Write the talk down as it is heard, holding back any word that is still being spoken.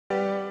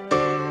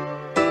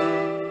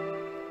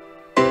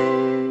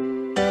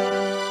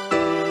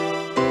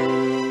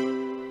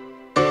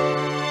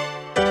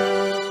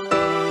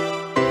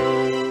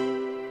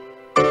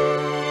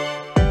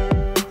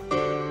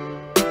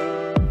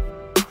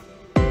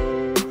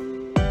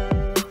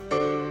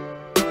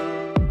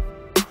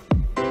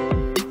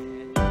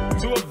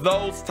of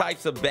those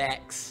types of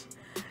backs,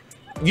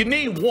 you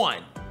need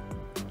one.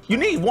 You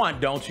need one,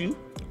 don't you?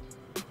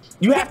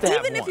 You have to have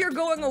one. Even if you're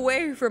going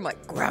away from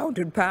like ground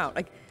and pound,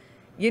 like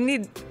you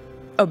need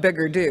a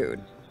bigger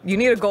dude. You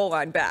need a goal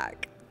line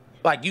back.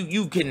 Like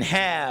you can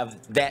have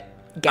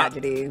that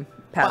gadgety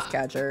pass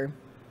catcher.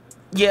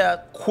 Yeah,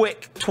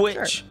 quick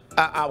twitch. Sure.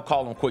 I'll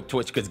call him quick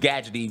twitch because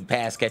gadgety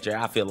pass catcher,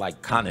 I feel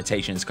like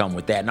connotations come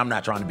with that. And I'm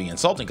not trying to be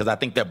insulting because I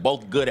think they're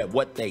both good at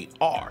what they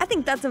are. I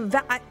think that's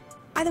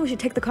I think we should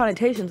take the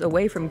connotations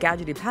away from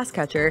gadgety pass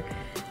catcher.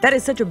 That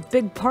is such a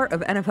big part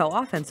of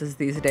NFL offenses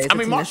these days. I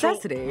mean,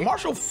 necessity.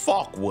 Marshall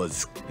Faulk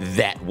was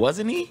that,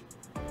 wasn't he?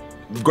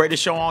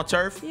 Greatest show on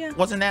turf? Yeah.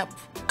 Wasn't that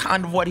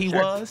kind of what he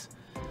was?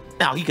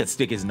 Now, he could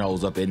stick his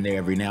nose up in there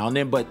every now and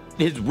then, but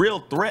his real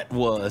threat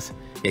was,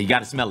 yeah, you got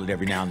to smell it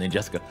every now and then,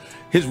 Jessica.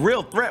 His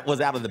real threat was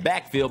out of the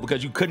backfield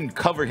because you couldn't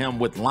cover him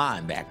with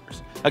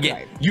linebackers.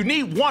 Again, you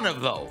need one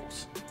of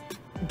those.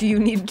 Do you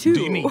need two?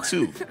 Do you need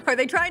two? Are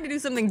they trying to do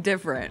something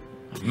different?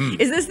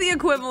 Is this the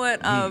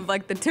equivalent of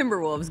like the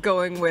Timberwolves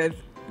going with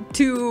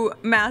two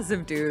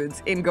massive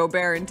dudes in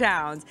Gobert and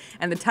Towns,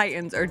 and the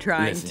Titans are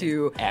trying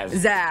to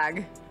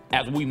zag?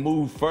 As we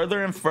move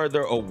further and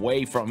further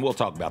away from, we'll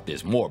talk about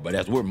this more, but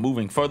as we're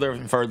moving further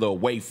and further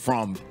away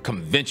from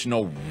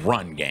conventional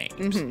run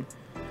games,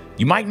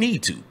 you might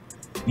need to.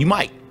 You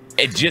might.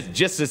 And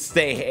just to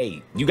say,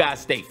 hey, you guys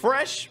stay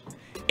fresh,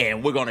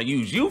 and we're going to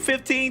use you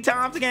 15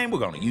 times a game. We're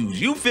going to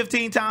use you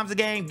 15 times a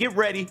game. Get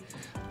ready.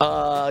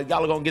 Y'all are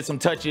going to get some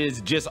touches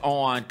just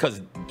on,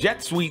 because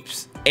jet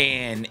sweeps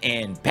and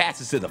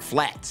passes to the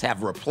flats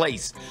have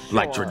replaced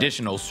like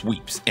traditional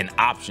sweeps and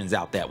options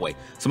out that way.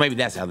 So maybe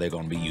that's how they're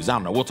going to be used. I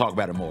don't know. We'll talk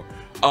about it more.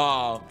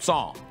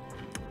 Song.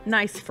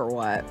 Nice for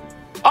what?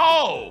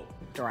 Oh!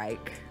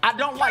 Drake. I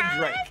don't like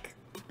Drake.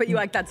 But you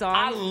like that song?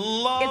 I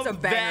love It's a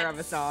banger of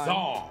a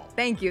song.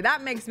 Thank you.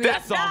 That makes me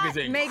that song is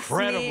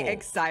incredible. Makes me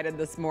excited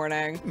this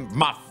morning.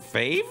 My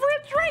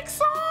favorite Drake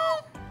song?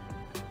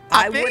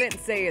 I wouldn't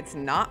say it's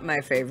not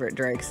my favorite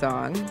Drake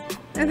song.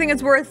 I think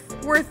it's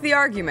worth the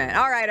argument.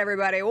 All right,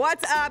 everybody,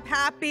 what's up?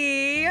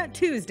 Happy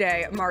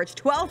Tuesday, March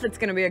 12th. It's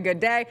going to be a good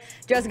day.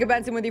 Jessica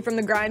Benson with you from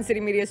the Grind City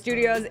Media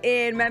Studios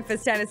in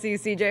Memphis, Tennessee.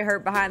 CJ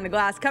Hurt behind the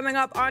glass. Coming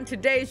up on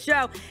today's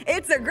show,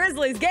 it's a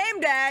Grizzlies game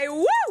day.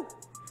 Woo!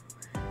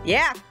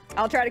 Yeah,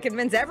 I'll try to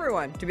convince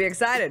everyone to be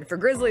excited for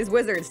Grizzlies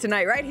Wizards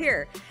tonight right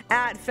here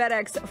at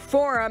FedEx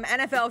Forum.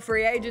 NFL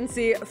free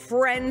agency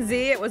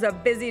frenzy. It was a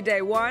busy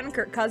day one.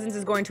 Kirk Cousins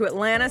is going to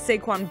Atlanta.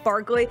 Saquon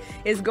Barkley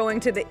is going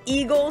to the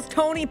Eagles.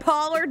 Tony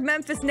Pollard,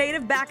 Memphis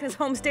native, back in his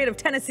home state of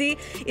Tennessee,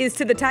 is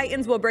to the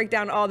Titans. We'll break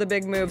down all the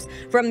big moves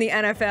from the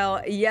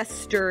NFL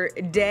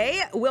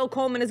yesterday. Will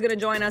Coleman is going to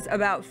join us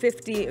about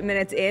 50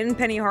 minutes in.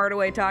 Penny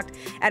Hardaway talked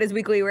at his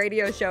weekly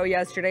radio show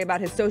yesterday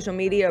about his social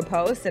media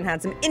posts and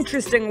had some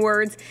interesting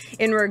words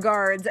in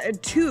regards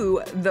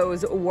to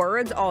those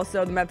words.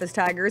 Also, the Memphis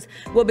Tigers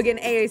will begin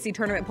AAC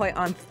tournament play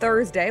on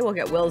Thursday. We'll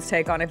get Will's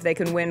take on if they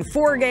can win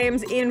 4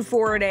 games in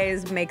 4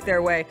 days, make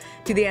their way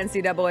to the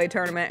NCAA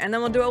tournament, and then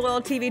we'll do a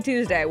little TV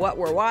Tuesday. What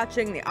we're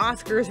watching, the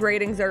Oscars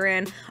ratings are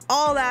in,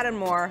 all that and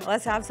more.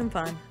 Let's have some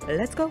fun.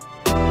 Let's go.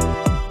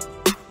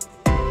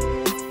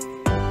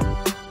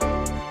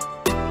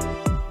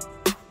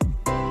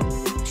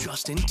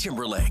 Justin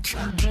Timberlake.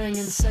 I'm bringing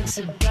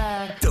sexy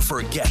back. The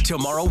Forget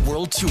Tomorrow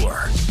World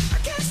Tour.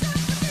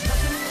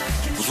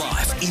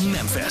 Live in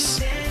Memphis.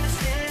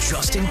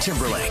 Justin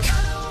Timberlake.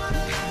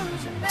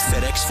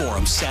 FedEx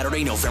Forum,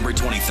 Saturday, November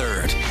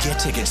 23rd. Get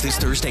tickets this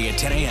Thursday at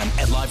 10 a.m.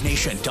 at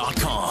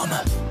livenation.com.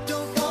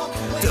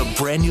 The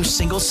brand new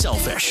single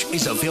Selfish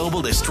is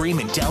available to stream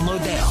and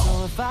download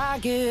now.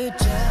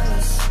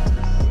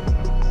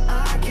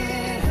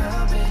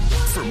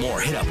 For more,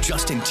 hit up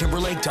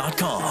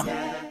justintimberlake.com.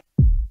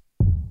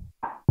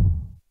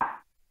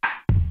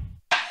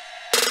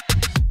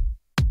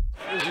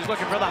 He's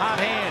looking for the hot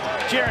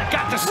hand. Jaron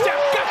got the step,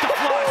 got the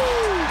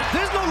flush.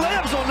 There's no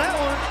layups on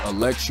that one.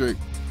 Electric,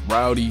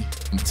 rowdy,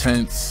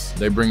 intense.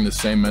 They bring the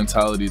same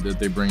mentality that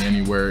they bring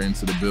anywhere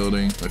into the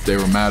building. If they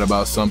were mad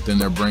about something,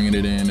 they're bringing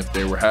it in. If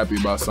they were happy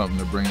about something,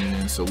 they're bringing it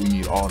in. So we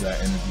need all that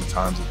energy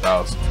times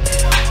 1,000.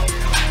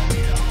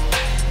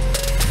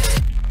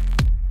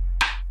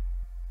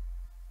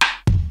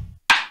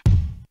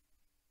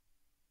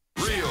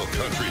 Real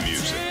country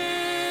music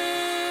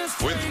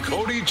with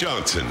Cody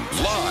Johnson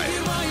live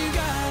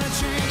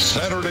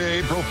Saturday,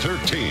 April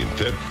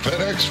 13th at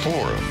FedEx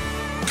Forum.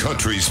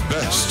 Country's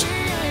best.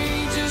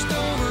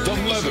 The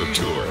Leather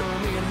Tour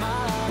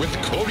with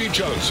Cody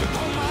Johnson.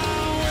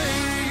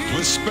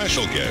 With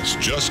special guest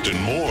Justin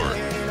Moore.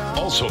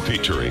 Also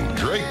featuring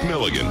Drake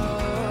Milligan.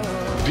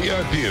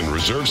 VIP and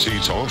reserve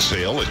seats on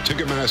sale at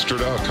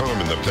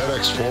Ticketmaster.com in the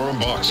FedEx Forum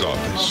box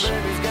office.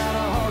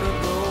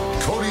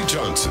 Cody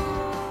Johnson.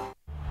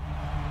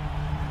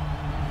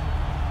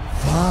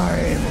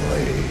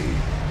 Finally,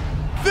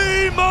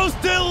 the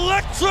most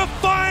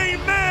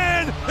electrifying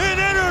man in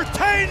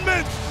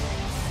entertainment.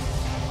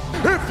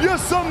 If you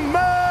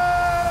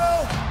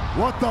smell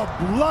what the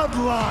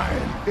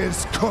bloodline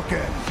is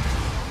cooking.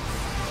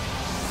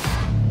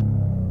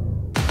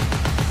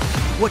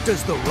 What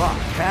does The Rock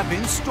have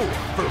in store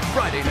for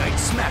Friday Night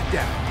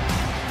SmackDown?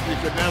 You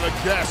can never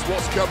guess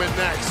what's coming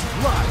next.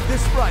 Live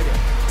this Friday.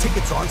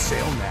 Tickets on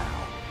sale now.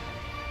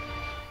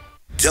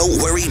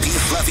 Don't Worry Be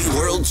Fluffy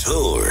World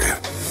Tour.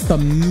 The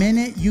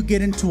minute you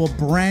get into a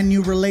brand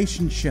new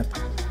relationship,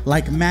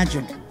 like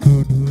magic,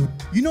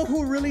 you know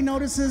who really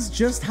notices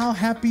just how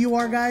happy you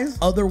are, guys?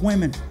 Other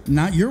women,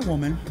 not your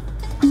woman.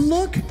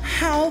 Look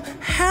how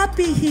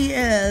happy he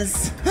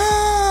is.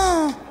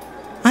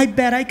 I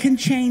bet I can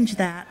change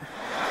that.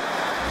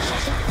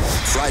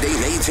 Friday,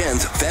 May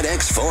 10th,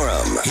 FedEx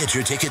Forum. Get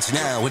your tickets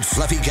now at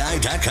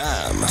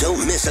fluffyguy.com.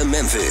 Don't miss a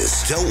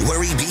Memphis Don't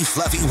Worry Be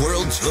Fluffy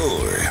World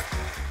Tour.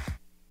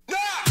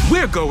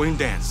 We're going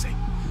dancing.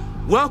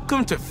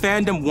 Welcome to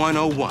Fandom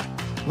 101.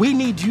 We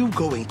need you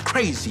going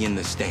crazy in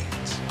the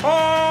stands.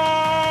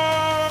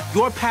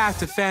 Your path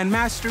to fan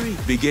mastery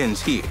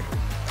begins here.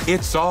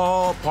 It's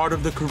all part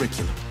of the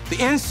curriculum. The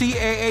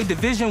NCAA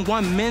Division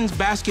I men's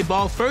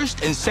basketball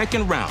first and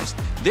second rounds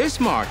this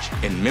March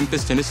in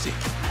Memphis, Tennessee.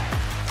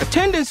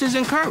 Attendance is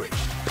encouraged.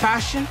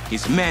 Passion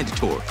is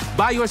mandatory.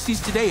 Buy your seats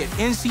today at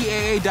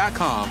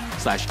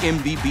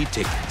ncaa.com/MVB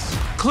tickets.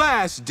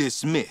 Class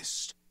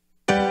dismissed.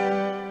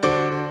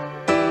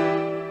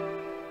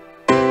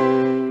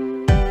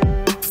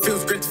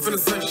 Feels great to feel the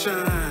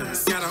sunshine.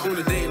 Gotta own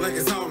the day like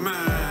it's all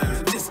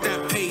mine. Just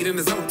got paid in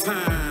his own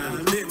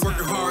time. Been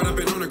working hard, I've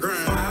been on the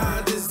grind.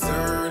 I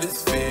deserve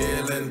this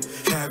feeling,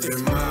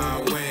 having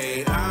my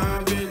way.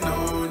 I've been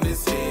on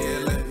this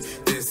healing.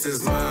 This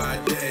is my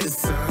day. The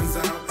sun's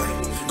out,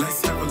 hey.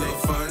 Let's have a little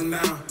fun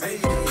now. Hey.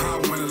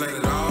 I wanna let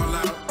it all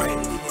out. Hey.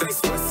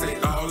 That's what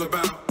it's all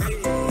about.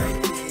 Hey.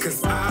 Hey.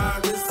 'Cause I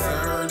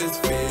deserve this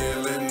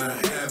feeling,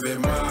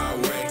 having my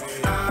way.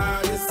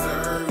 I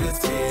deserve this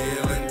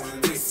feeling.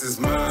 This is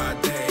my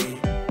day.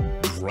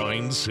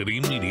 Grind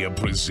City Media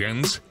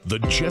presents The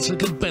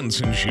Jessica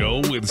Benson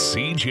Show with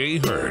CJ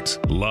Hurt.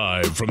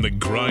 Live from the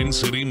Grind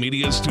City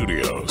Media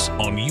Studios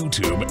on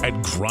YouTube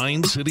at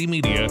Grind City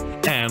Media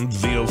and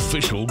the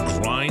official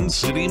Grind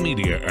City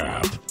Media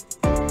app.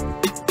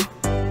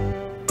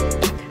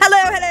 Hello,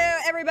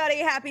 everybody.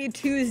 Happy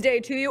Tuesday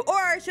to you.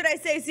 Or should I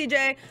say,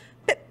 CJ,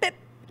 pip, pip,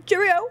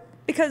 cheerio,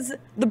 because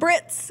the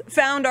Brits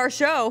found our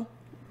show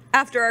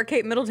after our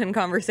Kate Middleton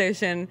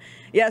conversation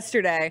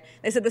yesterday.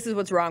 They said this is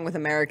what's wrong with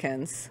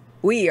Americans.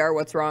 We are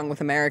what's wrong with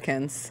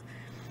Americans.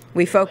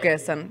 We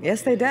focus on,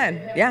 yes, they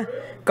did. Yeah.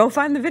 Go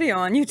find the video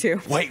on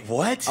YouTube. Wait,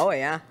 what? Oh,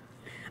 yeah.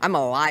 I'm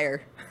a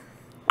liar.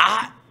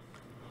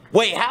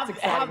 Wait, how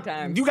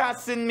times. you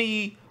guys send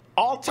me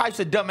all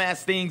types of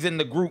dumbass things in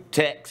the group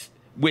text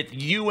with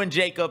you and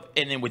Jacob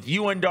and then with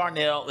you and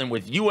Darnell and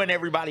with you and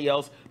everybody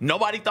else?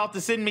 Nobody thought to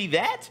send me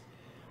that?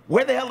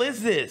 Where the hell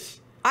is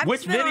this?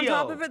 Which video?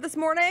 On top of it this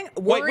morning.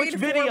 Wait, which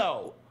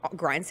video?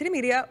 Grind City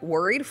Media,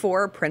 worried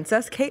for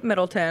Princess Kate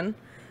Middleton.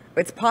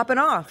 It's popping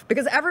off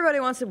because everybody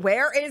wants to,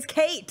 where is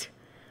Kate?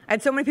 I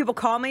had so many people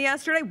call me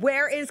yesterday,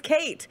 where is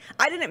Kate?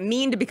 I didn't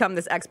mean to become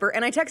this expert,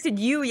 and I texted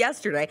you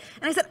yesterday,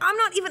 and I said, I'm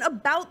not even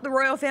about the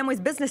royal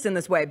family's business in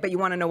this way, but you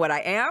want to know what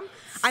I am?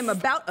 I'm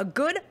about a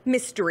good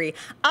mystery.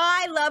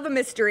 I love a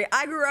mystery.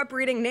 I grew up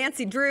reading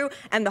Nancy Drew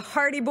and the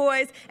Hardy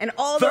Boys and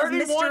all those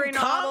mystery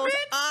novels.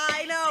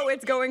 I know,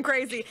 it's going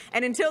crazy.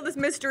 And until this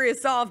mystery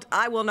is solved,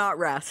 I will not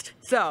rest.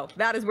 So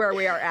that is where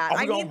we are at.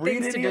 I need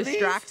things to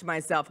distract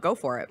myself. Go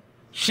for it.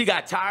 She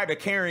got tired of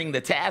carrying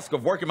the task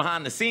of working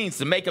behind the scenes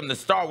to make him the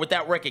star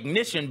without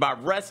recognition by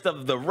the rest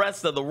of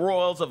the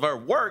royals of her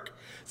work.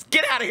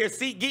 Get out of here,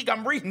 SeatGeek.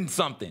 I'm reading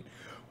something.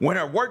 When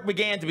her work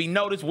began to be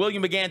noticed,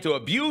 William began to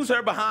abuse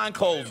her behind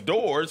closed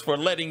doors for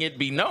letting it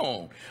be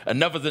known.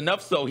 Enough is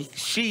enough, so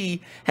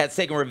he has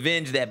taken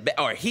revenge that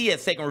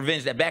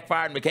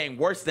backfired and became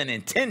worse than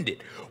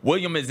intended.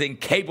 William is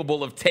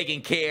incapable of taking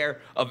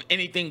care of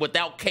anything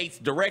without Kate's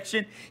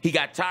direction. He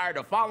got tired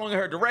of following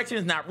her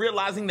directions, not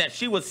realizing that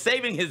she was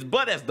saving his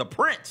butt as the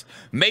prince.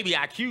 Maybe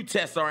IQ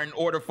tests are in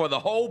order for the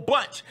whole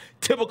bunch.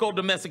 Typical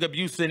domestic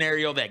abuse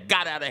scenario that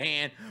got out of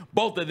hand.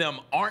 Both of them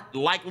aren't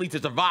likely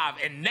to survive,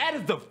 and that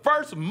is the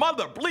first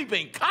mother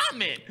bleeping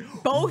comment.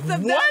 Both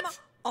of them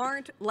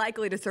aren't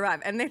likely to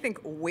survive, and they think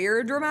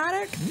we're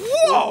dramatic.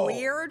 Whoa!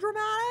 We're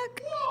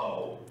dramatic.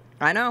 Whoa!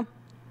 I know.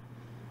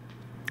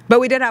 But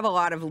we did have a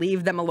lot of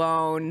leave them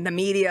alone. The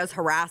media's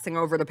harassing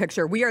over the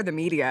picture. We are the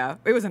media.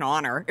 It was an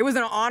honor. It was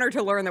an honor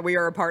to learn that we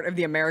are a part of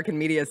the American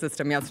media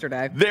system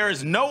yesterday. There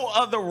is no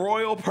other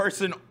royal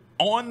person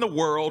on the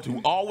world who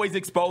always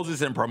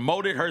exposes and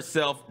promoted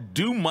herself,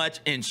 do much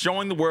in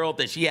showing the world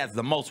that she has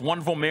the most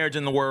wonderful marriage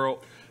in the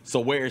world.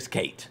 So where's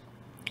Kate?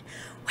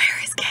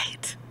 Where is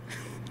Kate?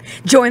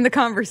 Join the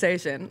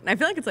conversation. I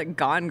feel like it's like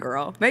Gone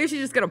Girl. Maybe she's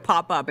just gonna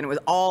pop up and it was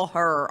all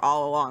her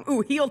all along. Ooh,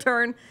 heel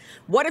turn.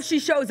 What if she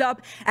shows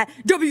up at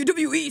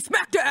WWE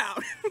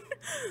SmackDown?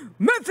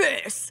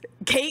 Memphis.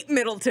 Kate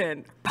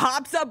Middleton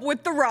pops up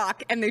with The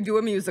Rock and they do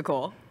a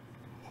musical.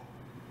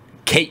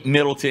 Kate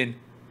Middleton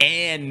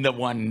and the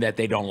one that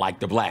they don't like,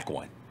 the black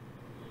one.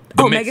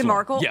 Meghan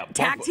Markle? Yeah,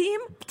 tag team?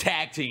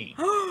 Tag team.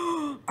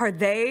 Are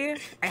they,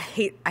 I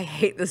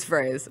hate this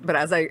phrase, but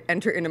as I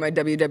enter into my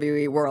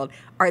WWE world,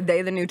 are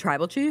they the new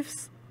tribal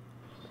chiefs?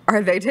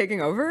 Are they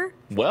taking over?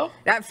 Well,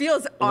 that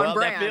feels on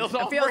brand.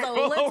 That feels a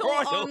little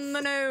on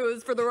the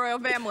nose for the royal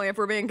family, if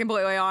we're being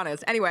completely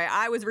honest. Anyway,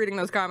 I was reading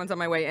those comments on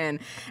my way in,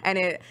 and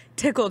it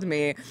tickled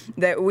me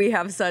that we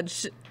have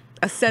such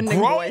ascending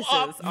voices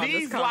on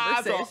these this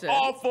lies conversation. are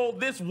awful.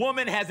 This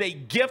woman has a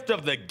gift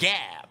of the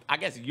gab. I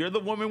guess you're the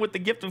woman with the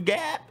gift of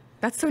gab.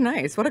 That's so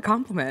nice. What a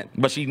compliment.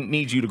 But she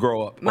needs you to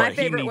grow up. My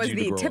favorite was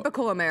the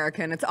typical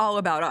American. It's all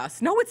about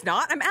us. No, it's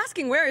not. I'm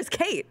asking, where is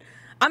Kate?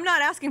 I'm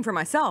not asking for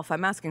myself.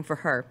 I'm asking for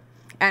her.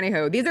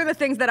 Anywho, these are the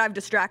things that I've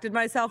distracted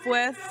myself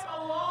with.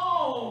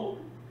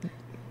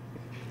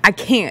 I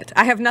can't.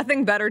 I have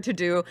nothing better to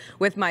do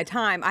with my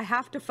time. I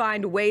have to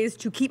find ways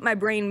to keep my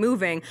brain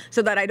moving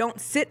so that I don't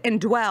sit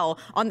and dwell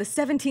on the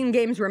 17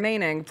 games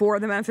remaining for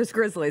the Memphis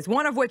Grizzlies,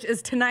 one of which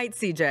is tonight,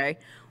 CJ.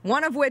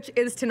 One of which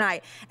is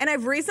tonight. And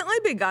I've recently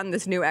begun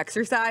this new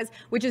exercise,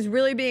 which is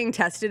really being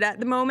tested at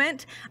the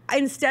moment.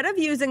 Instead of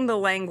using the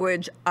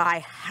language, I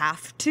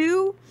have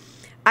to,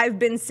 I've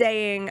been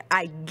saying,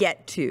 I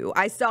get to.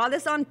 I saw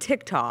this on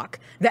TikTok,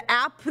 the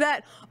app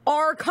that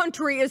our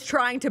country is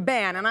trying to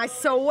ban. And I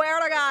swear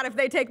to God, if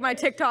they take my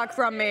TikTok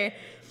from me,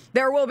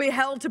 there will be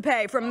hell to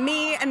pay from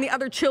me and the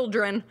other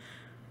children.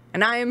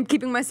 And I am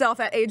keeping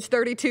myself at age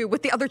 32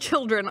 with the other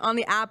children on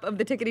the app of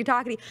the Tickety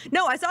Talkety.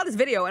 No, I saw this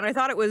video and I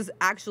thought it was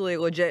actually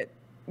legit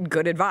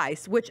good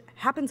advice, which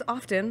happens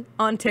often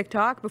on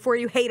TikTok. Before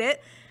you hate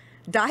it,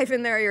 dive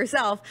in there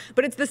yourself.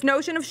 But it's this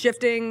notion of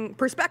shifting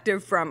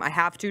perspective from I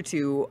have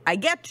to I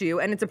get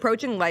to, and it's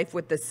approaching life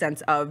with this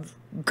sense of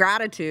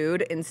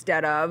gratitude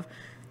instead of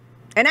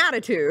an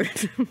attitude.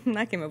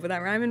 I came up with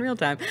that rhyme in real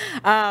time.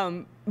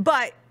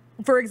 But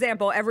for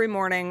example, every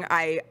morning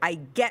I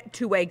get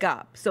to wake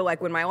up. So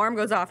like when my alarm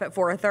goes off at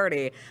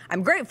 4:30,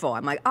 I'm grateful.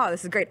 I'm like, oh,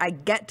 this is great. I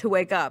get to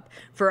wake up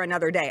for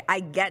another day.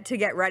 I get to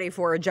get ready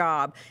for a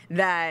job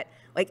that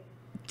like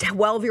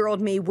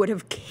 12-year-old me would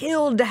have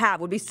killed to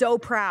have, would be so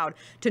proud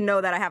to know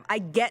that I have. I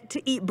get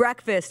to eat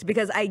breakfast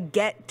because I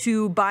get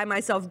to buy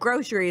myself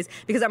groceries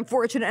because I'm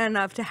fortunate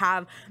enough to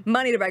have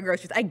money to buy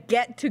groceries. I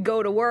get to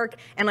go to work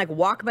and like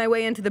walk my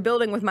way into the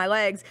building with my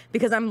legs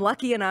because I'm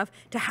lucky enough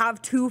to have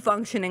 2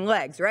 functioning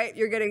legs, right?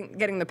 You're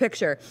getting the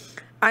picture.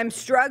 I'm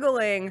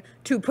struggling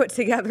to put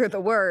together the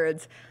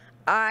words.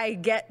 I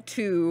get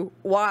to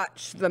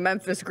watch the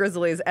Memphis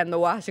Grizzlies and the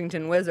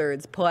Washington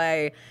Wizards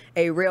play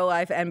a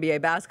real-life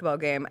NBA basketball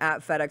game at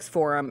FedEx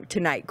Forum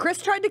tonight.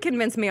 Chris tried to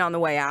convince me on the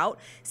way out,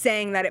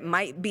 saying that it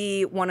might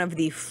be one of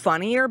the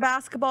funnier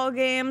basketball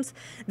games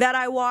that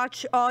I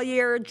watch all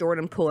year.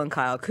 Jordan Poole and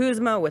Kyle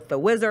Kuzma with the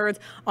Wizards.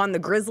 On the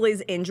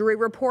Grizzlies injury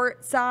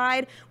report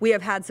side, we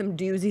have had some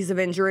doozies of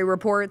injury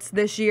reports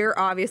this year.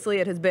 Obviously,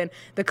 it has been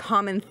the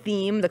common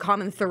theme, the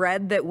common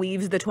thread that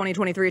weaves the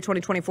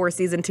 2023-2024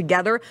 season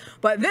together.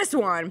 But this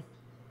one,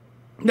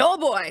 oh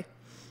boy,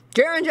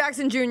 Jaren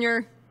Jackson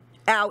Jr.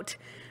 out.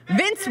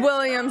 Vince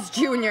Williams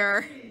Jr.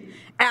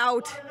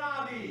 out.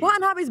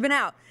 Watanabe's been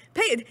out.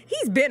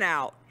 He's been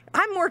out.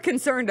 I'm more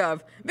concerned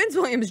of Vince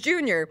Williams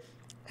Jr.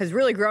 has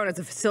really grown as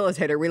a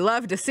facilitator. We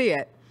love to see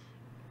it.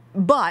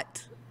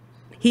 But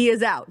he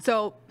is out.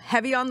 So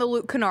heavy on the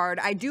Luke Kennard.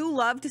 I do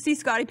love to see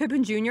Scottie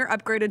Pippen Jr.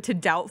 upgraded to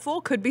doubtful.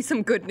 Could be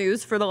some good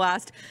news for the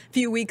last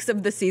few weeks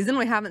of the season.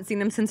 We haven't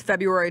seen him since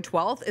February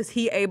 12th. Is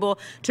he able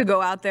to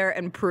go out there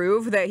and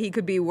prove that he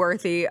could be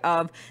worthy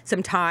of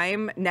some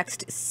time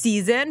next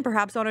season,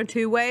 perhaps on a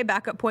 2-way,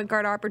 backup point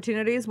guard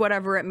opportunities,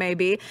 whatever it may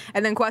be?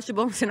 And then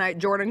questionable tonight,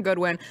 Jordan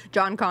Goodwin,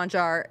 John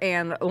Conchar,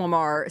 and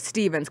Lamar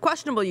Stevens.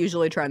 Questionable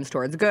usually trends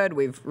towards good.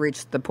 We've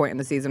reached the point in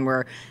the season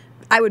where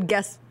I would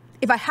guess,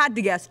 if I had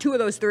to guess, 2 of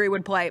those 3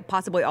 would play,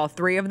 possibly all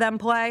 3 of them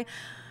play.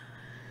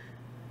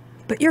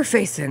 But you're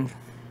facing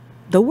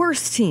the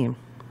worst team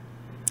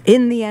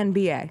in the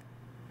NBA.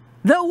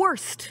 The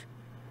worst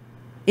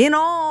in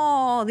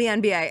all the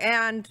NBA.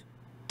 And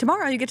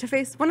tomorrow you get to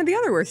face one of the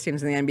other worst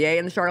teams in the NBA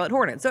in the Charlotte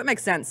Hornets. So it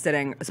makes sense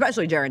sitting,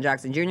 especially Jaren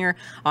Jackson Jr.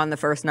 on the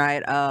first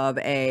night of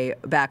a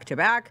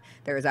back-to-back.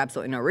 There is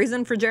absolutely no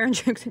reason for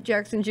Jaren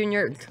Jackson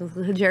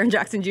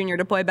Jr.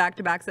 to play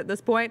back-to-backs at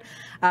this point.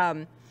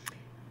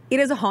 It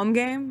is a home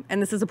game,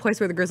 and this is a place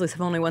where the Grizzlies have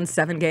only won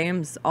 7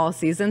 games all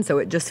season, so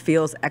it just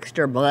feels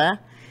extra blah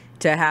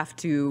to have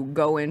to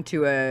go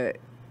into a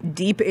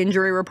deep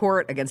injury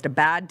report against a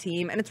bad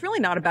team. And it's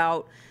really not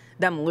about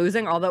them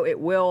losing, although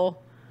it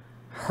will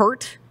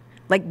hurt.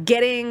 Like,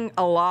 getting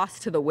a loss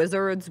to the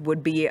Wizards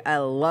would be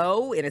a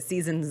low in a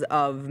season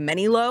of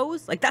many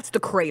lows. Like, that's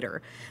the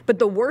crater. But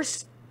the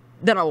worse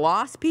than a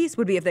loss piece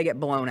would be if they get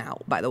blown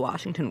out by the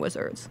Washington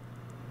Wizards.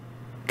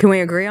 Can we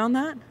agree on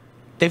that?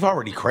 They've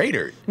already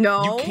cratered.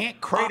 No. You can't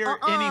crater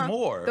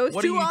anymore. Those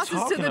what 2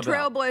 losses to the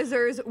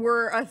Trailblazers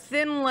were a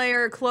thin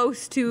layer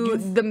close to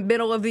the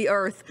middle of the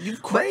earth.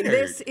 You've cratered. But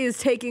this is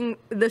taking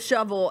the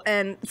shovel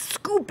and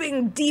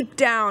scooping deep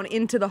down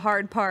into the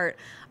hard part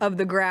of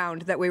the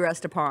ground that we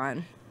rest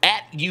upon.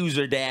 At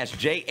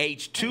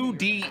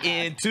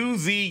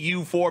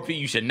user-JH2DN2ZU4P,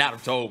 you should not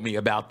have told me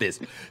about this,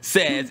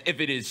 says, if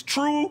it is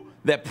true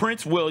that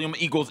Prince William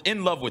equals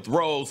in love with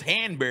Rose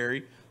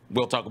Hanbury,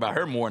 we'll talk about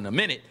her more in a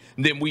minute,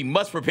 then we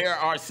must prepare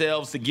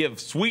ourselves to give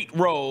sweet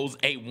Rose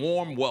a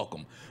warm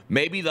welcome.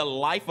 Maybe the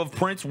life of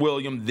Prince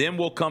William then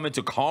will come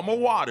into calmer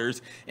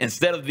waters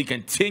instead of the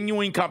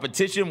continuing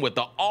competition with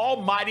the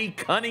almighty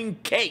cunning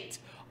Kate.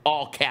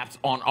 All caps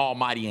on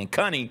almighty and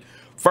cunning.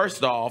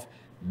 First off,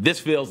 this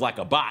feels like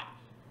a bot.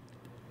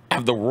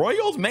 Have the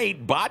Royals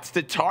made bots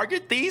to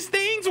target these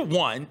things?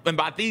 One, and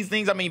by these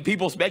things, I mean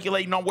people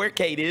speculating on where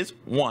Kate is.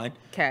 One.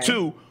 Okay.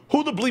 Two,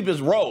 who the bleep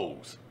is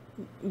Rose?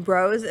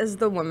 Rose is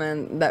the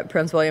woman that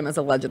Prince William is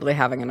allegedly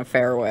having an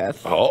affair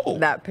with. Oh.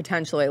 That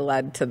potentially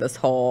led to this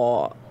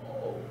whole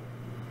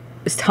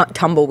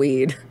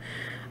tumbleweed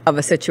of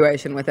a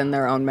situation within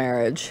their own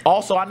marriage.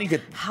 Also, I need to...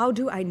 How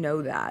do I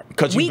know that?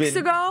 'Cause Weeks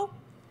ago?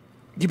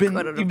 You've been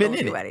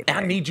in it. Anything.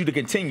 I need you to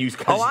continue.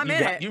 Oh, I'm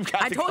in it.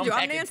 I told you,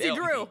 I'm Nancy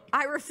Drew.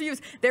 I refuse.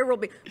 There will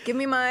be... Give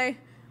me my...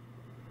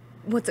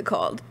 What's it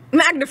called?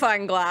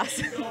 Magnifying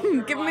glass.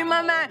 Give me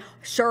my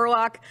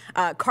Sherlock.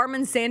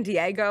 Carmen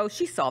Sandiego.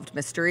 She solved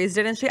mysteries,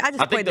 didn't she? I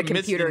just played the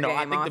computer game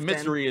often. I think the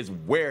mystery is,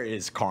 where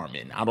is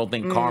Carmen? I don't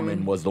think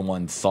Carmen was the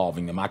one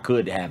solving them. I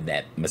could have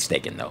that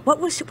mistaken, though. What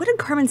did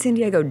Carmen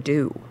Sandiego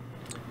do?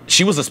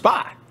 She was a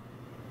spy.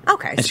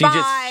 Okay, and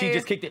spy. She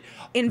just kicked it.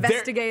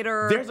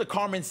 Investigator. There's a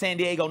Carmen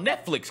Sandiego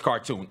Netflix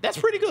cartoon. That's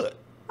pretty good.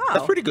 Oh.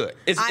 That's pretty good.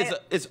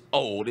 It's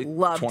old. It's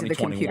loved the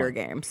computer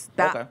games.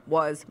 That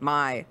was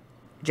my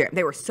jam.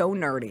 They were so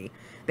nerdy.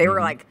 They were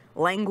like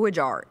language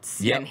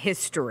arts and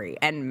history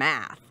and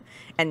math.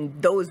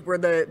 And those were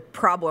the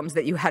problems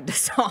that you had to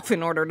solve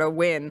in order to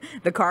win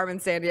the Carmen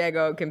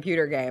Sandiego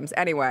computer games.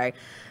 Anyway,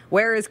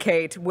 where is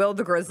Kate? Will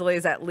the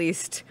Grizzlies at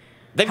least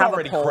have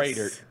a pulse?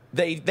 Cratered.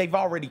 They've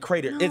already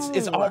cratered. No.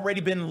 It's already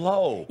been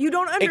low. You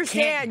don't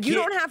understand. You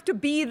don't have to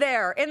be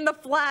there in the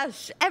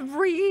flesh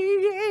every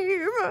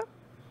game.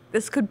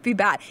 This could be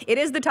bad. It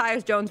is the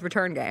Tyus Jones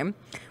return game.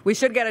 We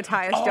should get a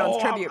Tyus Jones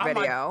tribute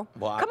video.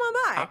 Come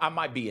on by. I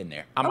might be in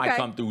there. I might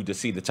come through to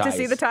see the Tyus. To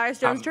see the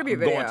Tyus Jones tribute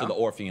video. I'm going to the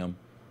Orpheum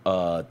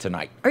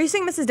tonight. Are you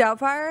seeing Mrs.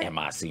 Doubtfire? Am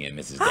I seeing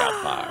Mrs.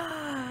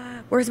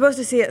 Doubtfire? We're supposed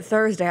to see it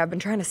Thursday. I've been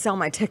trying to sell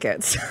my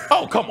tickets.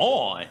 Oh, come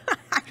on.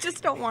 I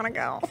just don't want to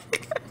go.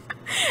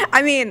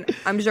 I mean,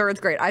 I'm sure it's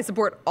great. I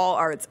support all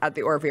arts at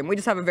the Orpheum. We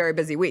just have a very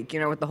busy week,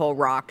 with the whole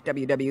Rock,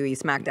 WWE,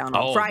 SmackDown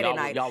on Friday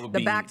night.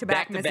 The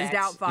back-to-back Mrs.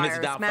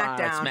 Doubtfire,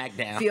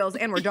 SmackDown feels,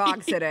 and we're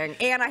dog sitting.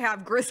 And I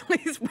have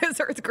Grizzlies,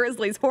 Wizards,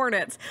 Grizzlies,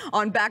 Hornets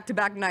on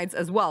back-to-back nights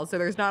as well. So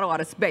there's not a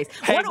lot of space.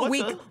 Hey,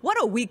 what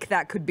a week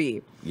that could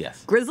be.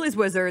 Yes. Grizzlies,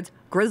 Wizards,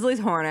 Grizzlies,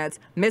 Hornets,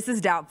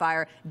 Mrs.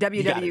 Doubtfire,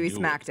 WWE,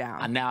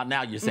 SmackDown.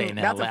 Now you're saying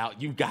that out loud.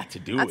 You've got to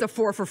do it. That's a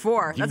 4 for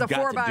 4. That's a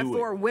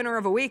 4x4 winner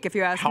of a week, if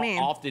you ask me.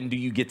 How often do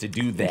you get to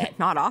do that?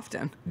 Not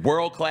often.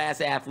 World-class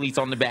athletes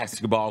on the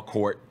basketball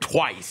court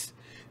twice.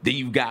 Then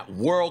you've got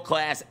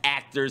world-class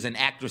actors and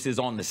actresses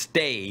on the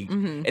stage.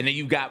 And then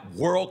you've got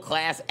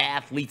world-class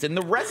athletes in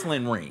the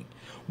wrestling ring.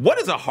 What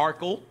is a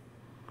Harkle?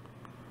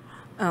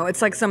 Oh,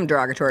 it's like some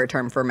derogatory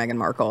term for Meghan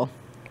Markle.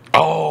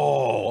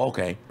 Oh,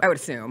 okay. I would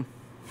assume.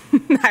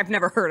 I've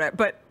never heard it,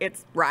 but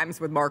it rhymes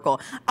with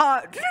Markle.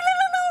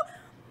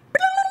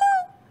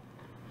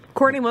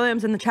 Courtney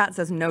Williams in the chat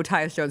says no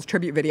Tyus Jones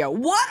tribute video.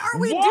 What are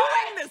we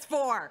doing this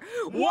for?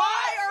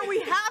 Why are we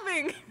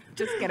having...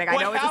 Just kidding. I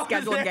know it's a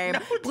scheduled game.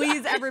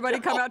 Please, everybody,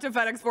 come out to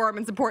FedEx Forum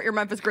and support your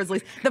Memphis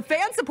Grizzlies. The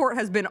fan support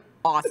has been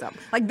awesome.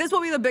 Like, this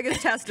will be the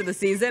biggest test of the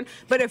season,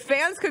 but if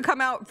fans could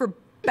come out for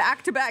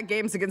back-to-back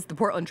games against the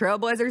Portland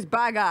Trailblazers,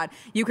 by God,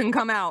 you can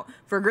come out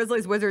for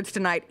Grizzlies Wizards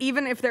tonight,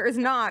 even if there is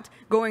not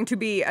going to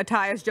be a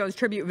Tyus Jones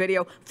tribute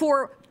video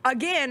for,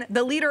 again,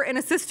 the leader in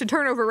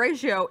assist-to-turnover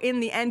ratio in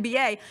the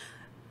NBA.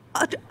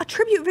 A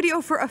tribute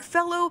video for a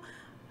fellow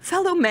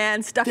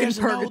man stuck in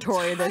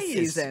purgatory this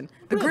season.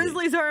 The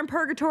Grizzlies are in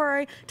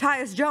purgatory.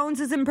 Tyus Jones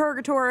is in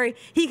purgatory.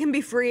 He can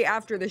be free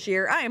after this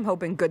year. I am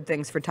hoping good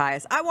things for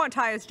Tyus. I want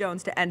Tyus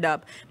Jones to end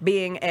up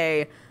being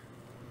a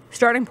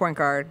starting point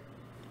guard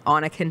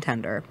on a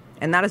contender.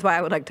 And that is why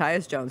I would like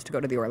Tyus Jones to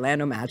go to the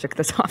Orlando Magic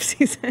this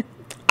offseason.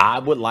 I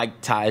would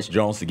like Tyus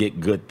Jones to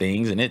get good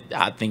things, and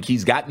I think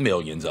he's got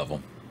millions of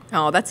them.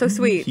 Oh, that's so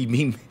sweet. He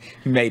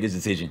made his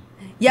decision.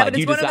 Yeah, but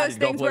it's one of those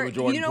things where,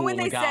 when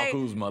they say,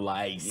 Kuzma,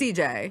 like,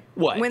 CJ,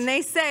 what? When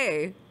they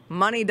say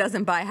money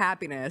doesn't buy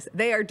happiness,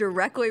 they are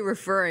directly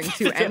referring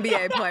to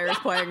NBA players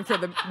playing for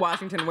the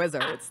Washington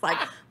Wizards. Like,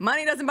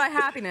 money doesn't buy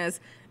happiness.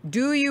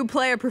 Do you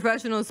play a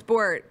professional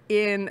sport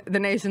in the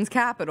nation's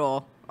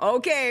capital?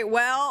 Okay,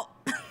 well,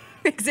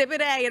 Exhibit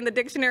A in the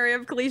dictionary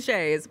of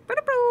cliches.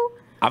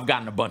 I've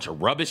gotten a bunch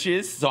of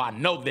rubbishes, so I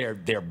know they're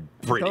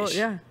British. Oh,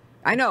 yeah.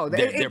 I know.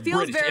 It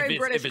feels British. very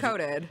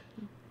British-coded.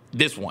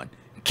 This one.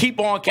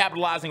 Keep on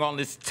capitalizing on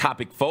this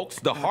topic, folks.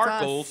 The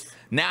Harkles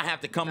now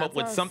have to come up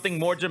with something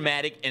more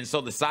dramatic, and so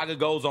the saga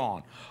goes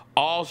on.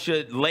 All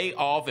should lay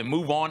off and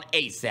move on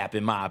ASAP,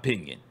 in my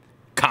opinion.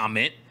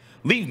 Comment.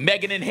 Leave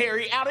Meghan and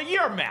Harry out of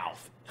your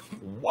mouth.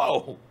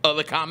 Whoa.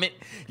 Other comment.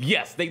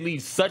 Yes, they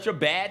leave such a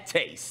bad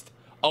taste.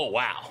 Oh,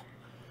 wow.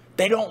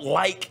 They don't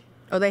like.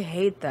 Oh, they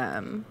hate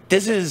them.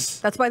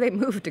 That's why they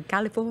moved to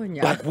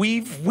California. Like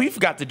we've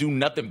got to do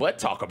nothing but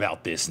talk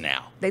about this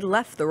now. They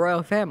left the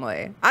royal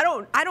family. I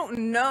don't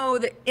know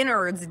the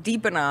innards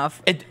deep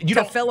enough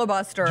to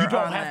filibuster. You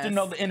don't have to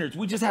know the innards.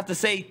 We just have to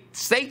say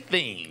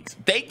things.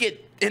 They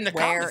get in the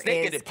comments.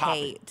 They get it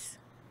popping.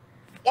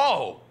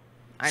 Whoa.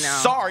 I know.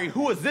 Sorry,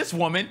 who is this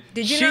woman?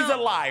 She's a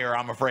liar,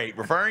 I'm afraid.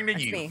 Referring to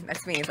you.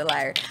 That's me, the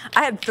liar.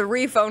 I had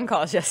 3 phone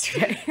calls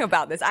yesterday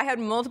about this. I had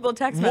multiple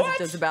text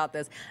messages about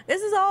this. This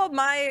is all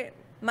my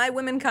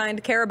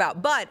womenkind care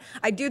about. But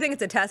I do think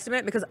it's a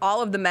testament because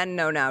all of the men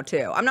know now,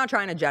 too. I'm not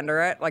trying to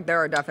gender it. Like, there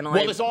are definitely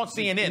Well, it's on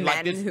CNN.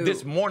 Like,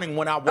 this morning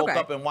when I woke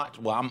up and watched,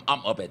 well,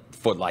 I'm up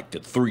for like the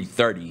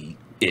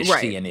 3:30-ish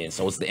CNN,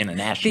 so it's the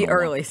international The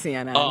early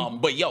CNN.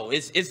 But, yo,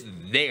 it's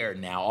there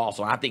now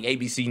also. I think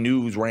ABC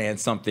News ran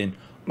something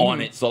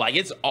on it. So, like,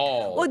 it's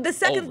all Well, the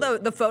second over.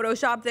 the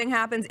Photoshop thing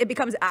happens, it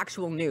becomes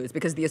actual news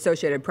because the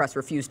Associated Press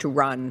refused to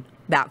run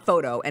that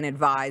photo and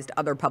advised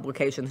other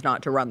publications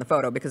not to run the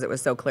photo because it was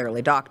so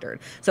clearly doctored.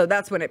 So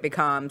that's when it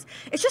becomes,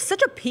 it's just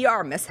such a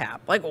PR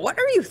mishap. Like, what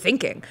are you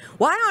thinking?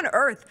 Why on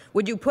earth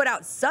would you put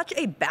out such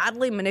a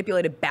badly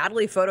manipulated,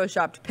 badly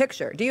Photoshopped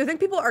picture? Do you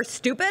think people are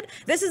stupid?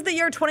 This is the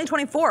year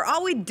 2024.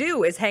 All we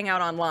do is hang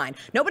out online.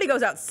 Nobody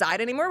goes outside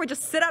anymore. We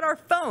just sit at our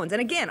phones.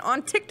 And again,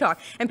 on TikTok.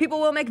 And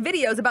people will make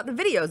videos about the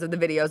videos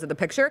of the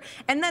picture.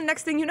 And then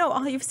next thing you know,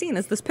 all you've seen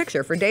is this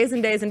picture for days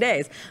and days and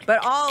days.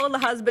 But all of the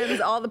husbands,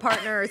 all the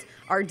partners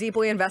are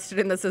deeply invested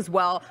in this as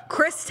well.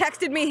 Chris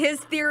texted me his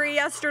theory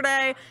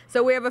yesterday,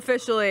 so we have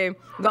officially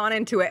gone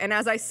into it. And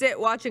as I sit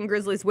watching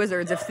Grizzlies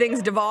Wizards, if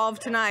things devolve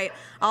tonight,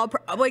 I'll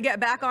probably get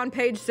back on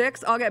page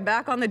 6. I'll get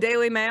back on the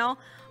Daily Mail.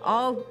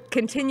 I'll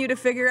continue to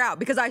figure out,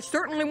 because I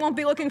certainly won't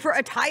be looking for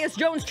a Tyus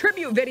Jones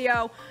tribute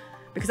video,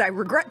 because I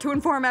regret to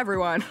inform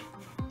everyone.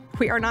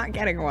 We are not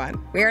getting one.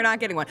 We are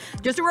not getting one.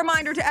 Just a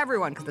reminder to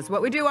everyone, because that's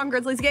what we do on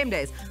Grizzlies game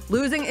days.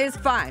 Losing is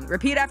fine.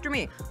 Repeat after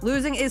me.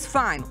 Losing is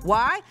fine.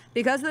 Why?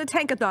 Because of the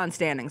tankathon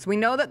standings. We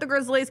know that the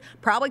Grizzlies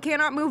probably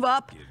cannot move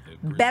up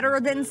better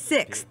than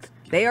 6th.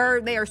 They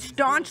are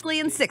staunchly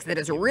in 6th. It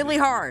is really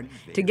hard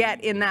to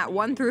get in that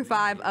 1 through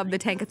 5 of the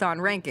tankathon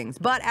rankings.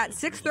 But at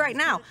 6th right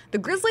now, the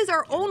Grizzlies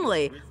are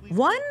only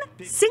one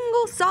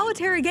single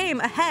solitary game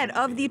ahead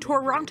of the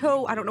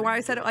Toronto, I don't know why I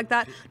said it like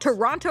that,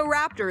 Toronto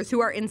Raptors, who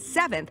are in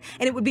 7th.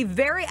 And it would be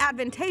very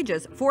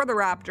advantageous for the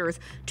Raptors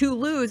to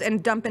lose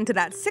and dump into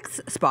that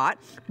 6th spot,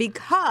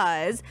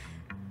 because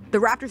the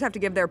Raptors have to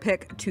give their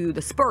pick to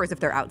the Spurs if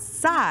they're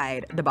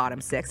outside the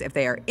bottom 6. If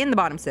they are in the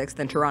bottom 6,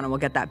 then Toronto will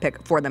get that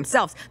pick for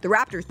themselves. The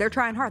Raptors, they're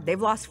trying hard. They've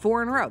lost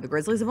 4 in a row. The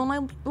Grizzlies have only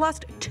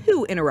lost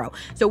 2 in a row.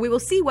 So we will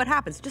see what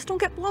happens. Just don't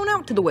get blown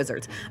out to the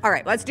Wizards. All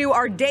right, let's do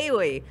our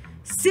daily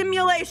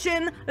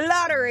simulation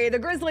lottery. The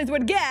Grizzlies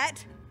would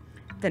get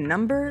the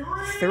number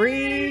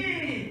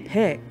 3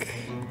 pick.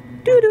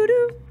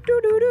 Do-do-do,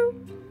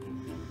 do-do-do.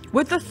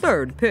 With the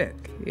 3rd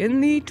pick in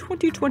the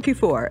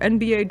 2024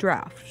 NBA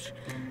Draft,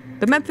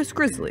 the Memphis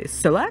Grizzlies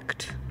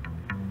select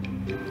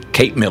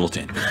Kate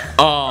Middleton.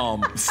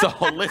 So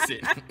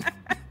listen.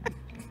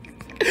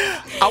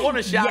 I want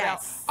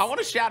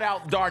to shout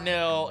out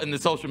Darnell in the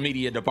social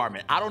media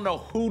department. I don't know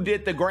who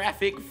did the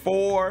graphic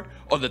for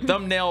or the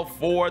thumbnail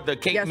for the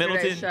Kate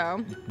Middleton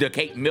show. The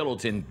Kate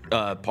Middleton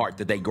part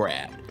that they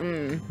grabbed.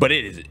 But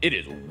it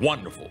is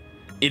wonderful.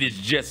 It is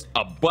just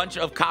a bunch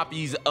of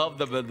copies of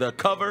the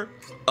cover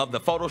of the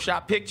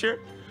Photoshop picture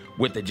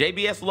with the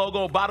JBS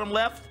logo bottom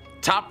left,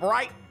 top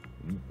right.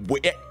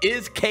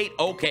 Is Kate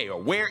okay,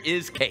 or where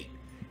is Kate?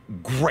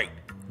 Great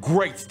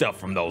stuff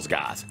from those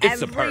guys. It's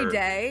superb. Every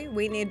day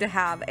we need to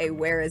have a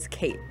Where is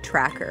Kate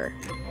tracker.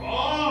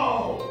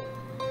 Oh,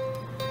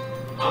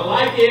 I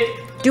like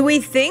it. Do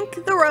we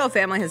think the royal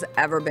family has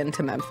ever been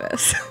to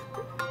Memphis?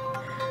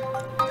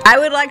 I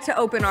would like to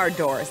open our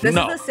doors. This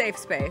is a safe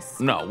space.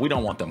 No, we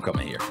don't want them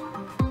coming here.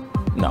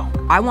 No.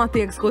 I want the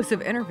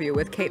exclusive interview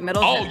with Kate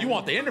Middleton. Oh, you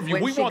want the interview?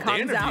 When we want the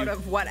interview. When she comes out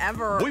of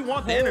whatever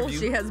hole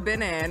she has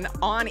been in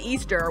on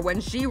Easter,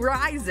 when she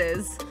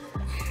rises.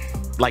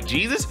 Like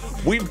Jesus?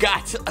 We've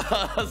got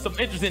some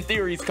interesting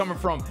theories coming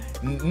from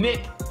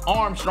Nick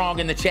Armstrong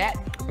in the chat.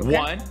 Okay.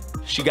 1,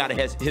 she got a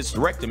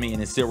hysterectomy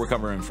and is still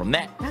recovering from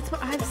that. That's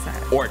what I've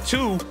said. Or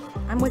 2,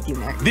 I'm with you,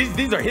 Nick.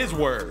 These are his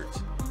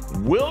words.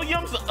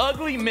 William's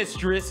ugly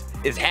mistress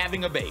is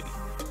having a baby.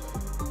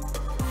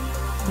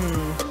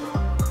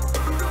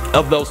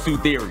 Of those 2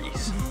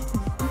 theories.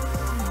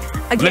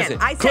 Again, listen,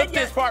 I said clip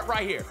this part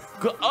right here.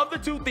 Of the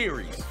 2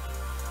 theories,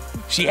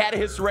 she had a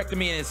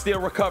hysterectomy and is still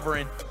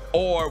recovering,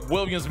 or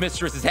William's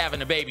mistress is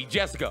having a baby.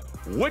 Jessica,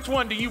 which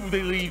one do you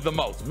believe the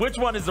most? Which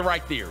one is the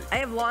right theory? I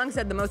have long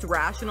said the most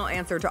rational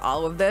answer to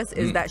all of this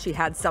is that she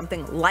had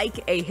something like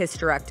a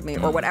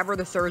hysterectomy, or whatever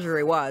the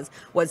surgery was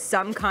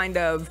some kind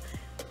of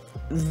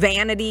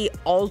vanity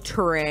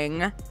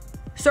altering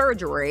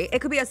surgery. It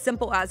could be as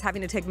simple as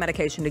having to take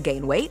medication to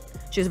gain weight.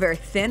 She's a very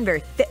thin,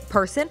 very fit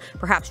person.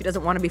 Perhaps she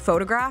doesn't want to be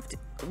photographed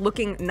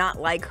looking not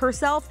like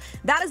herself.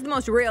 That is the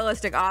most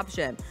realistic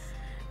option.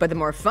 But the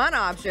more fun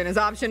option is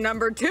option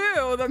number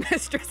 2. The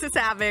mistress is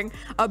having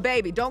a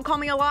baby. Don't call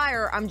me a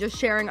liar. I'm just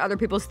sharing other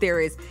people's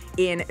theories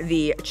in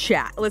the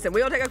chat. Listen,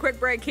 we will take a quick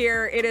break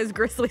here. It is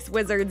Grizzlies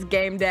Wizards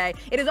game day.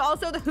 It is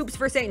also the Hoops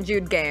for St.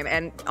 Jude game.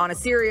 And on a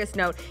serious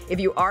note, if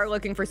you are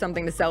looking for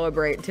something to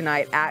celebrate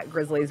tonight at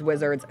Grizzlies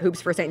Wizards,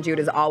 Hoops for St. Jude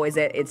is always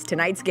it. It's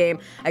tonight's game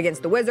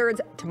against the Wizards.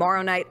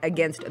 Tomorrow night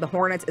against the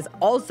Hornets is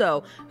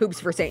also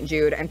Hoops for St.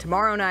 Jude. And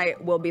tomorrow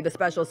night will be the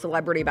special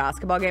celebrity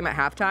basketball game at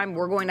halftime.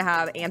 We're going to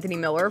have Anthony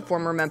Miller,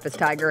 former Memphis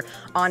Tiger,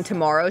 on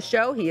tomorrow's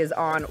show. He is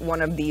on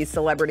one of these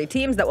celebrity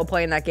teams that will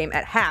play in that game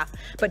at half.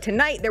 But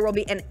tonight there will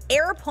be an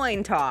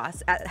airplane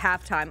toss at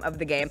halftime of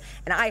the game,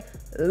 and I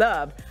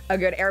love a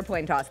good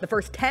airplane toss. The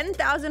first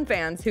 10,000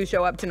 fans who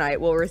show up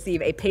tonight will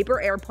receive a paper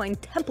airplane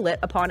template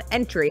upon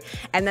entry,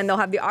 and then they'll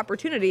have the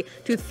opportunity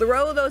to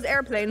throw those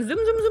airplanes, zoom,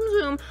 zoom, zoom,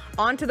 zoom,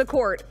 onto the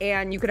court,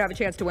 and you could have a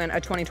chance to win a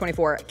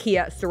 2024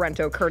 Kia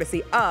Sorento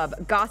courtesy of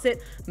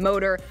Gossett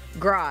Motor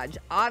Garage.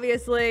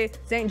 Obviously,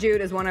 St. Jude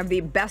is one of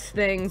the best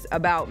things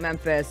about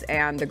Memphis,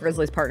 and the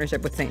Grizzlies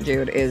partnership with St.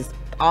 Jude is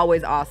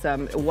always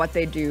awesome. What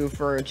they do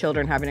for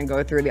children having to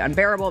go through the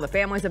unbearable, the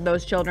families of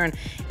those children,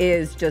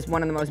 is just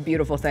one of the most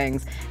beautiful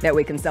things that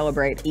we can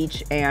celebrate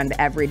each and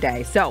every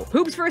day. So,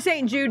 Hoops for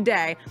St. Jude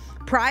Day.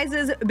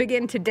 Prizes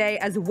begin today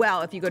as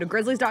well. If you go to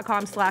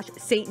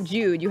grizzlies.com/St.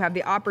 Jude, you have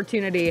the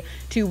opportunity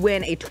to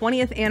win a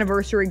 20th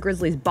anniversary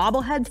Grizzlies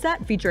bobblehead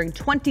set featuring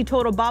 20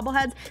 total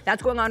bobbleheads.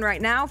 That's going on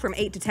right now from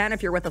 8 to 10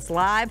 if you're with us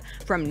live.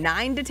 From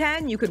 9 to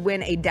 10, you could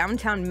win a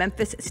downtown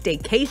Memphis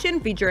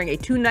staycation featuring a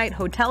 2-night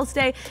hotel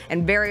stay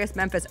and various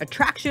Memphis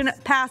attraction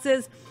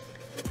passes.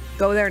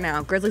 Go there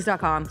now,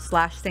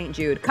 grizzlies.com/St.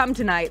 Jude. Come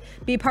tonight,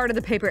 be part of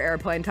the paper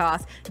airplane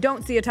toss.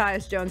 Don't see a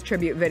Tyus Jones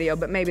tribute video,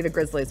 but maybe the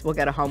Grizzlies will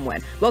get a home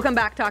win. We'll come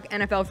back, talk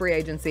NFL free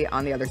agency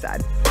on the other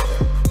side.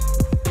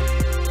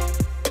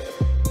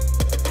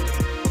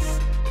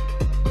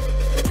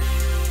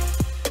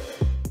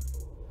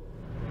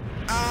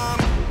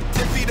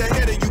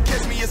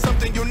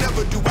 Something you'll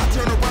never do. I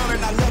turn around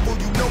and I level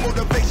you. No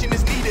motivation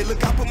is needed.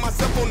 Look, I put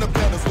myself on the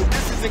pedestal.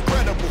 This is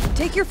incredible.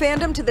 Take your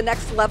fandom to the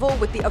next level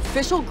with the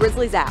official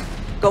Grizzlies app.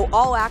 Go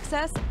all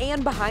access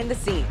and behind the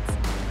scenes.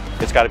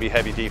 It's got to be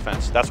heavy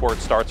defense. That's where it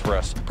starts for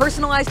us.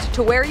 Personalized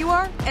to where you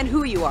are and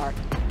who you are.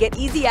 Get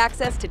easy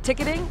access to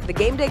ticketing, the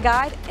game day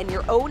guide, and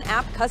your own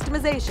app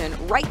customization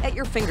right at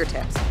your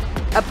fingertips.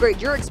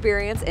 Upgrade your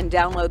experience and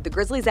download the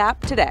Grizzlies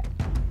app today.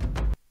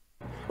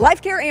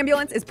 LifeCare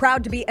Ambulance is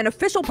proud to be an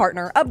official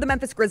partner of the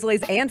Memphis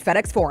Grizzlies and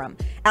FedEx Forum.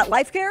 At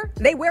LifeCare,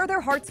 they wear their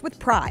hearts with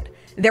pride.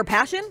 Their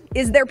passion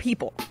is their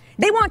people.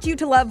 They want you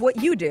to love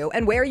what you do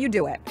and where you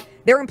do it.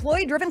 Their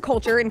employee-driven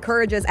culture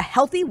encourages a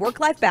healthy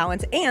work-life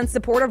balance and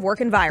supportive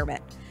work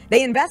environment.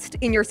 They invest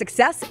in your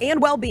success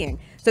and well-being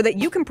so that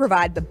you can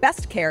provide the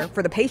best care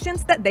for the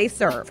patients that they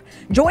serve.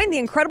 Join the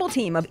incredible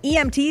team of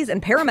EMTs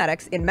and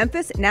paramedics in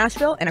Memphis,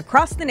 Nashville, and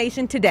across the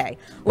nation today.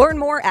 Learn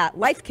more at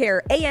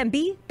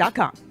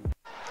lifecareamb.com.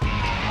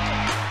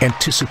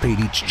 Anticipate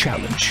each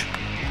challenge.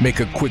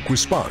 Make a quick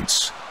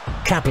response.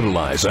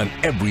 Capitalize on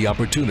every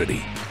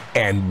opportunity.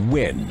 And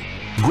win.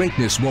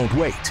 Greatness won't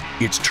wait.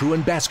 It's true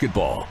in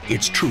basketball.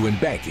 It's true in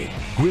banking.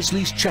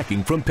 Grizzlies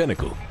checking from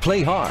Pinnacle.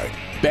 Play hard.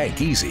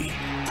 Bank easy.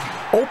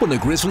 Open a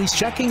Grizzlies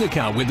checking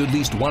account with at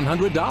least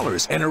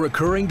 $100 and a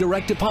recurring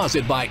direct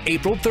deposit by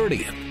April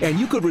 30th. And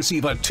you could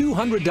receive a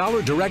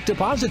 $200 direct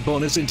deposit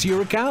bonus into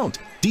your account.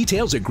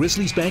 Details at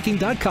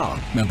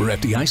grizzliesbanking.com. Member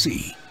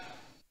FDIC.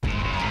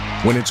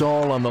 When it's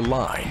all on the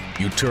line,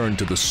 you turn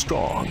to the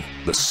strong,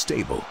 the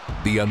stable,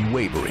 the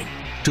unwavering.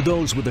 To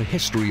those with a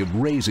history of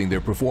raising their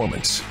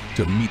performance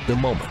to meet the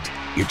moment.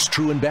 It's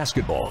true in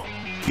basketball.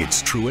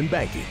 It's true in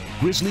banking.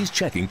 Grizzlies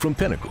checking from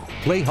Pinnacle.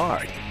 Play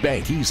hard.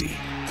 Bank easy.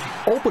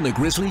 Open a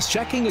Grizzlies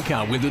checking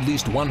account with at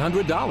least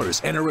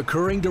 $100 and a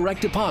recurring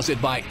direct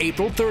deposit by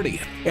April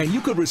 30th. And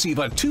you could receive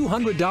a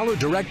 $200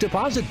 direct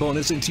deposit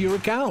bonus into your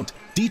account.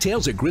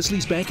 Details at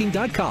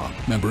grizzliesbanking.com.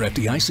 Member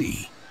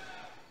FDIC.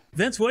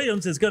 Vince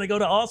Williams is going to go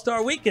to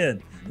All-Star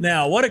Weekend.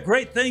 Now, what a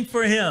great thing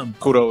for him.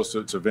 Kudos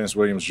to Vince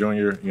Williams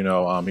Jr. You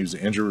know, he was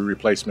an injury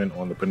replacement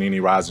on the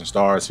Panini Rising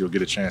Stars. He'll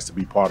get a chance to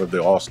be part of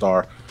the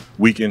All-Star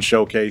Weekend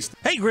Showcase.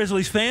 Hey,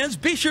 Grizzlies fans,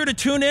 be sure to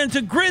tune in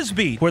to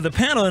Grizzbeat, where the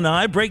panel and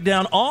I break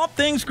down all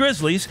things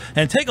Grizzlies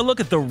and take a look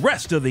at the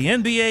rest of the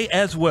NBA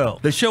as well.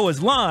 The show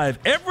is live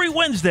every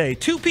Wednesday,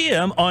 2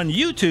 p.m. on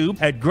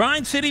YouTube at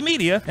Grind City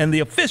Media and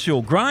the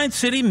official Grind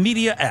City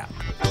Media app.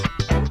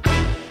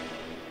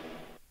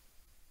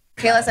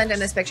 Kayla sent in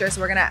this picture, so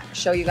we're gonna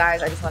show you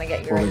guys. I just want to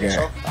get your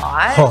initial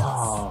thoughts.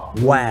 Oh,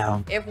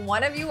 wow. If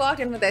one of you walked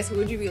in with this, who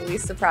would you be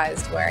least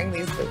surprised wearing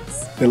these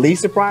boots? The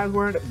least surprised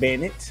word?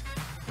 Bennett.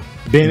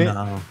 Bennett.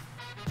 No.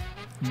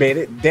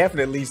 Bennett,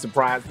 definitely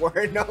surprised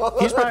word. No.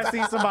 He's probably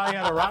seen somebody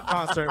at a rock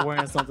concert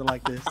wearing something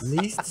like this.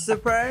 Least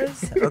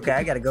surprise? Okay,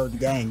 I gotta go with the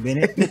gang,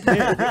 Bennett.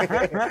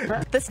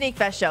 The Sneak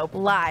Fest Show,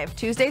 live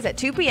Tuesdays at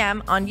 2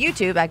 p.m. on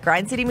YouTube at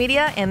Grind City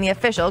Media and the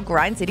official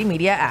Grind City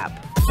Media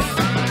app.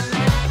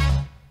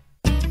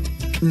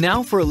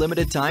 Now for a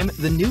limited time,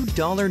 the new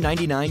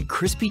 $1.99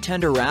 crispy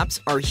tender wraps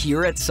are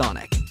here at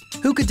Sonic.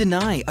 Who could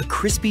deny a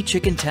crispy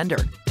chicken tender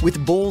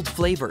with bold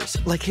flavors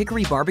like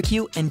hickory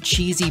barbecue and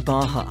cheesy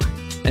Baja?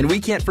 And we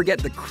can't forget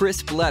the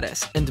crisp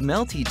lettuce and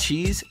melty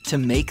cheese to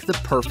make the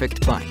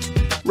perfect bite.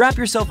 Wrap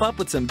yourself up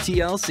with some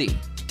TLC,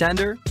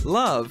 tender,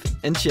 love,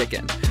 and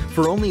chicken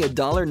for only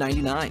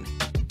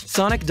 $1.99.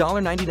 Sonic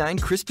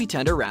 $1.99 crispy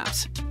tender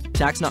wraps.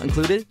 Tax not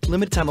included,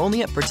 limited time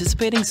only at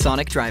participating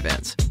Sonic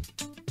drive-ins.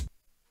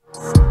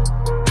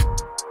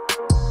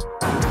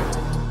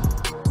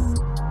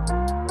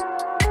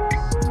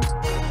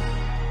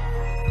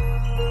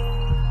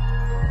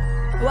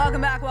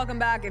 Welcome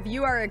back. If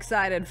you are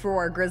excited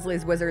for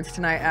Grizzlies Wizards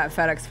tonight at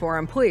FedEx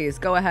Forum, please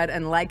go ahead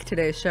and like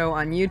today's show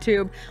on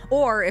YouTube.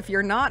 Or if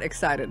you're not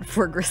excited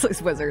for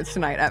Grizzlies Wizards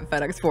tonight at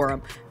FedEx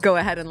Forum, go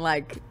ahead and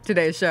like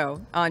today's show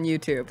on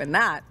YouTube. And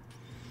that's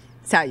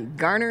how you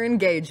garner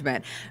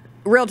engagement.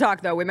 Real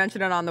talk, though, we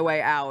mentioned it on the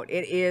way out.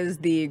 It is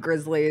the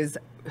Grizzlies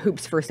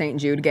Hoops for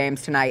St. Jude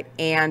games tonight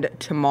and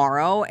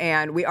tomorrow,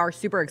 and we are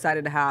super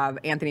excited to have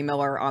Anthony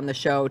Miller on the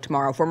show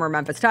tomorrow. Former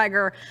Memphis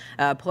Tiger,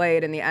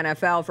 played in the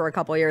NFL for a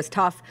couple of years,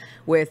 tough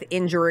with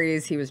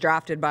injuries. He was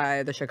drafted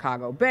by the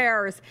Chicago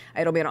Bears.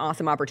 It'll be an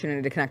awesome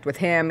opportunity to connect with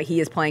him. He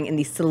is playing in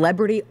the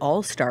Celebrity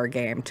All-Star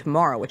game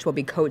tomorrow, which will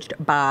be coached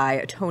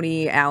by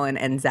Tony Allen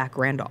and Zach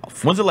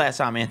Randolph. When's the last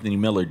time Anthony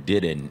Miller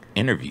did an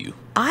interview?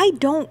 I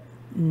don't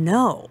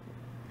know.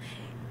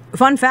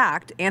 Fun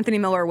fact, Anthony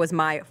Miller was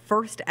my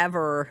first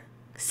ever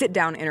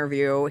sit-down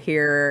interview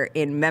here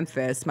in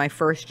Memphis, my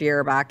first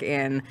year back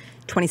in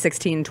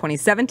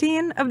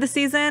 2016-2017 of the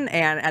season.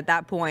 And at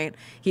that point,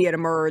 he had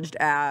emerged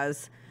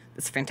as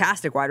this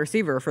fantastic wide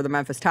receiver for the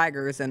Memphis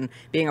Tigers and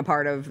being a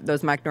part of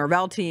those Mike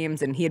Norvell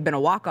teams. And he had been a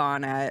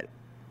walk-on at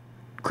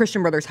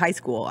Christian Brothers High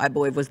School, I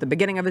believe, was the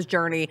beginning of his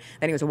journey.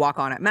 Then he was a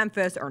walk-on at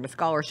Memphis, earned a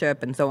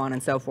scholarship, and so on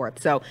and so forth.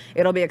 So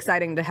it'll be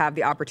exciting to have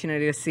the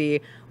opportunity to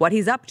see what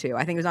he's up to.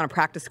 I think he was on a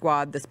practice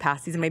squad this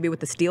past season, maybe with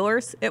the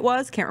Steelers it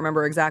was. Can't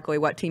remember exactly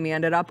what team he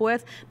ended up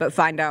with, but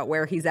find out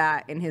where he's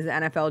at in his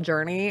NFL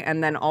journey,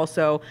 and then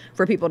also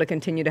for people to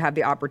continue to have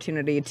the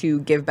opportunity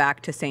to give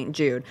back to St.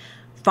 Jude.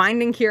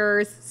 Finding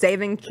cures,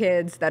 saving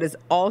kids, that is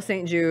all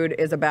St. Jude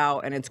is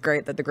about, and it's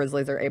great that the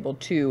Grizzlies are able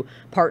to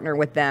partner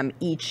with them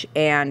each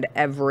and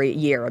every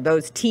year.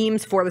 Those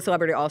teams for the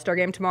Celebrity All-Star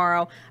Game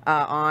tomorrow,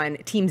 on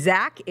Team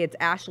Zach, it's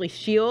Ashley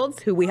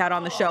Shields, who we had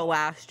on the show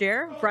last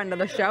year, friend of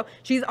the show.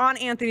 She's on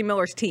Anthony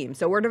Miller's team,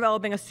 so we're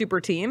developing a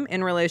super team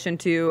in relation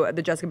to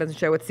the Jessica Benson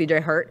Show with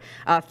CJ Hurt.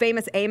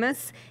 Famous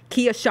Amos,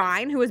 Kia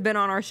Shine, who has been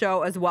on our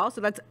show as well, so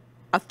that's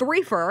a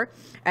threefer,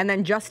 and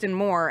then Justin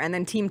Moore, and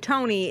then Team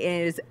Tony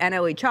is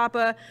NLE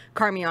Choppa,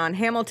 Carmion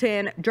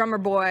Hamilton, Drummer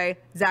Boy,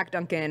 Zach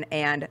Duncan,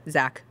 and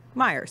Zach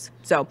Myers.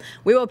 So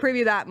we will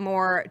preview that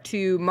more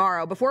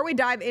tomorrow. Before we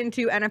dive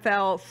into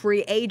NFL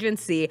free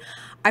agency,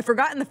 I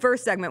forgot in the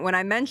first segment when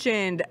I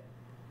mentioned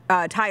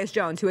Tyus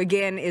Jones, who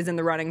again is in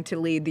the running to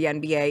lead the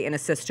NBA in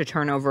assist to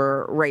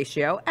turnover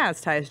ratio,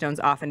 as Tyus Jones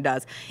often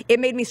does. It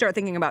made me start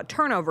thinking about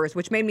turnovers,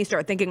 which made me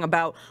start thinking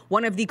about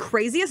one of the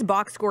craziest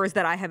box scores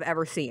that I have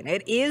ever seen.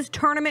 It is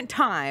tournament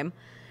time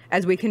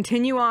as we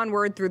continue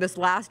onward through this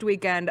last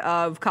weekend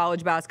of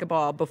college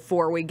basketball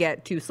before we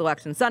get to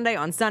Selection Sunday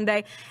on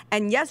Sunday.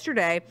 And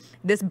yesterday,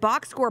 this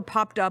box score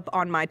popped up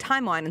on my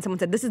timeline, and someone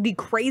said, this is the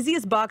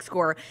craziest box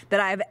score that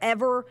I have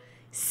ever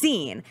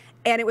seen.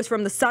 And it was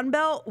from the Sun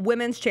Belt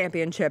Women's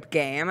Championship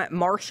game,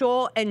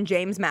 Marshall and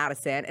James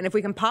Madison. And if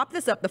we can pop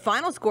this up, the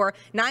final score,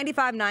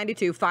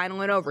 95-92,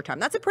 final in overtime.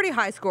 That's a pretty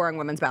high-scoring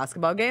women's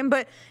basketball game,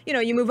 but, you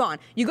know, you move on.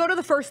 You go to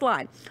the first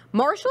line.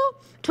 Marshall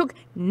took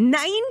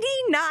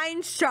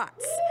 99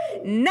 shots.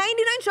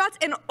 99 shots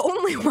and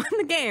only won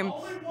the game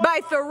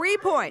by 3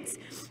 points.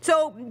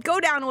 So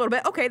go down a little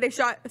bit. Okay, they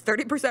shot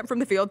 30% from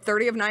the field,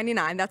 30 of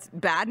 99. That's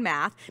bad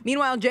math.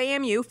 Meanwhile,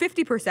 JMU,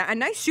 50%. A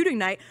nice shooting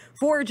night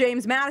for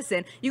James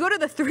Madison. You go to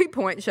the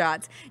three-point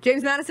shots.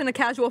 James Madison, a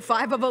casual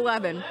 5 of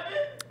 11.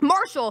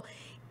 Marshall,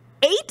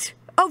 8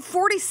 of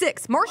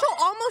 46. Marshall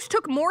almost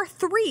took more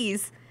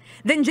threes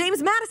than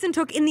James Madison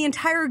took in the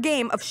entire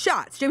game of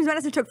shots. James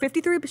Madison took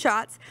 53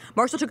 shots.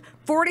 Marshall took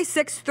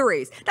 46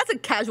 threes. That's a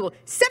casual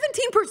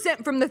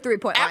 17% from the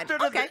three-point line. After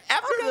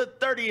the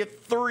 30th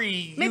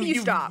three, maybe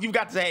you stop. You've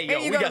got to say, yo,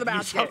 we got to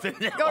do something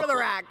else. Go to the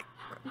rack.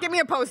 Give me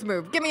a post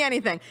move. Give me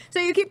anything. So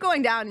you keep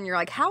going down, and you're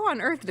like, how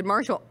on earth did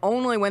Marshall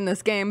only win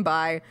this game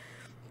by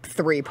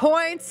 3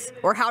 points?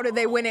 Or how did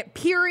they win it,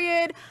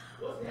 period?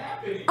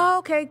 Oh,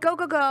 okay,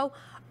 go.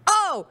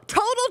 Oh,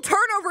 total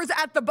turnovers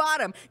at the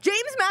bottom. James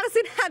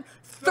Madison had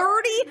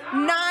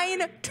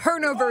 39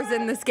 turnovers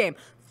in this game.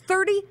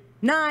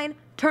 39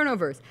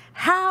 turnovers.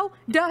 How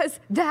does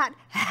that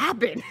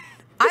happen?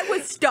 I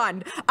was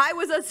stunned. I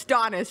was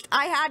astonished.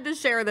 I had to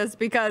share this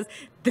because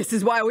this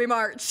is why we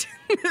march.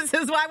 This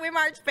is why we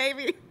march,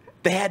 baby.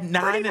 They had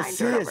 9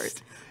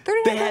 assists.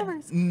 39 They had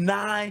turnovers.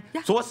 9.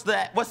 Yeah. So what's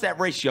that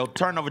ratio?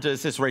 Turnover to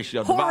assist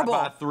ratio. Horrible.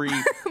 Divide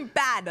by 3.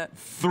 Bad.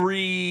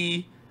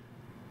 3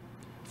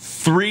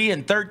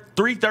 and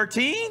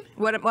 13?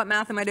 What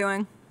math am I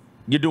doing?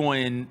 You're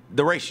doing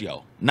the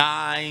ratio.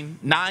 9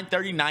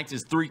 39ths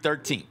is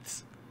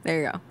 3/13.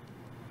 There you go.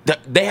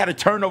 They had a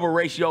turnover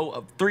ratio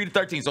of 3 to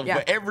 13. So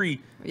for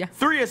every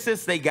 3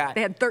 assists they got,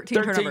 they had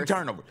 13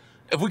 turnovers.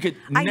 If we could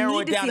narrow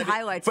it down,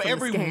 highlights for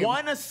every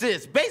 1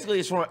 assist, basically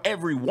it's for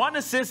every 1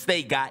 assist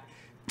they got,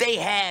 they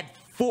had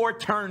 4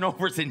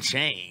 turnovers and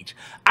change.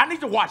 I need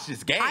to watch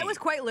this game. I was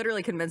quite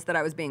literally convinced that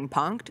I was being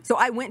punked. So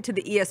I went to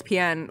the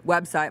ESPN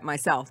website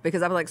myself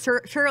because I was like,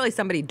 surely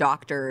somebody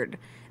doctored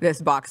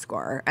this box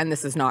score and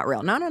this is not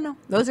real. No.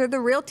 Those are the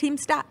real team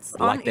stats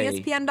on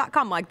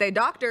ESPN.com. Like they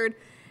doctored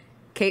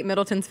Kate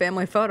Middleton's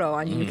family photo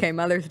on UK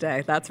Mother's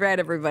Day. That's right,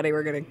 everybody.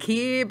 We're going to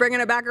keep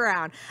bringing it back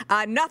around.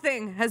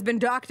 Nothing has been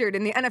doctored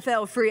in the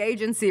NFL free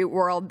agency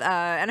world.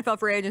 NFL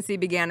free agency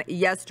began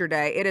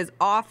yesterday. It is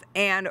off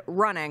and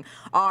running.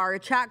 Our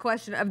chat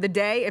question of the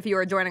day, if you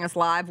are joining us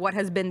live, what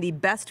has been the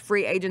best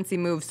free agency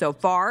move so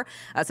far?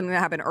 Something that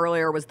happened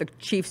earlier was the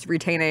Chiefs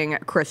retaining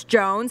Chris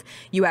Jones.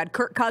 You had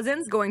Kirk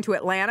Cousins going to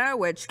Atlanta,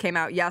 which came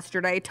out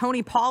yesterday.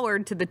 Tony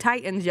Pollard to the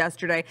Titans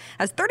yesterday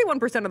has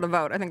 31% of the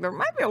vote. I think there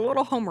might be a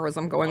little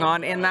homerism going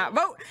on in that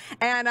vote.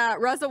 And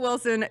Russell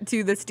Wilson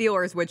to the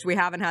Steelers, which we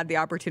haven't had the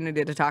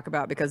opportunity to talk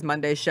about because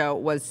Monday's show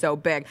was so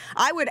big.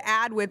 I would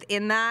add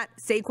within that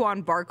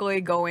Saquon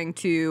Barkley going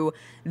to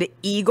the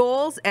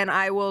Eagles, and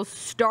I will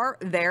start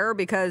there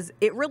because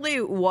it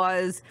really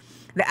was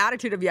the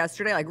attitude of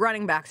yesterday. Like,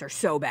 running backs are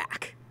so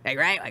back,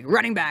 right? Like,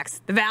 running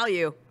backs, the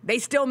value, they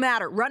still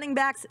matter. Running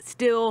backs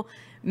still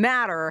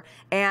matter.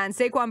 And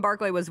Saquon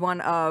Barkley was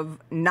one of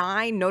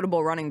 9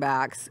 notable running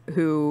backs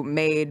who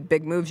made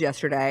big moves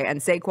yesterday.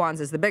 And Saquon's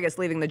is the biggest,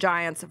 leaving the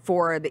Giants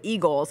for the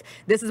Eagles.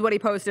 This is what he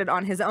posted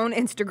on his own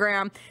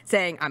Instagram,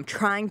 saying, "I'm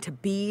trying to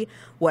be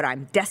what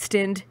I'm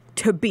destined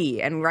to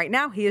be." And right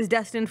now he is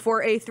destined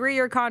for a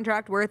 3-year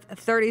contract worth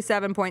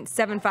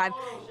 $37.75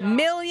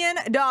 million.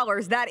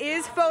 That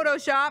is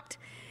photoshopped.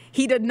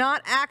 He did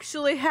not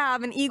actually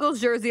have an Eagles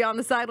jersey on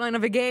the sideline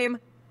of a game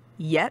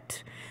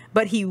yet,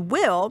 but he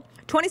will.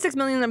 $26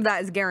 million of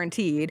that is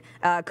guaranteed.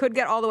 Could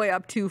get all the way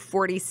up to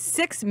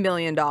 $46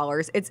 million.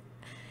 It's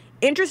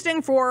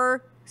interesting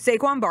for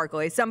Saquon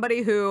Barkley,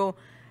 somebody who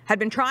had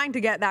been trying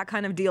to get that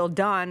kind of deal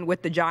done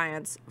with the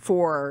Giants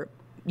for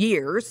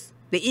years.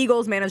 The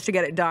Eagles managed to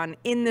get it done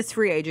in this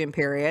free agent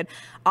period.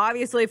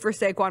 Obviously, for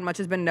Saquon, much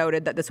has been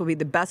noted that this will be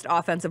the best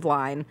offensive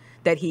line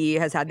that he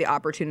has had the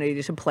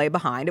opportunity to play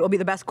behind. It will be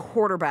the best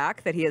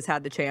quarterback that he has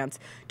had the chance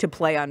to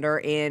play under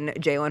in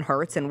Jalen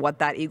Hurts and what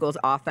that Eagles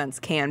offense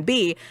can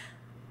be.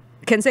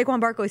 Can Saquon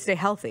Barkley stay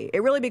healthy?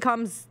 It really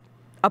becomes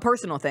a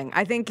personal thing.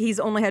 I think he's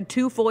only had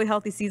 2 fully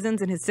healthy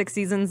seasons in his 6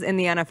 seasons in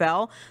the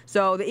NFL.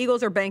 So the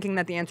Eagles are banking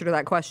that the answer to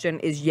that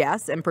question is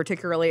yes, and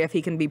particularly if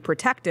he can be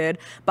protected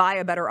by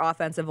a better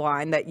offensive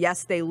line, that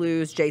yes, they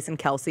lose Jason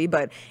Kelce,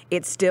 but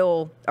it's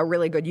still a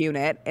really good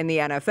unit in the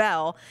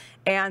NFL.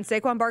 And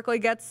Saquon Barkley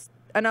gets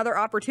another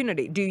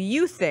opportunity. Do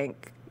you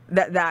think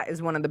that that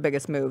is one of the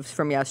biggest moves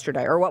from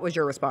yesterday? Or what was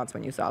your response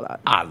when you saw that?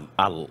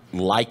 I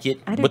like it.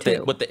 I do with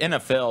too. With the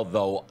NFL,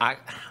 though,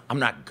 I'm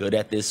not good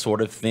at this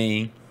sort of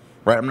thing.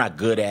 Right, I'm not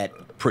good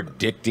at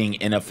predicting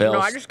NFL stuff. No,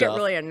 I just get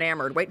really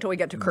enamored. Wait till we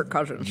get to Kirk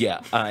Cousins.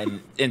 Yeah,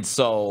 and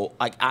so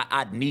like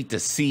I need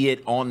to see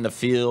it on the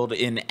field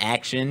in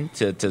action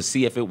to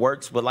see if it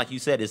works. But like you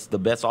said, it's the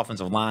best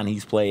offensive line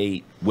he's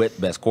played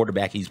with, best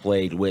quarterback he's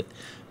played with,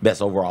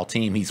 best overall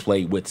team he's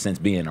played with since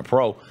being a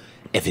pro.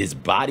 If his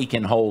body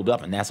can hold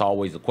up, and that's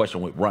always the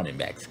question with running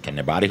backs. Can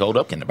their body hold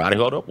up? Can their body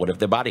hold up? What if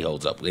their body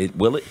holds up?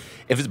 Will it?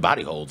 If his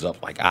body holds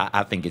up, like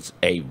I think it's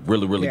a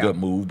really, really good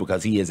move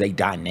because he is a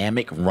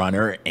dynamic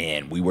runner.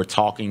 And we were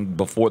talking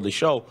before the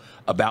show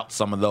about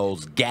some of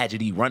those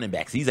gadgety running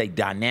backs. He's a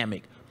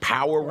dynamic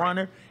power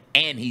runner,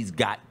 and he's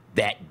got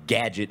that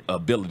gadget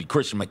ability.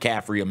 Christian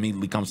McCaffrey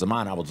immediately comes to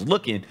mind. I was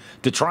looking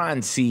to try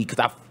and see, because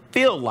I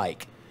feel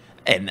like,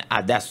 and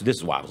this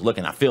is why I was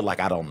looking. I feel like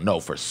I don't know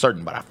for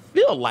certain, but I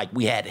feel like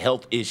we had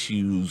health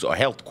issues or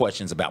health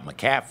questions about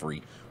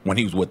McCaffrey when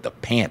he was with the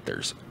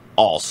Panthers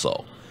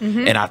also.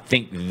 Mm-hmm. And I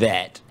think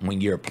that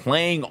when you're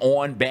playing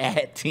on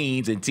bad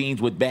teams and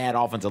teams with bad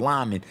offensive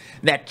linemen,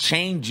 that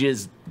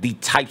changes the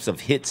types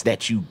of hits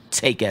that you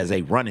take as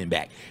a running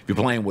back. If you're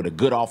playing with a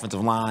good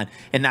offensive line,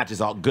 and not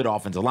just a good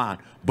offensive line,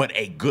 but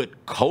a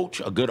good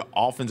coach, a good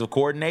offensive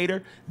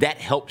coordinator, that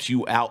helps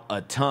you out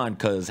a ton,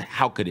 because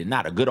how could it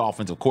not? A good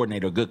offensive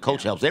coordinator, a good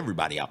coach helps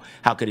everybody out.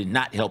 How could it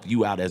not help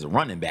you out as a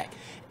running back?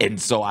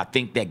 And so I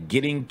think that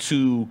getting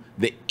to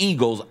the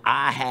Eagles,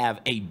 I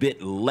have a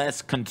bit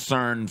less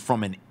concern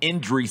from an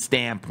injury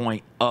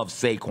standpoint of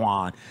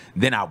Saquon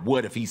than I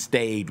would if he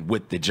stayed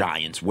with the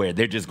Giants, where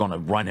they're just going to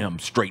run him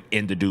straight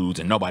into dudes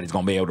and nobody's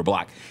going to be able to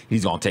block.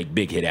 He's going to take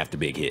big hit after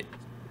big hit.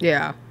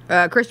 Yeah.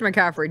 Christian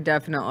McCaffrey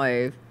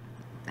definitely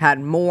had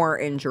more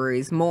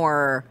injuries,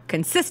 more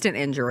consistent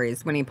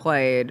injuries when he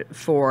played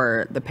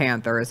for the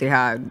Panthers. He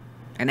had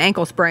an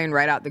ankle sprain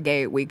right out the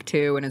gate week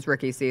 2 in his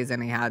rookie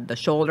season. He had the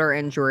shoulder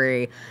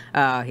injury.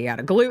 He had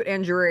a glute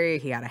injury.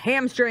 He had a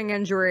hamstring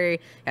injury.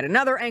 He had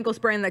another ankle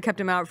sprain that kept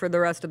him out for the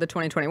rest of the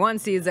 2021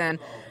 season.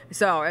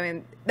 So, I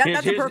mean,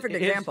 that's a perfect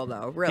example,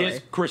 though, really. Here's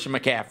Christian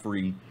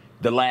McCaffrey,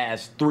 the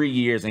last 3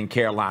 years in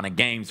Carolina,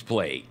 games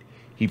played.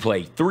 He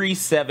played 3,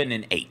 7,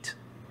 and 8.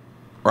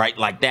 Right?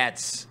 Like,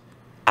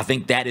 I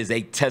think that is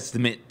a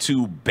testament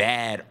to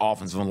bad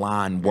offensive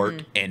line work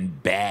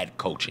and bad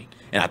coaching.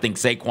 And I think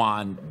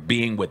Saquon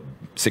being with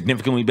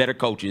significantly better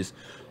coaches,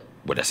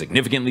 with a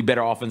significantly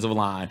better offensive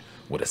line,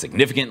 with a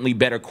significantly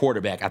better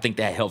quarterback, I think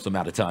that helps him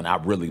out a ton. I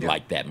really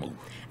like that move.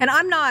 And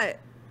I'm not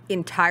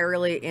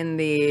entirely in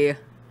the,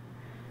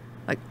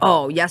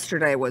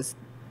 yesterday was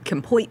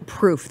complete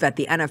proof that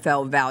the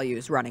NFL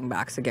values running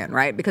backs again,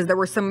 right? Because there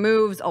were some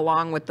moves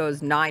along with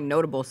those 9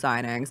 notable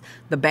signings.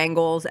 The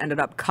Bengals ended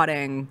up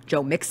cutting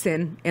Joe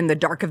Mixon in the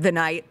dark of the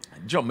night.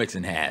 Joe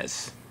Mixon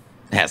has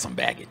some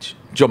baggage.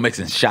 Joe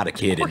Mixon shot a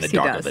kid in the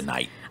dark of the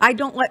night. I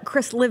don't let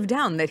Chris live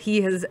down that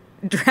he has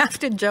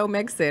drafted Joe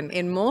Mixon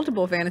in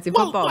multiple fantasy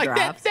football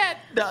drafts.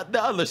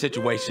 The other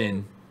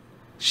situation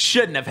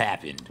shouldn't have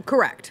happened.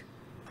 Correct.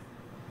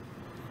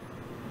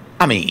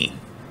 I mean,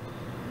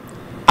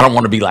 I don't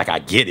want to be like I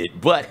get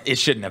it, but it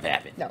shouldn't have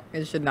happened. No,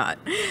 it should not.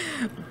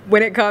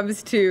 When it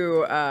comes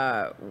to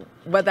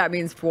what that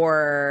means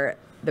for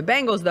the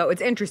Bengals, though,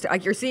 it's interesting.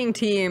 Like, you're seeing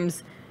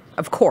teams,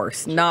 of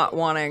course, not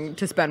wanting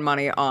to spend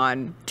money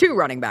on 2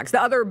 running backs.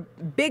 The other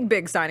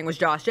big signing was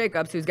Josh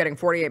Jacobs, who's getting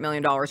 $48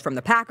 million from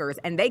the Packers,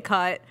 and they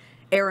cut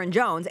Aaron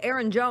Jones.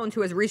 Aaron Jones,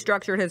 who has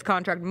restructured his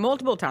contract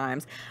multiple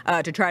times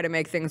to try to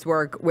make things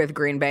work with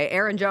Green Bay.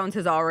 Aaron Jones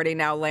has already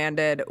now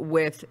landed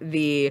with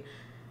the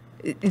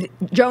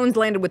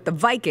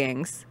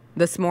Vikings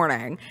this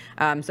morning.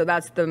 So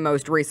that's the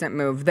most recent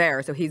move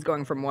there. So he's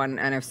going from one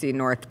NFC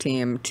North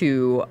team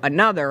to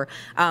another.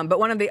 But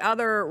one of the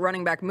other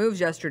running back moves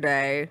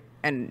yesterday,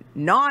 and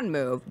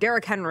non-move,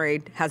 Derrick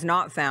Henry has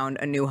not found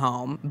a new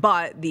home,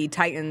 but the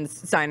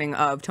Titans signing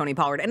of Tony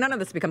Pollard, and none of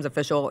this becomes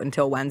official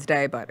until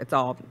Wednesday, but it's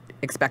all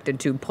expected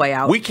to play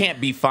out. We can't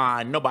be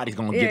fined. Nobody's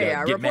going to get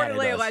mad at us.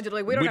 Reportedly,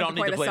 allegedly, we don't have to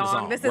play the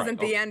song. This isn't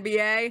the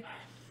NBA.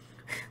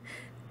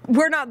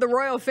 We're not the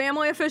royal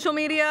family official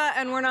media,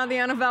 and we're not the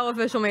NFL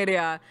official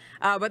media.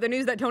 But the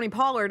news that Tony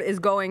Pollard is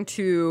going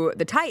to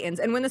the Titans,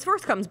 and when this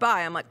first comes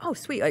by, I'm like, oh,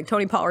 sweet, like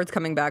Tony Pollard's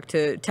coming back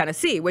to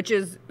Tennessee, which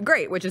is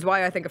great, which is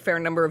why I think a fair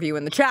number of you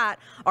in the chat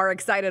are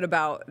excited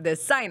about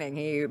this signing.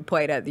 He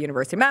played at the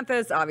University of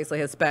Memphis, obviously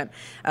has spent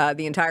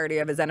the entirety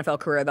of his NFL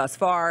career thus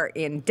far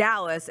in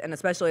Dallas, and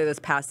especially this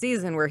past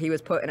season where he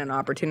was put in an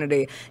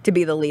opportunity to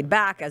be the lead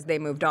back as they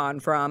moved on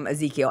from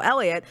Ezekiel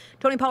Elliott.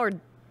 Tony Pollard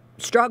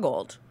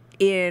struggled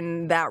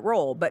in that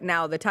role, but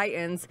now the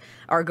Titans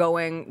are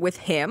going with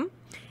him,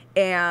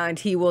 and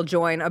he will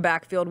join a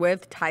backfield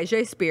with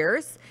Tyjae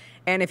Spears.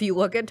 And if you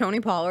look at Tony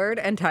Pollard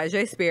and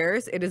Tyjae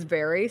Spears, it is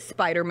very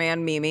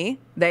Spider-Man meme-y.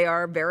 They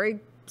are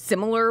very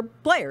similar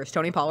players.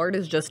 Tony Pollard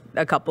is just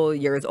a couple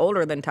years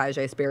older than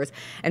Tyjae Spears.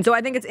 And so I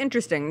think it's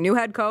interesting. New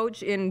head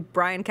coach in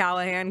Brian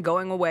Callahan,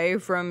 going away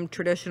from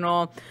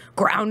traditional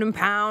ground and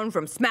pound,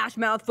 from smash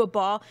mouth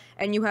football,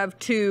 and you have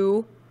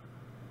 2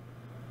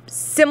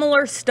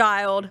 similar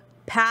styled,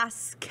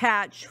 pass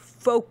catch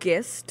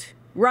focused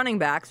running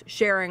backs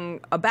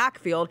sharing a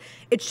backfield.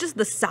 It's just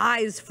the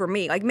size for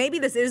me. Like, maybe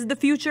this is the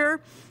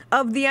future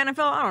of the NFL.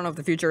 I don't know if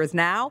the future is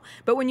now,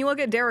 but when you look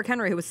at Derrick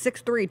Henry, who was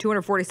 6'3",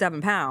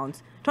 247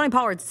 pounds, Tony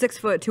Pollard's 6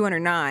 foot,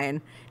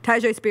 209,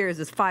 Tyjae Spears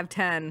is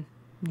 5'10",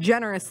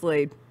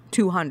 generously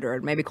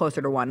 200, maybe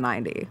closer to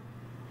 190.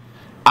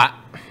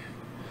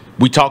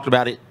 We talked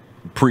about it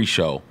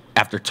pre-show.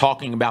 After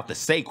talking about the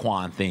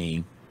Saquon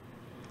thing,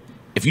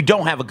 if you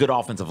don't have a good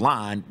offensive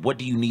line, what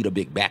do you need a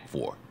big back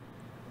for?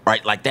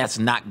 Right? Like, that's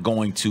not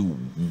going to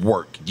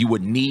work. You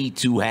would need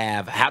to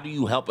have, how do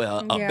you help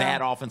a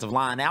bad offensive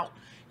line out?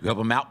 You help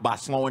them out by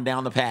slowing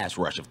down the pass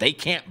rush. If they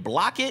can't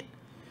block it,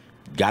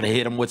 you got to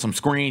hit them with some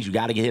screens. You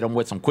got to hit them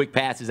with some quick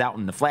passes out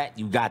in the flat.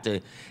 You got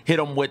to hit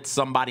them with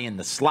somebody in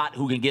the slot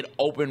who can get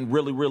open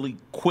really, really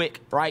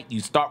quick, right? You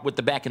start with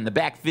the back in the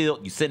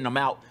backfield. You send them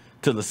out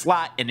to the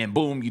slot, and then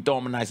boom, you throw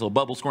them a nice little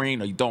bubble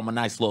screen, or you throw them a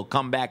nice little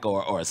comeback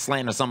or a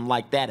slant or something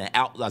like that, and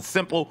out a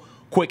simple,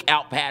 quick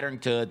out pattern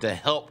to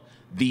help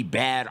the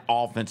bad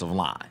offensive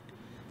line.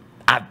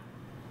 I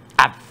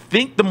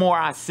think the more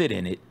I sit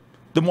in it,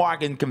 the more I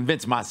can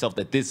convince myself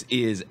that this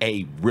is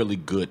a really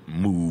good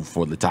move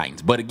for the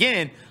Titans. But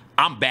again,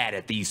 I'm bad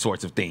at these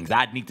sorts of things.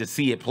 I need to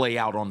see it play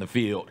out on the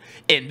field.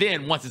 And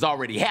then once it's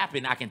already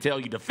happened, I can tell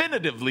you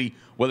definitively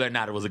whether or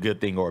not it was a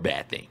good thing or a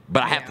bad thing.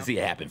 But I have to see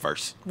it happen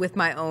first. With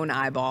my own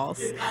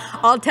eyeballs.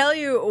 I'll tell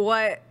you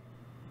what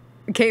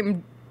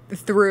came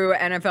through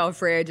NFL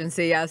free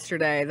agency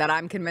yesterday that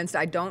I'm convinced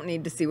I don't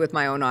need to see with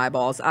my own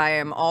eyeballs. I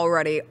am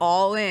already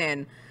all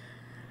in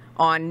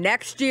on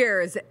next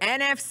year's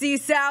NFC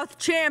South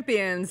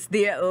champions,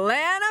 the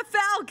Atlanta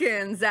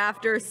Falcons,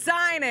 after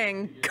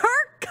signing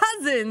Kirk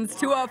Cousins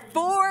to a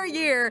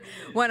 4-year,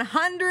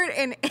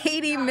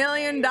 $180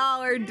 million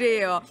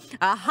deal,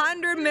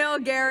 $100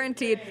 million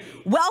guaranteed.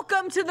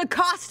 Welcome to the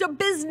cost of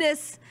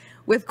business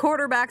with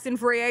quarterbacks in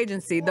free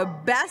agency, the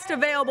best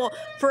available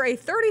for a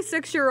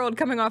 36-year-old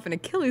coming off an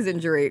Achilles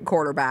injury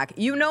quarterback.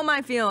 You know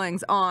my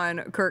feelings on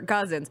Kirk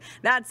Cousins.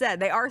 That said,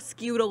 they are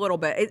skewed a little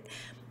bit.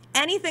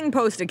 Anything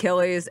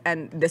post-Achilles,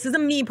 and this is a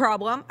me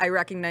problem, I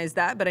recognize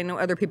that, but I know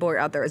other people are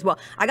out there as well.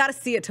 I got to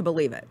see it to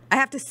believe it. I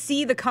have to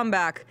see the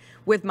comeback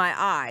with my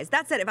eyes.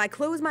 That said, if I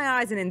close my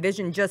eyes and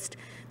envision just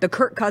the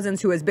Kirk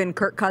Cousins who has been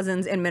Kirk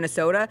Cousins in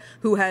Minnesota,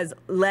 who has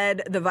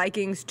led the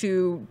Vikings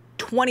to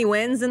 20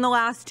 wins in the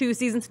last 2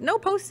 seasons, no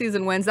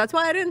postseason wins. That's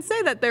why I didn't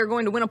say that they're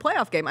going to win a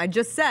playoff game. I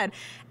just said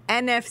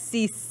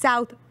NFC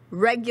South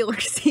regular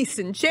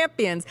season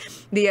champions,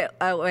 the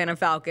Atlanta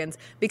Falcons,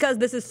 because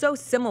this is so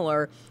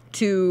similar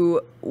to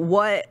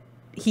what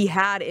he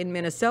had in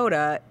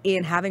Minnesota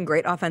in having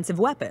great offensive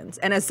weapons.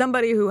 And as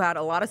somebody who had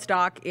a lot of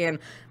stock in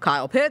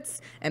Kyle Pitts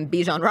and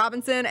Bijan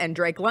Robinson and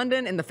Drake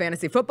London in the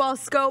fantasy football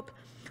scope,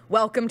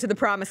 welcome to the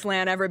promised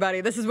land,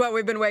 everybody. This is what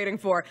we've been waiting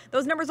for.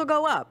 Those numbers will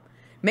go up.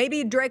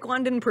 Maybe Drake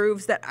London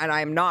proves that, and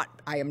I am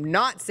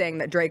not saying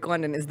that Drake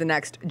London is the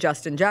next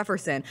Justin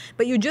Jefferson,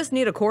 but you just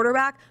need a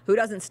quarterback who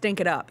doesn't stink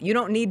it up. You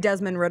don't need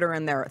Desmond Ridder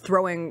in there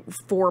throwing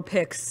 4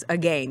 picks a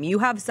game. You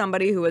have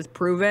somebody who has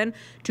proven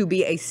to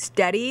be a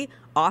steady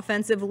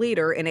offensive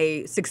leader in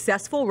a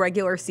successful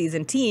regular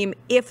season team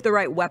if the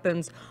right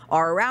weapons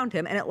are around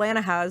him, and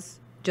Atlanta has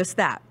just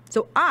that.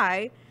 So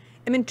I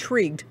am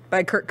intrigued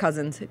by Kirk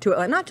Cousins to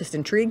Atlanta. Not just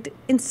intrigued,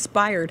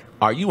 inspired.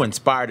 Are you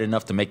inspired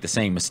enough to make the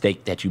same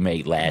mistake that you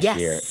made last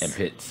year and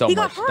put so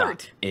much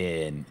stock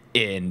in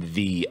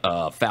the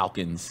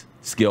Falcons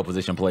skill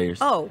position players?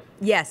 Oh,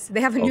 yes.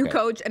 They have a new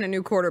coach and a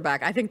new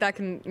quarterback. I think that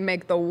can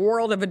make the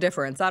world of a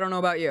difference. I don't know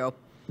about you.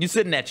 You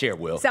sit in that chair,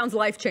 Will. Sounds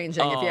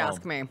life-changing if you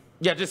ask me.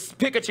 Yeah, just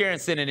pick a chair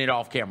and sit in it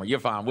off camera. You're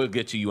fine. We'll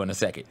get to you in a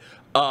second.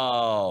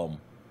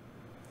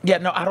 Yeah,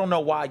 no, I don't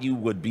know why you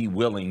would be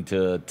willing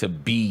to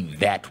be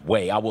that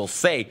way. I will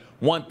say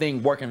one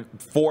thing working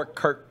for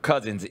Kirk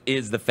Cousins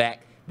is the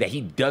fact that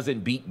he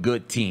doesn't beat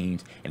good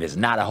teams, and there's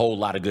not a whole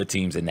lot of good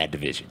teams in that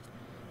division.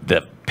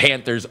 The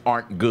Panthers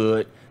aren't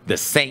good. The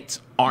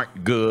Saints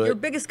aren't good. Your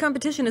biggest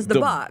competition is the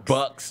Bucs.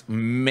 Bucs,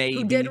 maybe.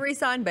 Who did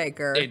re-sign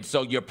Baker. And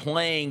so you're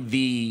playing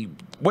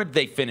where did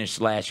they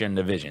finish last year in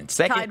the division?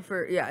 Second? Tied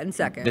for, in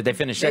second. Did they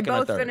finish second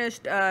or third? They both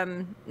finished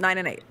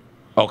 9-8.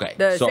 Okay.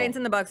 The Saints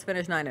and the Bucs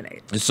finished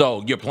 9-8.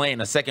 So you're playing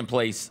a second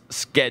place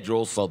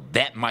schedule, so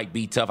that might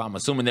be tough. I'm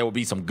assuming there will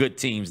be some good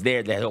teams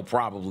there that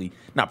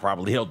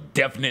he'll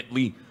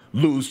definitely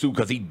lose to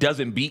because he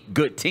doesn't beat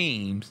good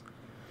teams.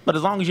 But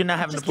as long as you're not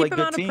having to play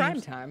good teams. Keep him out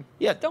of prime time.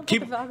 Yeah, don't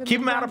keep him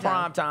out of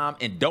prime time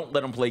and don't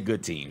let him play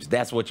good teams.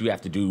 That's what you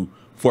have to do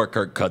for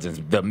Kirk Cousins.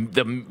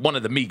 One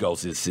of the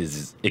Migos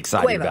is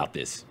excited about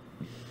this.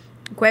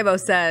 Quavo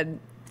said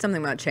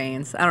something about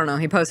chains. I don't know.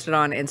 He posted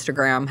on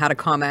Instagram, had a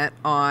comment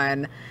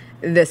on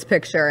this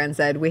picture and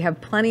said, "We have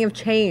plenty of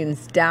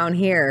chains down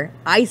here.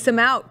 Ice them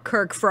out,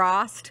 Kirk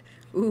Frost."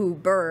 Ooh,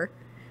 burr.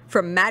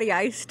 From Matty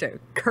Ice to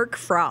Kirk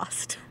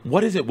Frost.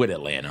 What is it with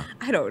Atlanta?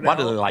 I don't know. Why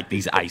do they like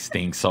these ice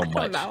things so much?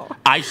 I don't know.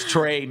 Ice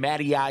Tray,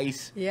 Matty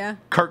Ice, yeah,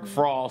 Kirk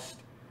Frost.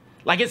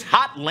 Like, it's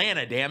hot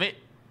Atlanta, damn it.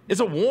 It's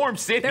a warm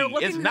city.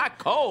 It's not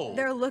cold.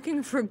 They're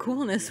looking for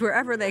coolness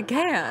wherever they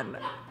can.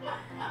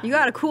 You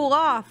got to cool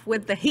off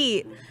with the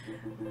heat.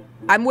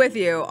 I'm with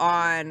you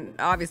on,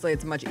 obviously,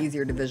 it's a much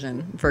easier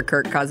division for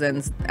Kirk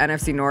Cousins.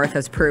 NFC North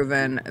has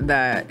proven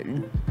that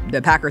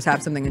the Packers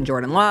have something in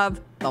Jordan Love.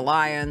 The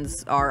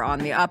Lions are on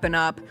the up and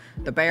up.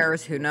 The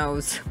Bears, who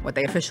knows what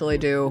they officially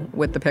do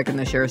with the pick in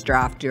this year's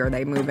draft? Are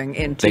they moving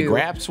into... They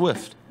grabbed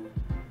Swift.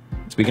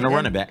 Speaking of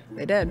running back.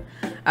 They did.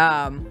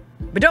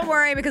 But don't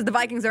worry, because the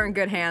Vikings are in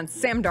good hands.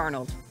 Sam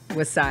Darnold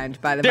was signed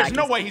by the Vikings.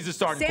 There's no way he's a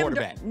starting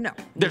quarterback. No.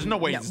 There's no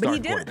way he's a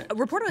starting quarterback.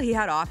 Reportedly, he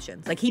had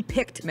options. Like, he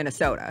picked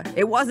Minnesota.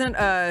 It wasn't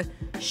a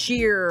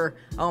sheer,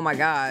 oh my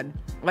God,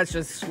 let's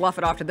just slough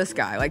it off to this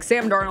guy. Like,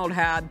 Sam Darnold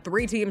had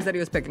 3 teams that he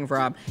was picking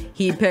from.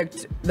 He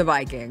picked the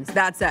Vikings.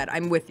 That said,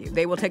 I'm with you.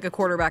 They will take a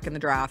quarterback in the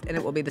draft, and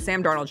it will be the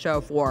Sam Darnold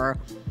show for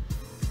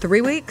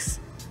 3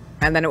 weeks,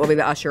 and then it will be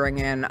the ushering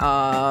in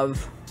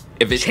of...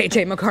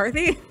 JJ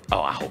McCarthy?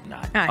 Oh, I hope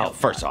not.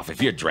 First off,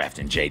 if you're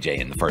drafting JJ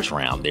in the first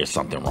round, there's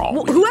something wrong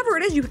with whoever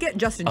it is, you get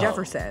Justin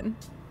Jefferson.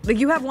 Like,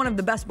 you have one of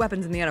the best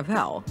weapons in the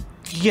NFL.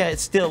 Yeah,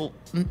 it's still,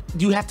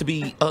 you have to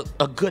be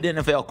a good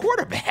NFL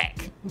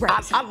quarterback.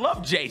 Right. I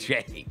love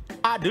JJ.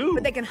 I do.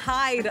 But they can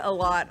hide a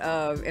lot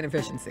of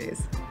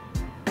inefficiencies.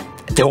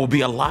 There will be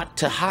a lot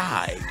to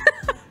hide.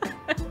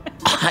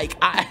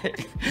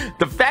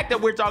 The fact that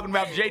we're talking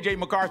about JJ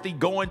McCarthy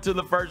going to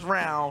the first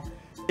round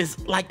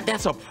is like,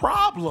 that's a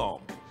problem.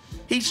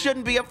 He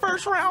shouldn't be a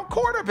first-round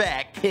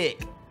quarterback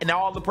pick, and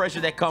all the pressure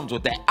that comes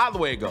with that. Either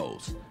way it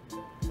goes,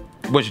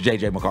 wish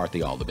JJ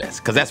McCarthy all the best,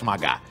 because that's my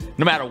guy.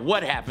 No matter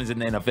what happens in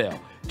the NFL,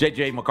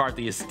 J.J.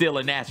 McCarthy is still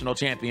a national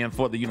champion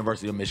for the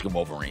University of Michigan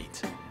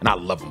Wolverines. And I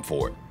love him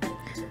for it.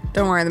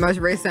 Don't worry, the most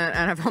recent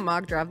NFL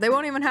mock draft, they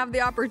won't even have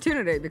the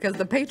opportunity because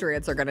the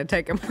Patriots are going to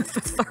take him with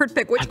the 3rd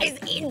pick, which is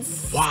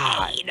insane.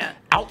 Why?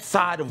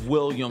 Outside of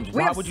Williams,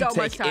 why would you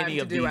take any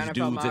of these NFL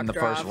dudes in the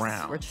first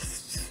round?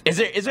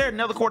 Is there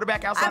another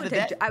quarterback outside of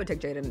that? I would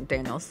take Jaden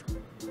Daniels.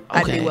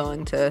 I'd be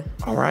willing to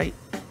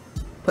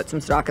put some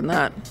stock in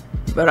that.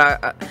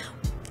 But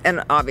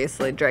and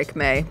obviously Drake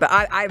May. But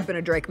I've been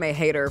a Drake May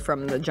hater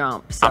from the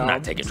jump. So I'm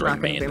not taking Drake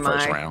May in the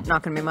first round.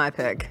 Not going to be my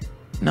pick.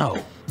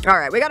 No. All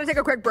right, we got to take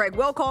a quick break.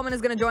 Will Coleman is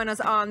going to join us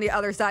on the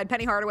other side.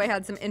 Penny Hardaway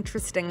had some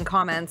interesting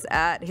comments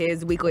at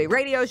his weekly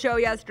radio show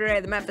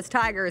yesterday. The Memphis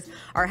Tigers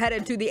are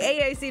headed to the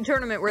AAC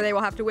tournament where they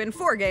will have to win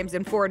 4 games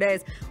in 4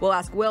 days. We'll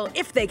ask Will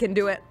if they can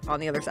do it on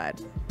the other side.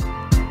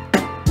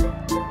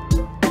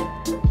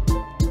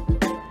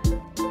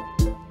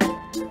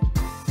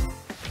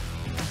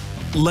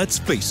 Let's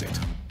face it,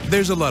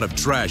 there's a lot of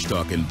trash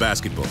talk in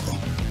basketball,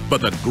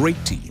 but the great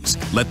teams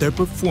let their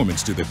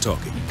performance do the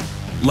talking.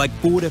 Like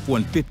Ford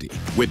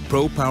F-150 with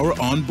Pro Power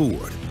on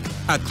board,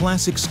 a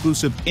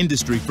class-exclusive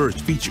industry-first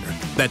feature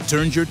that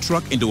turns your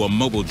truck into a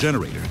mobile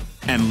generator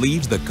and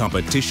leaves the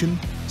competition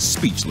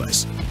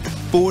speechless.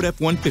 Ford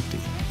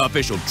F-150,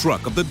 official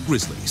truck of the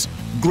Grizzlies.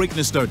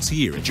 Greatness starts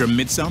here at your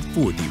Mid-South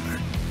Ford dealer.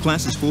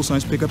 Class is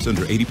full-size pickups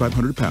under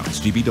 8,500 pounds,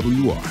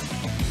 GVWR.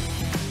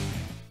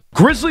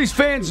 Grizzlies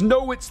fans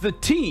know it's the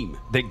team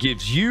that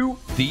gives you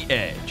the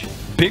edge.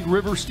 Big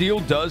River Steel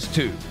does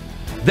too.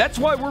 That's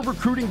why we're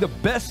recruiting the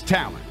best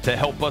talent to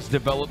help us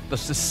develop the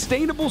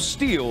sustainable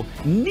steel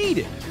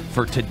needed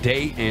for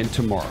today and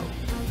tomorrow.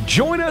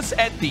 Join us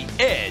at the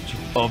edge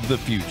of the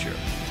future.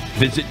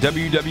 Visit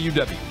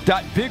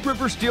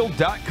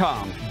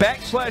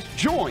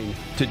www.bigriversteel.com/join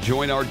to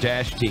join our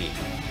dash team.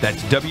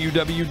 That's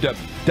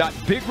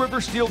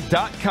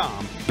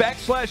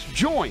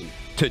www.bigriversteel.com/join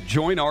to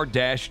join our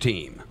dash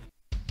team.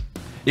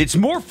 It's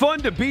more fun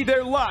to be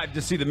there live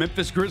to see the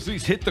Memphis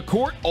Grizzlies hit the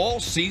court all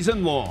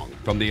season long.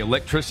 From the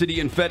electricity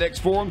in FedEx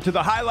Forum to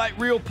the highlight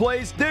reel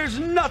plays, there's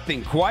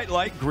nothing quite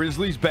like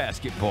Grizzlies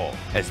basketball.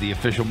 As the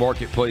official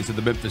marketplace of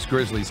the Memphis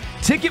Grizzlies,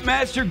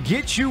 Ticketmaster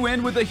gets you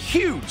in with a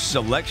huge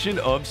selection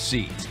of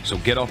seats. So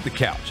get off the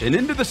couch and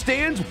into the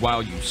stands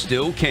while you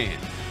still can.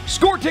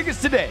 Score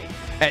tickets today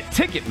at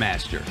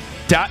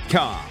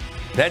Ticketmaster.com.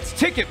 That's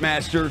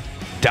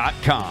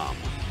Ticketmaster.com.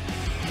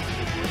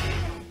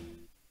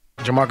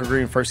 Jamarca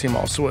Green, first team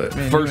all sweat.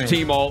 Man, first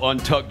team all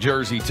untucked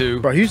jersey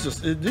too. Bro, he's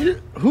just what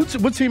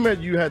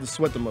teammate you had to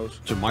sweat the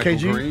most? Michael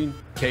Green.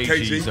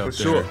 KG's up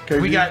for there. sure.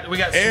 We got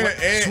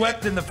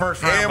swept in the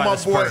first round.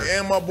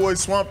 And by my boy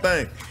Swamp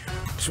Thing.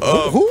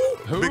 Who?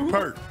 Big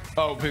Perk.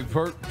 Oh, Big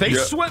Perk. They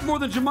sweat more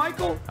than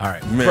Jermichael? All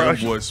right. Man, that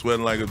boy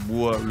sweating like a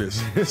boy.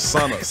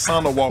 Listen,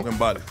 son of walking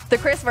body. The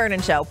Chris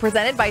Vernon Show,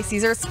 presented by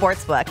Caesars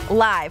Sportsbook,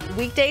 live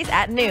weekdays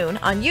at noon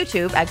on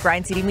YouTube at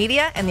Grind City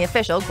Media and the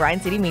official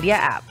Grind City Media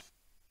app.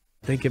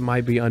 I think it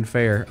might be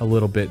unfair a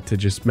little bit to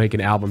just make an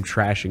album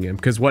trashing him,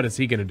 because what is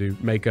he going to do?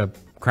 Make a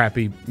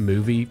crappy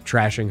movie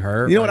trashing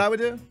her? You know what I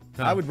would do?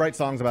 I would write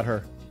songs about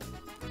her.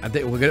 I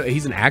think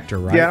he's an actor,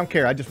 right? Yeah, I don't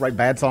care. I just write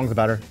bad songs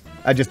about her.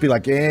 I'd just be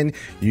like, and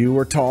you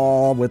were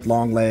tall with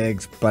long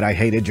legs, but I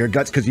hated your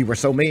guts because you were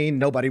so mean.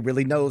 Nobody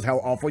really knows how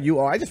awful you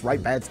are. I just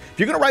write bad. If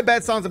you're going to write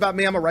bad songs about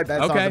me, I'm going to write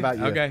bad songs about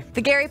you. Okay.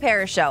 The Gary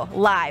Parrish Show,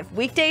 live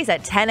weekdays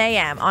at 10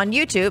 a.m. on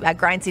YouTube at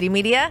Grind City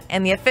Media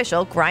and the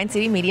official Grind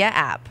City Media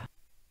app.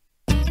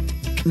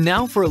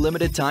 Now for a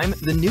limited time,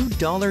 the new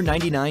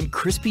 $1.99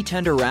 crispy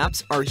tender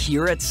wraps are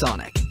here at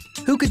Sonic.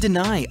 Who could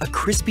deny a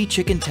crispy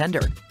chicken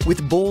tender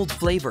with bold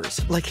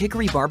flavors like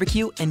hickory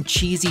barbecue and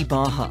cheesy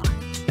Baja?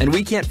 And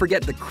we can't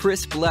forget the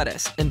crisp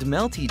lettuce and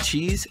melty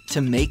cheese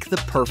to make the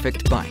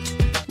perfect bite.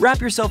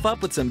 Wrap yourself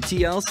up with some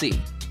TLC,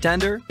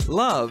 tender,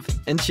 love,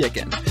 and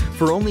chicken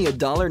for only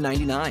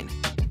 $1.99.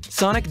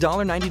 Sonic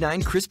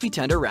 $1.99 crispy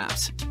tender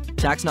wraps.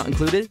 Tax not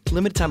included,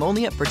 limited time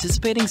only at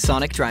participating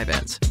Sonic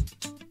drive-ins.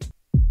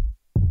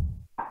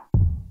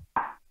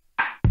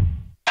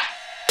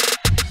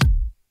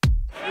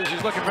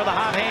 He's looking for the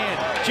hot hand.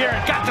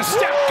 Jaron got the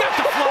step, got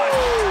the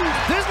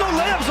flush. There's no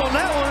layups on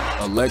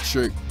that one.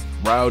 Electric,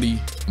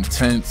 rowdy,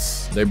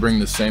 intense. They bring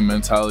the same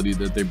mentality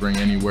that they bring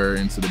anywhere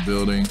into the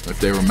building. If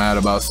they were mad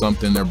about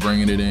something, they're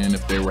bringing it in.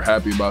 If they were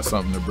happy about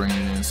something, they're bringing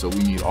it in. So we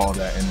need all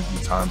that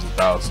energy times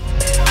 1,000.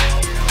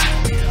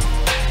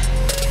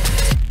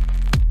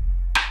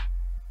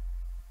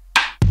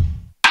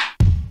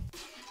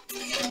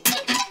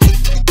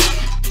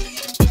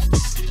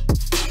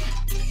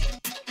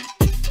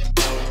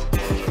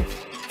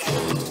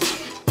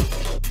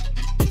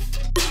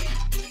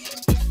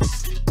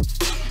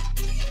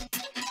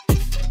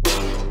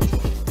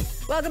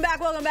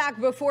 Welcome back.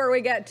 Before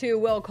we get to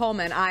Will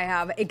Coleman, I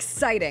have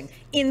exciting,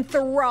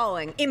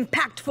 enthralling,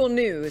 impactful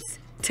news.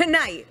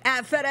 Tonight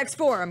at FedEx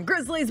Forum,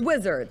 Grizzlies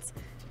Wizards,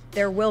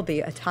 there will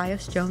be a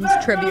Tyus Jones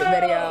tribute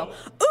video.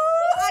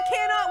 Ooh, I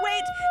cannot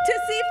wait to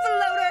see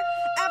floater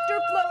after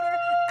floater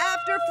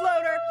after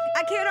floater.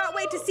 I cannot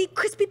wait to see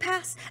crispy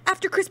pass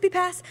after crispy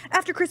pass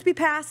after crispy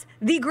pass.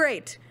 The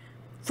great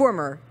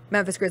former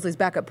Memphis Grizzlies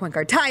backup point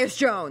guard Tyus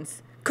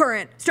Jones,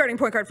 current starting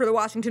point guard for the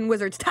Washington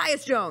Wizards,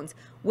 Tyus Jones,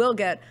 will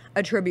get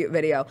a tribute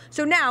video.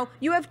 So now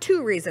you have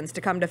 2 reasons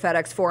to come to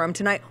FedEx Forum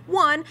tonight.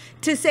 1,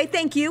 to say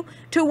thank you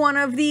to one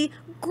of the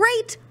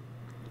great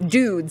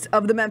dudes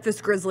of the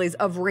Memphis Grizzlies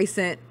of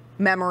recent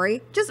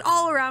memory. Just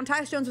all around,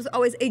 Tyus Jones was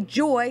always a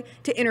joy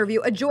to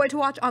interview, a joy to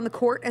watch on the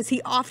court, as he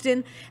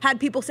often had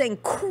people saying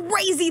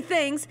crazy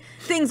things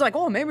like,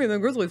 oh, maybe the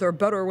Grizzlies are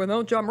better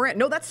without John Morant.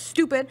 No, that's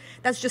stupid.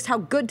 That's just how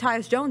good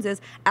Tyus Jones is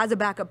as a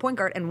backup point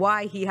guard, and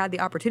why he had the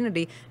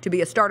opportunity to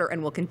be a starter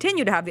and will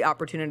continue to have the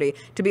opportunity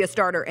to be a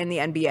starter in the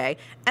NBA.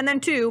 And then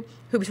 2,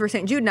 hoops for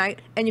St. Jude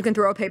night, and you can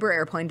throw a paper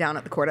airplane down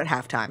at the court at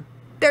halftime.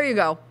 There you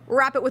go.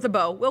 Wrap it with a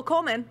bow. Will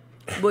Coleman,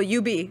 will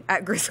you be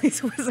at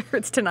Grizzlies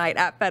Wizards tonight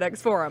at FedEx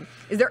Forum?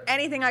 Is there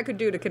anything I could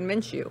do to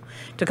convince you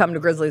to come to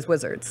Grizzlies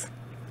Wizards?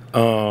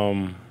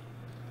 I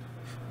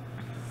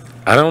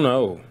don't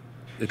know,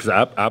 because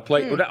I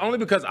play only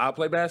because I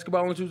play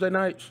basketball on Tuesday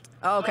nights.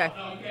 Oh, okay.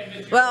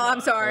 Well,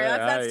 I'm sorry.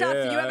 That's tough.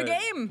 You have a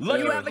game.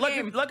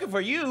 Looking for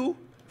you.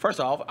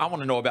 First off, I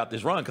want to know about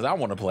this run because I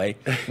want to play.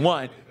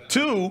 1,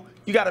 2,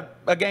 you got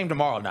a game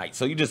tomorrow night,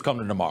 so you just come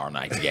to tomorrow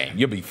night's game.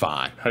 You'll be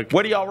fine. Okay.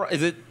 What do y'all?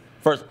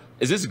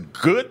 Is this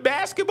good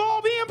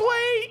basketball being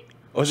played?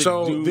 Or is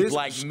it dudes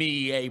like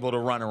me able to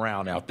run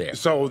around out there?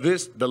 So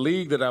the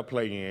league that I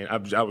play in,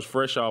 I was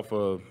fresh off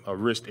a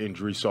wrist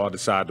injury, so I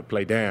decided to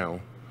play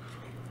down.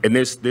 And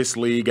this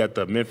league at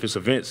the Memphis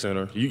Event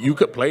Center, you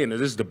could play in this.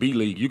 This is the B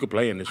League. You could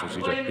play in this one,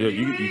 CJ. Yeah,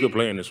 you could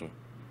play in this one.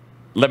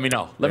 Let me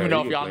know. Let me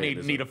know if y'all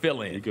need a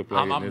fill-in.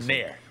 I'm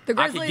there. The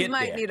Grizzlies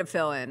might need a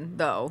fill-in,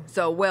 though.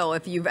 So, Will,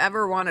 if you've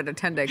ever wanted a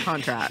 10-day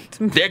contract,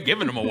 they're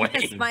giving them away.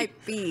 This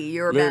might be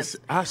your best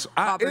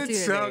opportunity.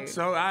 It sucks.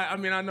 So, I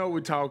mean, I know we're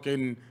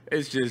talking.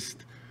 It's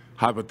just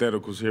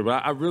hypotheticals here,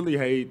 but I really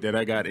hate that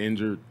I got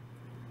injured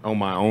on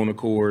my own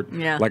accord.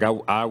 Yeah. Like, I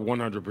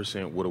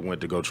 100% would have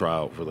went to go try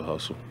out for the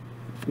hustle.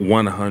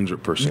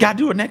 100%. You got to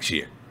do it next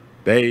year.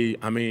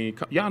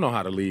 Y'all know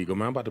how the league go,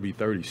 man. I'm about to be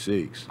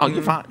 36. Oh,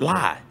 you're fine.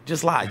 Lie.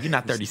 Just lie. You're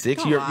not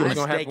 36. You're going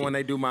to happen when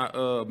they do my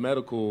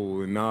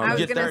medical and all that.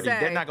 You're 30.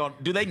 They're not going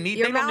to. Do they need?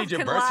 Your they don't mouth need your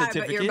can birth lie,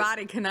 certificate. but your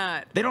body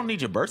cannot. They don't need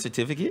your birth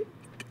certificate.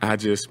 I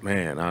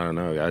don't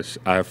know.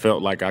 I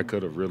felt like I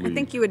could have really. I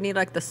think you would need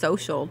like the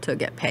social to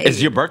get paid.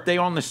 Is your birthday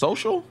on the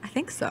social? I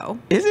think so.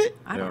 Is it?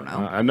 I don't know.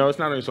 I know it's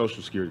not on your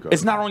social security card.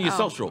 It's not on your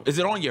social. Is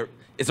it on your?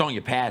 It's on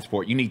your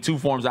passport. You need 2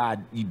 forms of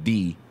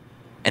ID.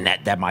 And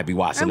that might be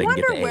why, so they can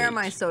get the age. I wonder where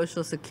my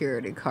social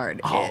security card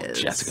is. Oh,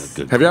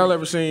 Jessica, good. Have y'all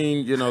ever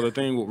seen, the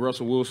thing with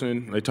Russell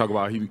Wilson? They talk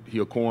about he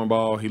a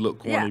cornball. He looked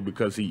corny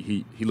because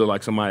he looked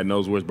like somebody that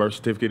knows where his birth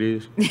certificate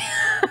is.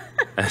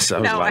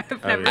 So I've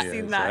never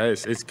seen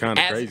that. It's kind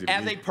of crazy.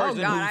 As a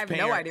person I have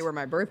no idea where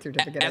my birth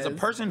certificate is. As a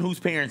person whose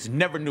parents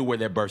never knew where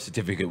their birth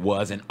certificate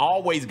was and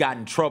always got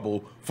in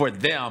trouble for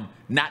them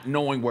not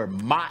knowing where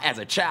as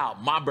a child,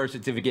 my birth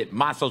certificate,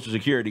 my social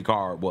security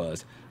card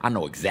was, I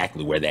know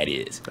exactly where that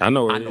is. I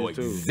know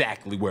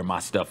exactly where my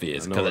stuff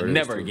is because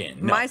never again.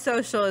 No. My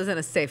social is in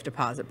a safe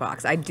deposit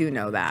box. I do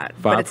know that.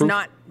 But it's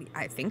not,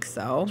 I think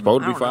so. It's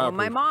supposed to be fireproof.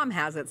 My mom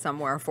has it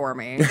somewhere for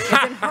me. It's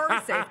in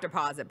her safe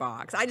deposit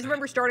box. I just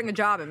remember starting a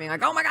job and being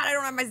like, oh my God, I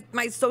don't have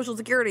my social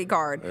security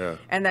card. Yeah.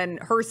 And then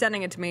her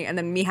sending it to me and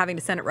then me having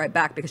to send it right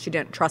back because she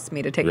didn't trust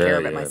me to take care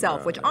of it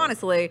myself, which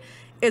honestly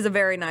is a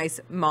very nice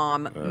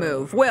mom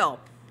move. Will,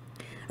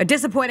 a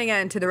disappointing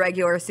end to the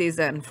regular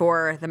season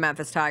for the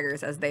Memphis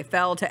Tigers as they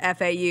fell to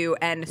FAU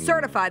and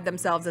certified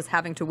themselves as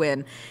having to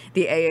win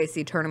the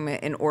AAC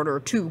tournament in order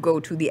to go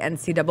to the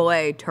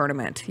NCAA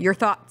tournament. Your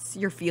thoughts,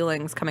 your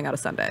feelings coming out of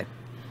Sunday?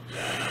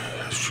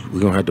 We're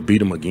going to have to beat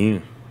them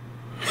again.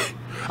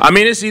 I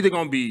mean, it's either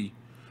going to be,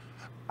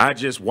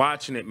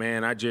 watching it,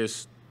 man,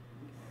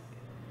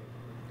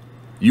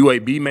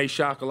 UAB may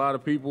shock a lot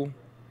of people.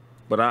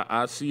 But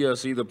I see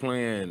us either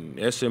playing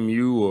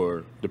SMU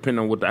or,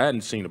 depending on what I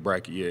hadn't seen the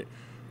bracket yet,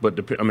 but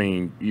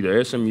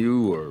either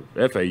SMU or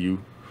FAU.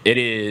 It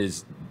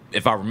is,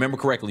 if I remember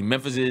correctly,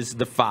 Memphis is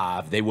the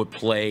 5. They would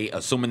play,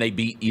 assuming they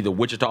beat either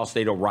Wichita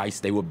State or Rice,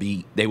 they would play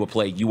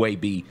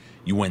UAB.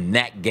 You win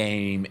that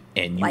game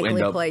and you likely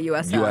end up play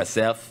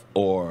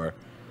USF.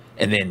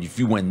 And then if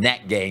you win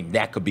that game,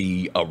 that could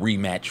be a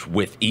rematch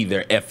with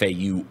either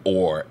FAU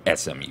or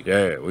SMU.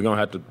 Yeah, we're gonna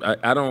have to.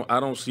 I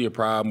don't see a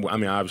problem. I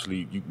mean,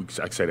 obviously,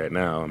 I can say that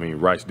now. I mean,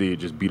 Rice did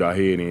just beat our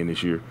head in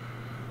this year,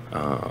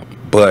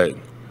 but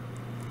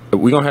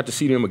we're gonna have to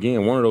see them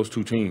again. One of those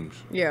 2 teams.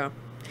 Yeah,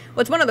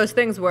 well, it's one of those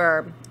things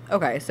where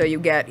so you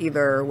get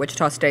either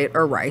Wichita State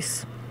or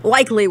Rice.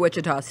 Likely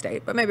Wichita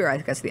State, but maybe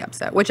Rice gets the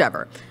upset.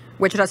 Whichever.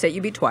 Wichita State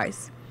you beat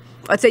twice.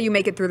 Let's say you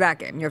make it through that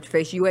game. You have to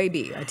face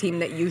UAB, a team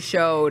that you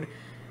showed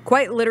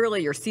quite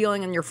literally your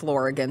ceiling and your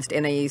floor against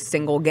in a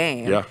single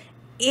game. Yeah.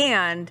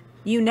 And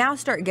you now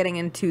start getting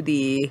into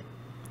the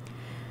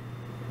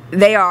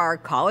They are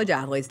college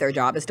athletes. Their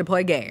job is to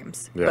play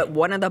games. Yeah. But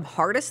one of the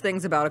hardest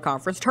things about a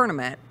conference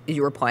tournament is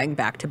you are playing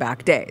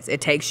back-to-back days.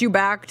 It takes you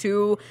back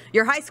to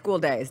your high school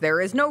days.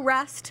 There is no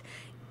rest.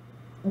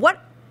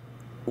 What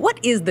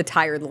is the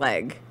tired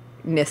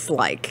legness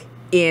like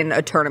in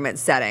a tournament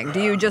setting?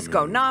 Do you just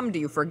go numb? Do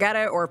you forget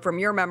it? Or from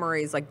your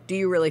memories, like, do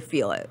you really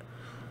feel it?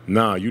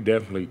 No, you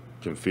definitely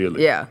can feel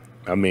it. Yeah.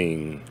 I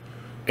mean,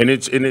 and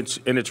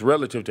it's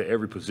relative to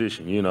every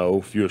position. You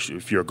know, if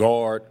you're a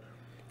guard,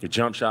 your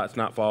jump shot's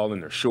not falling,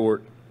 they're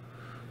short.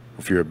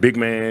 If you're a big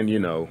man, you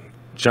know,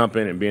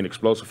 jumping and being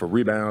explosive for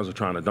rebounds or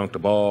trying to dunk the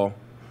ball.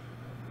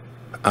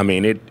 I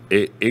mean,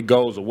 it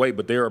goes away,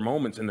 but there are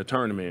moments in the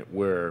tournament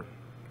where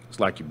it's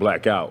like you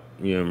black out.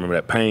 You know, remember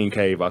that pain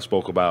cave I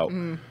spoke about?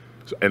 And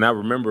I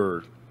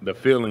remember the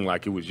feeling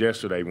like it was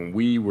yesterday when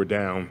we were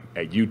down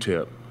at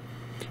UTEP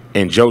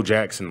and Joe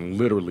Jackson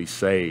literally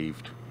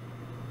saved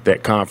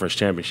that conference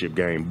championship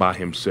game by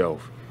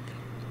himself.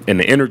 And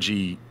the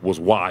energy was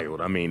wild.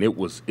 I mean, it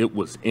was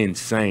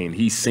insane.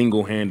 He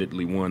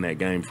single-handedly won that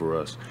game for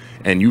us.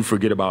 And you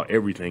forget about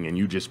everything and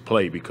you just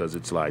play because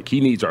it's like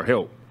he needs our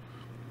help.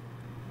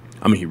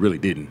 I mean, he really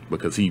didn't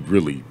because he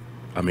really,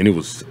 I mean, it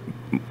was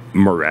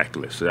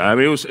miraculous. I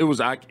mean,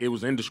 it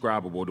was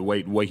indescribable the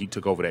way he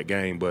took over that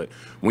game. But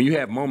when you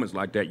have moments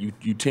like that,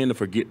 you tend to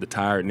forget the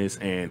tiredness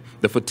and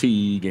the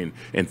fatigue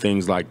and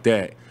things like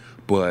that.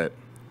 But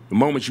the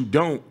moments you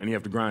don't and you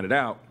have to grind it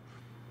out,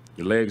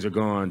 your legs are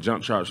gone,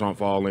 jump shots aren't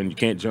falling, you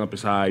can't jump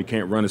as high, you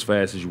can't run as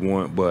fast as you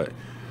want. But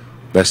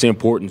that's the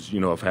importance, you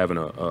know, of having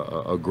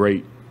a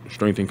great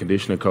strength and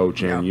conditioning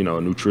coach and, you know,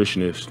 a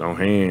nutritionist on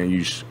hand. You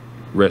just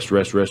rest.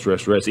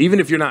 Even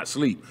if you're not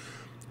asleep.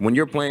 When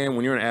you're playing,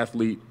 when you're an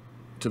athlete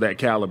to that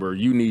caliber,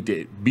 you need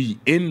to be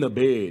in the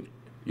bed.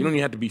 You don't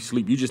even have to be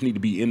asleep. You just need to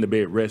be in the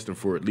bed resting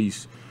for at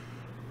least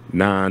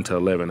 9 to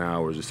 11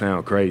 hours. It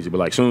sounds crazy, but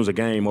like as soon as the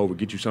game over,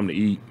 get you something to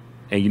eat,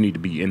 and you need to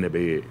be in the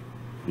bed.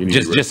 You need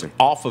just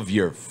off of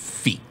your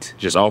feet.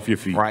 Just off your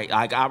feet. Right.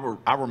 Like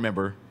I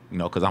remember, you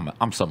know, because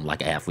I'm something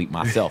like an athlete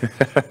myself.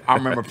 I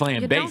remember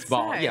playing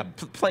baseball. Yeah,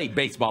 played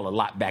baseball a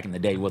lot back in the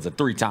day. Was a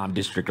 3-time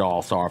district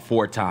all-star,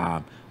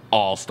 4-time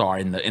all-star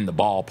in the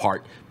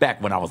ballpark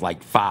back when I was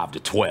like 5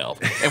 to 12.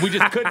 And we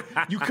just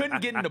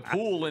couldn't get in the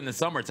pool in the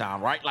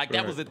summertime, right? Like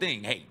that was the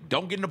thing. Hey,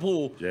 don't get in the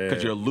pool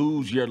because you'll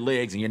lose your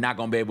legs and you're not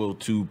going to be able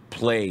to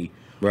play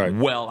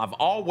well. I've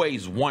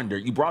always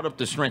wondered, you brought up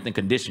the strength and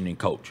conditioning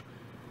coach.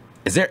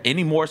 Is there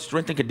any more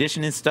strength and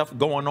conditioning stuff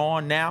going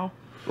on now?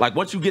 Like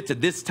once you get to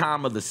this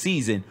time of the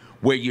season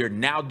where you're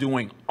now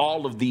doing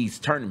all of these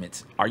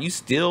tournaments, are you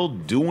still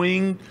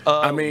doing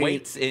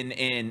weights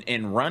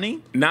and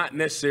running? Not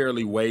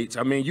necessarily weights.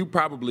 I mean, you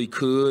probably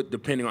could,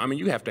 depending on, I mean,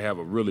 you have to have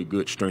a really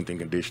good strength and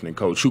conditioning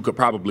coach who could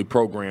probably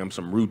program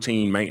some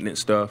routine maintenance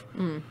stuff.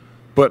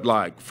 But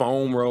like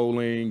foam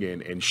rolling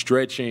and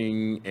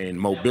stretching and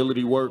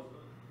mobility work,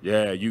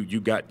 you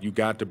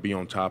got to be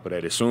on top of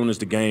that. As soon as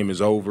the game is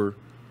over,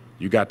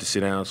 you got to sit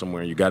down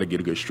somewhere. You got to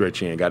get a good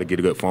stretch in, got to get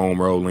a good foam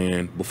roll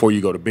in. Before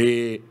you go to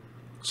bed,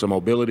 some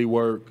mobility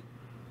work.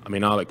 I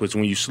mean, all that, because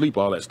when you sleep,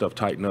 all that stuff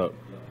tighten up.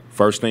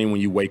 First thing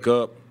when you wake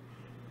up,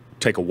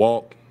 take a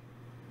walk,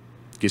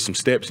 get some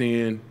steps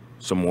in,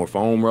 some more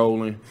foam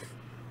rolling.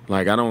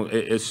 Like,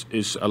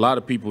 it's a lot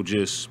of people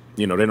just,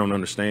 you know, they don't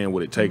understand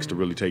what it takes to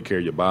really take care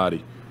of your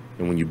body.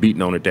 And when you're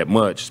beating on it that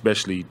much,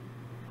 especially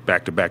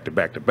back to back to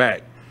back to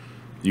back,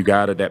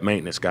 that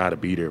maintenance gotta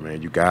be there,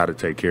 man. You gotta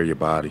take care of your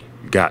body.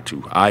 You got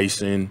to.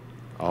 Icing,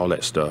 all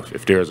that stuff.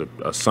 If there's a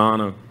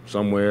sauna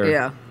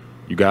somewhere,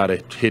 you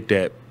gotta hit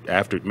that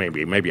after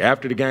maybe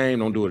after the game.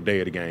 Don't do it a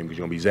day of the game because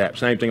you're gonna be zapped.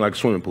 Same thing like a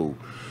swimming pool.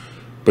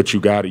 But you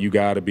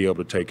gotta be able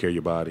to take care of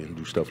your body and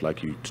do stuff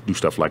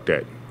like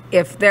that.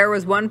 If there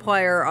was one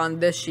player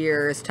on this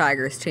year's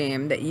Tigers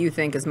team that you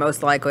think is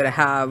most likely to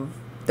have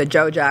the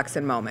Joe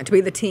Jackson moment, to be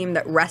the team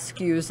that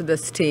rescues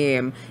this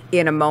team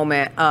in a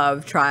moment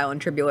of trial and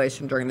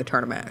tribulation during the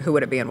tournament, who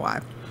would it be and why?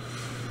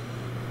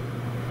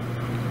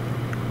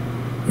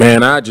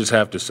 Man, I just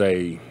have to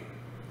say,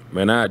 I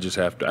mean,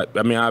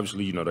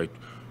 obviously, you know, the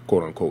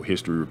quote-unquote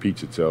history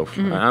repeats itself.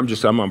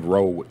 I'm on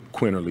roll with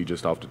Quinterly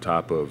just off the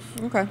top of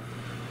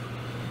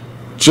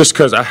just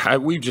because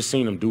we've just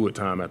seen him do it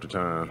time after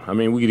time. I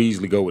mean, we could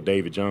easily go with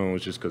David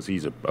Jones just because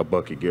he's a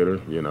bucket getter.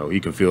 You know,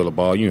 he can feel the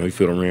ball. You know, he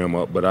feel the rim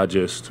up. But I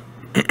just,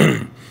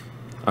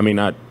 I mean,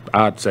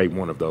 I'd say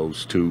one of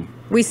those two.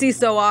 We see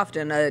so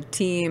often a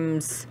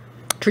team's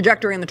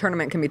trajectory in the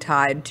tournament can be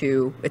tied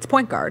to its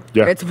point guard.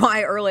 Yeah. It's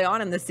why early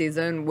on in the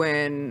season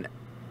when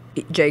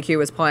JQ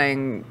was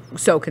playing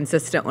so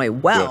consistently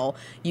well,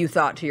 you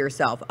thought to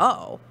yourself,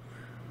 oh,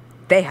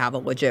 they have a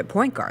legit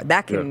point guard.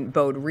 That can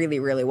bode really,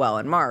 really well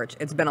in March.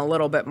 It's been a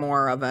little bit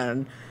more of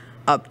an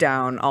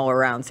up-down,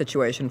 all-around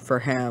situation for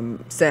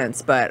him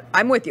since. But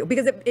I'm with you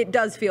because it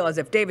does feel as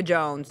if David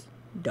Jones,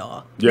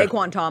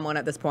 Naquan Tomlin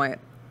at this point,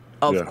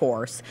 of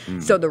course.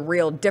 So the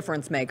real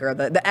difference maker,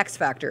 the X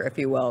factor, if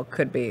you will,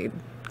 could be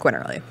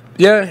Quinterly.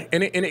 Yeah,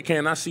 and it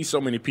can. I see so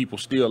many people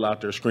still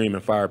out there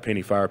screaming, fire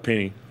Penny, fire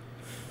Penny.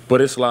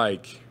 But it's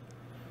like,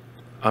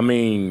 I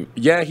mean,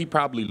 yeah, he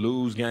probably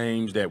lose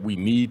games that we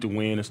need to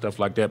win and stuff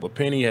like that, but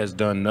Penny has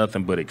done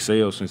nothing but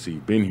excel since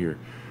he's been here.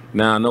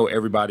 Now, I know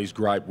everybody's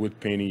gripe with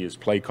Penny is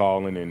play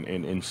calling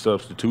and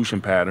substitution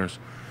patterns,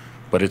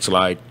 but it's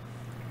like,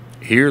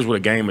 here's where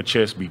the game of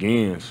chess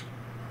begins.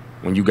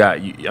 When you got,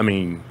 I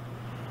mean,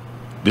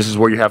 this is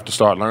where you have to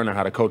start learning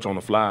how to coach on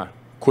the fly.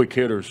 Quick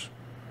hitters,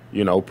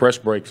 you know, press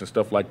breaks and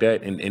stuff like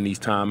that, and these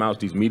timeouts,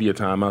 these media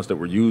timeouts that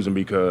we're using,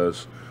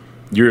 because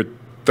you're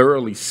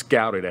thoroughly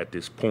scouted at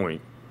this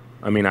point.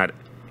 I mean,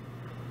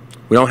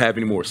 we don't have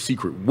any more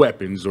secret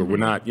weapons, or we're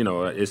not, you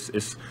know, this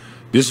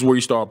is where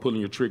you start pulling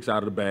your tricks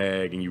out of the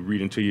bag, and you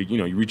reach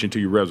into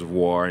your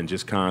reservoir and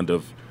just kind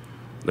of,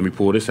 let me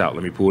pull this out,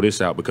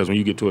 because when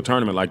you get to a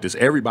tournament like this,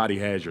 everybody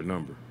has your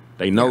number.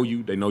 They know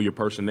you, they know your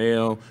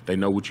personnel, they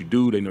know what you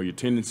do, they know your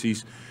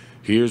tendencies.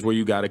 Here's where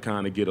you got to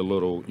kind of get a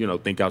little, you know,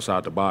 think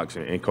outside the box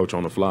and coach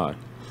on the fly.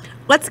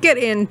 Let's get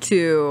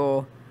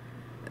into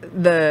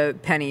the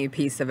Penny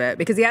piece of it,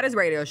 because he had his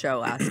radio show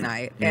last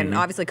night, and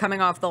obviously coming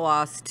off the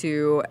loss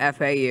to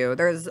FAU,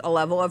 there's a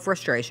level of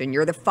frustration.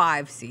 You're the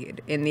 5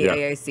 seed in the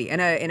AAC, in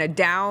a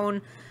down,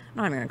 I'm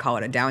not even going to call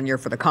it a down year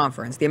for the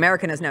conference. The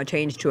American has now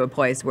changed to a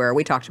place where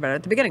we talked about it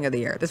at the beginning of the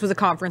year. This was a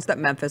conference that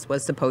Memphis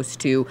was supposed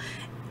to,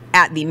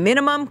 at the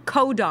minimum,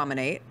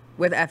 co-dominate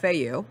with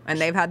FAU, and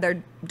they've had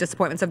their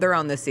disappointments of their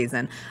own this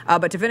season.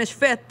 But to finish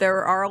 5th,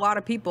 there are a lot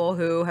of people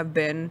who have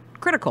been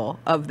critical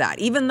of that.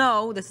 Even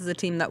though this is a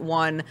team that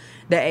won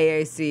the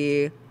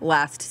AAC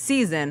last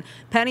season,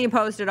 Penny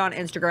posted on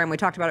Instagram, we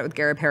talked about it with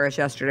Gary Parrish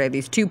yesterday,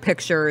 these 2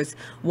 pictures,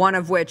 one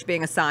of which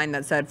being a sign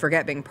that said,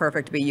 "Forget being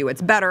perfect, be you,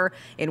 it's better,"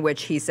 in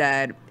which he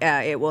said,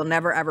 "It will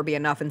never ever be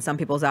enough in some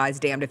people's eyes,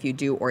 damned if you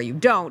do or you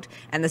don't."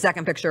 And the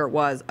second picture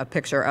was a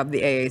picture of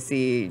the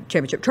AAC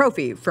championship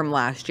trophy from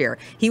last year.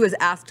 He was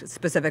asked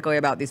specifically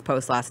about these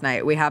posts last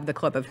night. We have the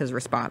clip of his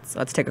response.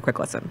 Let's take a quick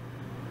listen.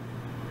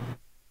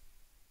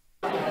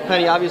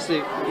 Penny, obviously,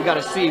 you got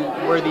to see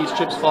where these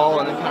chips fall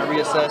and then kind of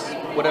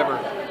reassess whatever.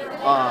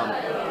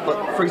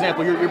 But for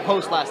example, your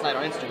post last night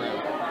on Instagram,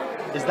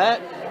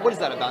 what is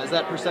that about? Is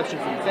that perception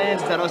from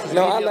fans? Is that us as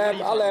media?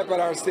 I laugh at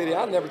our city.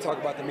 I never talk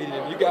about the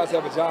media. You guys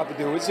have a job to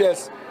do.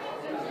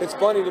 It's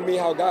funny to me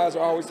how guys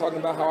are always talking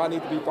about how I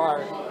need to be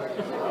fired.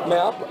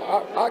 Man,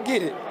 I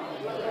get it.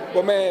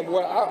 But man,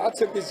 I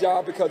took this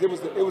job because it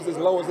was as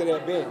low as it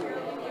had been.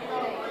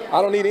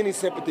 I don't need any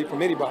sympathy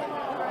from anybody.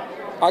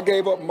 I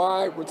gave up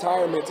my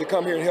retirement to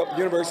come here and help the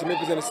University of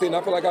Memphis in the city, and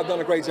I feel like I've done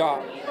a great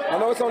job. I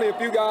know it's only a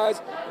few guys,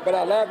 but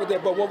I laugh at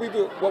that. But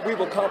what we've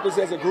accomplished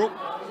as a group,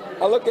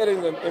 I look at it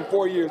in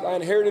 4 years. I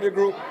inherited a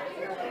group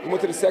and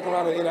went to the second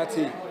round of the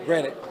NIT,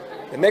 granted.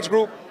 The next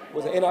group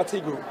was an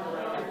NIT group.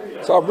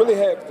 So I've really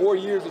had 4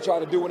 years to try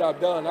to do what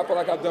I've done. I feel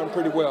like I've done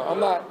pretty well.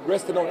 I'm not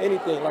resting on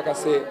anything, like I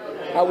said.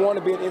 I want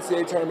to be in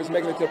NCAA tournaments,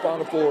 making it to the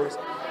Final Fours.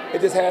 It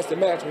just has to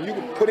match. When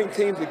you're putting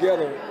teams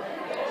together,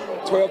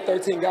 12,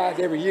 13 guys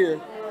every year,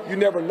 you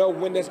never know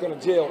when that's going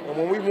to gel. And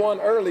when we won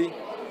early,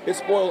 it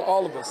spoiled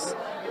all of us.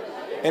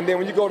 And then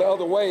when you go the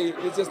other way,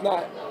 it's just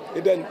not,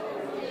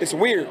 it's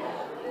weird.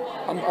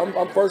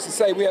 I'm first to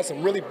say we had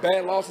some really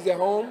bad losses at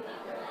home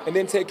and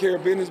then take care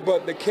of business,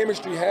 but the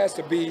chemistry has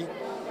to be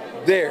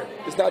there.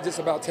 It's not just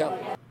about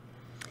talent.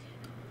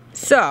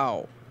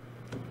 So,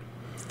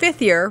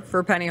 5th year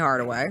for Penny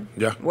Hardaway.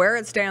 Yeah. Where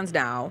it stands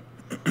now.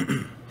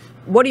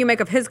 What do you make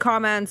of his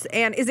comments?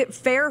 And is it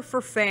fair for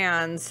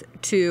fans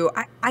to,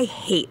 I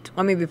hate,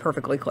 let me be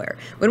perfectly clear,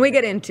 when we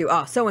get into,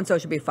 so-and-so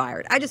should be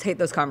fired. I just hate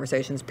those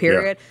conversations,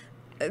 period.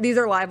 Yeah. These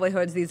are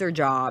livelihoods. These are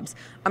jobs.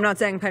 I'm not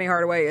saying Penny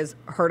Hardaway is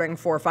hurting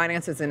for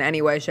finances in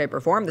any way, shape,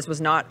 or form. This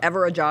was not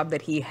ever a job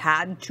that he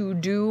had to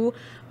do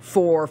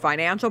for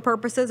financial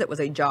purposes. It was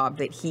a job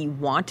that he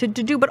wanted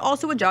to do, but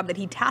also a job that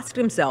he tasked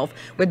himself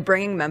with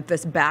bringing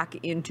Memphis back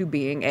into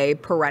being a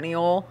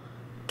perennial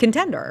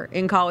contender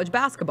in college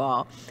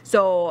basketball.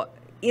 So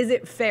is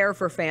it fair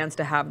for fans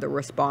to have the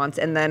response?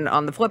 And then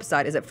on the flip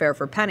side, is it fair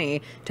for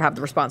Penny to have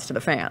the response to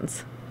the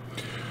fans?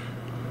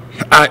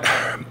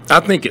 I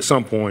think at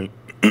some point,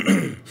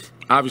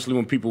 obviously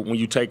when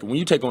you take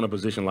on a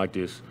position like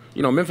this,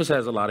 you know, Memphis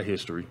has a lot of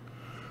history.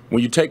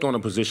 When you take on a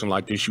position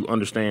like this, you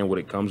understand what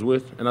it comes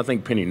with. And I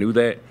think Penny knew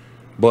that.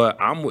 But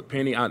I'm with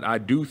Penny. I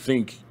do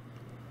think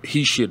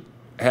he should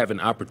have an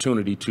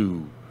opportunity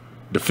to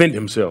defend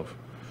himself.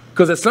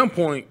 Because at some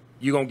point,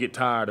 you're going to get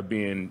tired of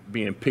being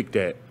picked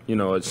at. You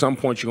know, at some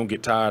point, you're going to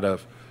get tired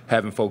of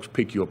having folks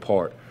pick you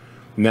apart.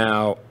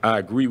 Now, I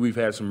agree we've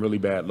had some really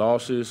bad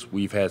losses.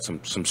 We've had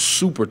some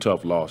super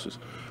tough losses.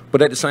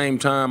 But at the same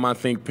time, I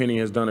think Penny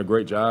has done a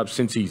great job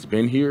since he's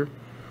been here.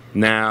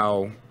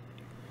 Now,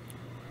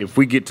 if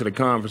we get to the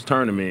conference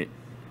tournament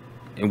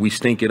and we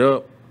stink it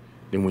up,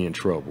 then we're in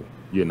trouble.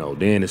 You know,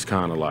 then it's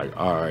kind of like,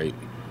 all right,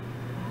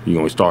 you're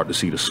going to start to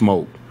see the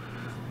smoke.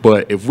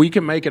 But if we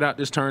can make it out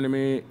this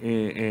tournament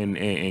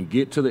and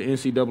get to the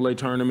NCAA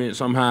tournament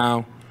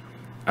somehow,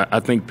 I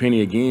think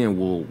Penny again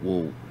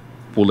will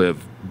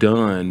have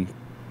done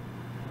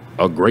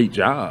a great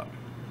job.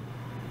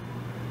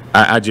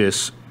 I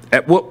just,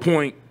 at what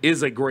point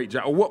is a great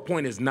job? Or what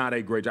point is not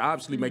a great job?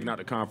 Obviously, making out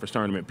the conference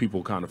tournament,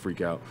 people kind of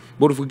freak out.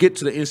 But if we get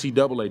to the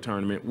NCAA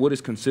tournament, what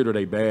is considered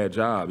a bad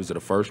job? Is it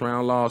a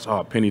first-round loss?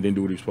 Oh, Penny didn't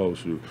do what he was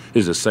supposed to do.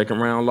 Is it a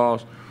second-round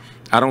loss?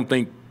 I don't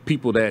think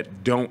people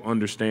that don't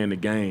understand the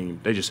game,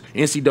 they just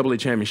NCAA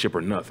championship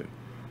or nothing.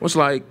 It's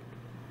like,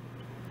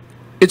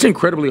 it's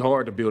incredibly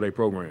hard to build a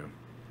program.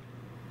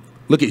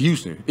 Look at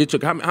Houston. It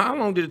took how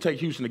long did it take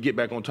Houston to get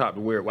back on top to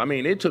where? I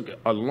mean, it took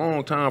a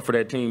long time for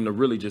that team to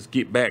really just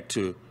get back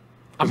to.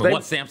 I mean,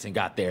 once Sampson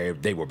got there,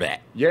 they were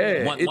back.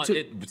 Yeah,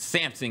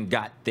 Sampson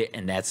got there,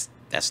 and that's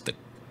the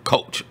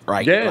coach,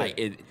 right? Yeah.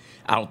 Like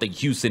I don't think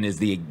Houston is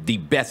the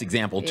best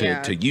example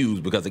to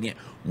use because again,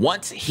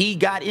 once he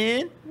got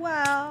in,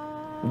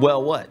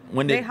 well, what?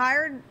 When they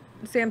hired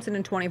Sampson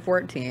in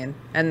 2014,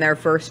 and their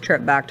first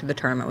trip back to the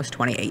tournament was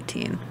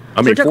 2018.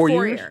 I mean, so it took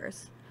 4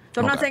 years.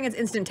 So I'm not saying it's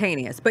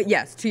instantaneous, but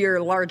yes, to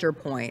your larger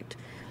point,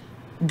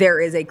 there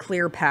is a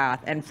clear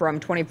path. And from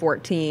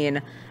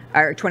 2018,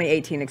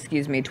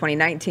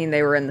 2019,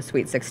 they were in the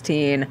Sweet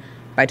 16.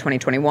 By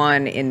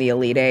 2021, in the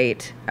Elite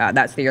Eight.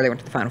 That's the year they went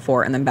to the Final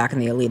Four, and then back in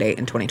the Elite Eight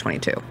in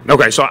 2022.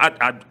 Okay, so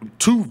I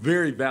two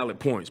very valid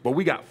points, but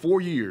we got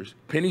 4 years.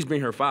 Penny's been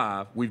here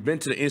 5. We've been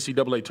to the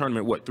NCAA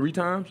tournament, what, 3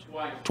 times?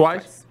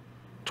 Twice.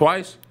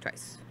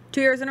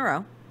 2 years in a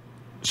row.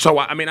 So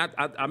I mean,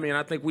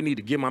 I think we need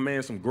to give my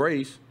man some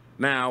grace.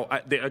 Now,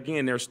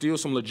 again, there's still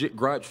some legit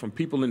gripes from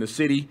people in the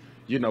city.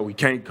 You know, he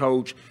can't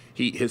coach.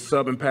 His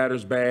subbing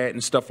pattern's bad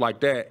and stuff like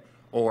that.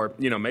 Or,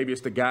 you know, maybe it's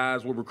the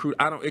guys we'll recruit.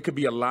 It could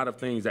be a lot of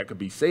things that could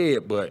be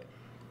said, but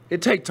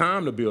it takes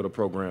time to build a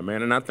program,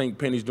 man. And I think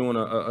Penny's doing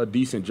a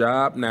decent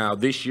job. Now,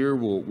 this year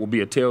will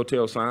be a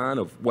telltale sign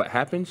of what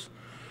happens.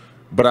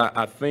 But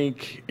I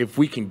think if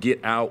we can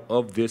get out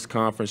of this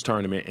conference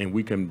tournament and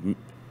we can,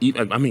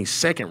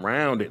 second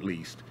round at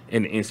least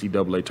in the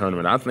NCAA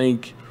tournament,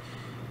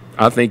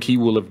 I think he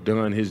will have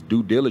done his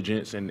due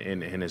diligence and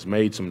has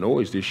made some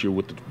noise this year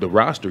with the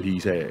roster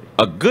he's had.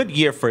 A good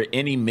year for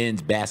any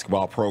men's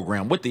basketball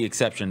program, with the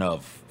exception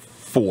of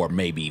 4,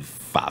 maybe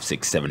 5,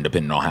 6, 7,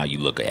 depending on how you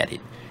look at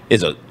it,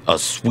 is a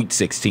Sweet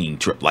 16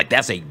 trip. Like,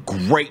 that's a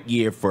great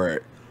year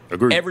for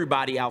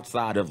everybody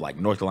outside of, like,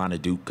 North Carolina,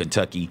 Duke,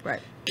 Kentucky,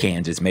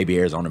 Kansas, maybe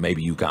Arizona,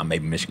 maybe UConn,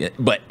 maybe Michigan.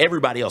 But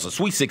everybody else, a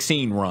Sweet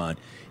 16 run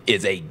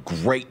is a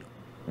great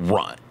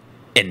run.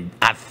 And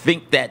I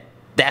think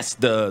that's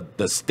the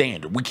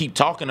standard. We keep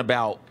talking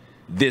about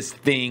this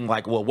thing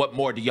like, well, what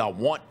more do y'all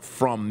want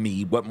from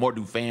me? What more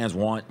do fans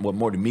want? What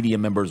more do media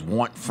members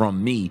want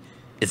from me?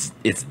 It's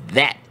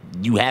that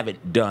you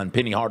haven't done.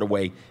 Penny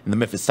Hardaway in the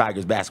Memphis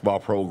Tigers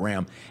basketball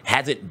program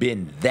hasn't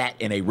been that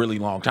in a really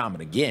long time.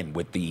 And again,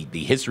 with the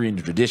history and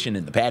the tradition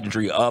and the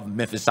pageantry of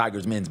Memphis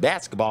Tigers men's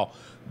basketball,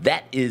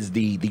 that is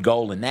the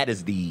goal and that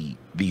is the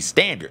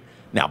standard.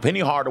 Now, Penny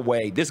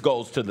Hardaway, this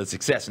goes to the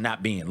success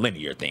not being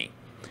linear thing.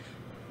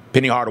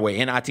 Penny Hardaway,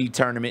 NIT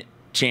tournament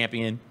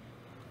champion,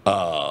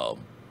 round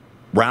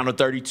of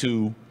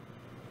 32,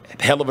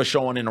 hell of a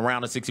showing in the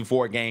round of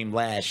 64 game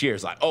last year.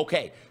 It's like,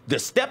 okay, the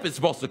step is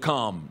supposed to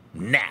come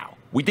now.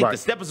 We think the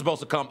step is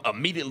supposed to come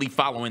immediately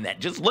following that.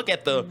 Just look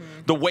at the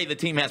way the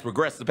team has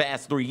progressed the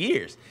past 3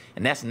 years,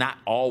 and that's not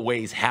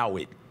always how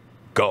it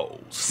goes.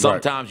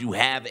 Sometimes you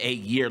have a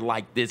year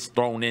like this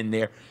thrown in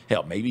there,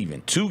 hell, maybe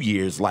even 2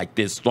 years like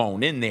this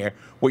thrown in there,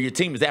 where your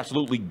team is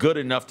absolutely good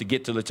enough to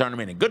get to the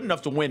tournament and good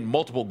enough to win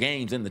multiple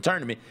games in the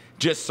tournament.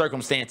 Just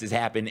circumstances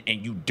happen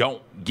and you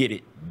don't get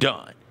it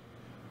done.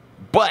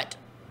 But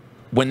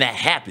when that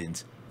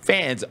happens,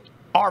 fans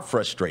are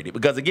frustrated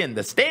because, again,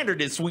 the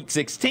standard is Sweet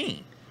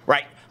 16,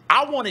 right?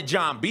 I wanted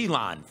John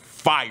Beilein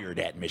fired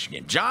at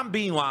Michigan. John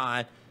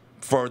Beilein,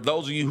 for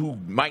those of you who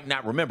might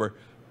not remember,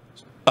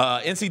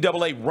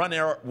 NCAA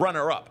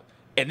runner-up,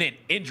 and then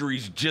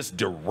injuries just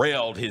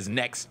derailed his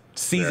next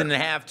season and a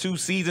half, 2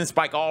 seasons.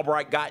 Spike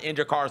Albright got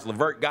injured, Carlos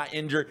LeVert got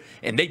injured,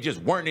 and they just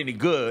weren't any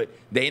good.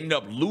 They ended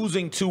up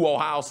losing to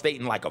Ohio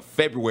State in like a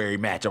February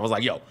match. I was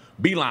like, yo,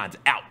 Beilein's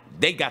out.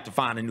 They got to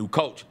find a new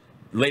coach.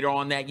 Later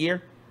on that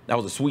year, that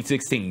was a Sweet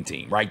 16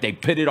 team, right? They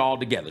put it all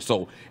together.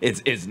 So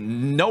it's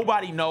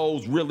nobody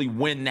knows really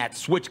when that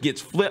switch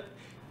gets flipped,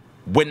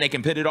 when they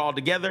can put it all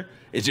together.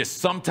 It's just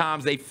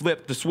sometimes they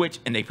flip the switch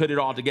and they put it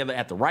all together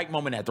at the right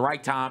moment, at the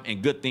right time,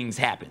 and good things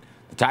happen.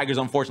 The Tigers,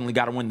 unfortunately,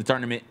 got to win the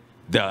tournament,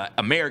 the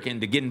American,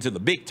 to get into the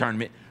big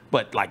tournament.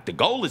 But, like, the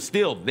goal is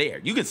still there.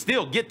 You can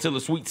still get to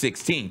the Sweet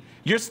 16.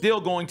 You're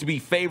still going to be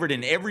favored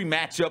in every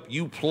matchup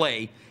you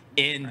play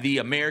in the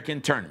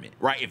American tournament,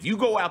 right? If you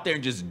go out there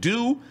and just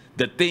do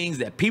the things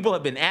that people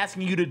have been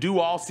asking you to do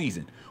all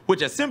season,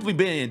 which has simply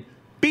been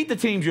beat the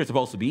teams you're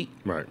supposed to beat.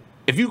 Right.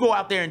 If you go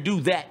out there and do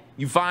that,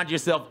 you find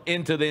yourself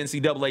into the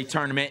NCAA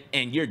tournament,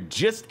 and you're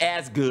just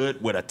as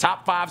good with a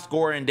top 5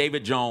 scorer in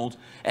David Jones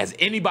as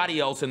anybody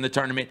else in the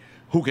tournament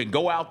who can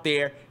go out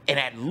there and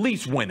at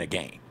least win a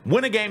game.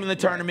 Win a game in the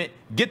tournament,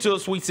 get to a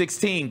Sweet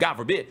 16, God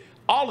forbid.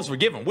 All is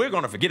forgiven. We're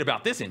going to forget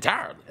about this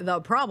entirely. The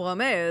problem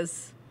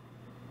is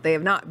They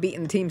have not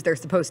beaten the teams they're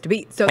supposed to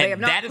beat. So they have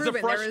not that is a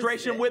proven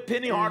frustration with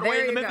Penny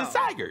Hardaway and the Memphis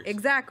Tigers.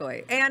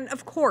 Exactly. And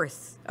of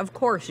course,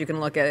 you can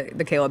look at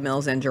the Caleb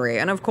Mills injury.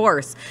 And of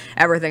course,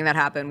 everything that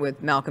happened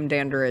with Malcolm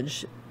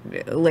Dandridge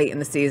late in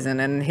the season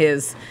and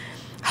his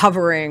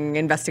hovering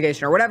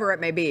investigation or whatever it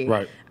may be.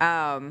 Right.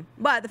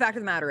 But the fact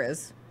of the matter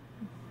is,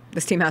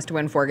 this team has to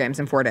win 4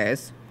 games in 4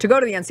 days to go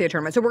to the NCAA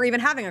tournament. So we're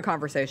even having a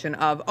conversation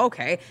of,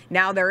 okay,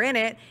 now they're in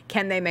it.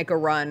 Can they make a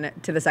run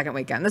to the second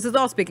weekend? This is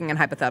all speaking in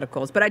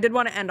hypotheticals, but I did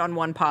want to end on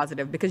one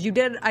positive because you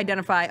did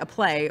identify a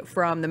play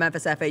from the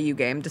Memphis FAU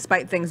game,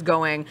 despite things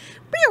going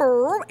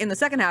in the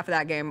second half of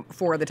that game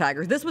for the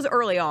Tigers. This was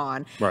early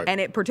on,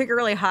 and it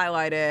particularly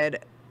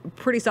highlighted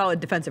pretty solid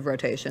defensive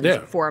rotations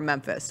for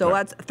Memphis. So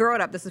let's throw it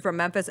up. This is from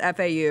Memphis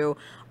FAU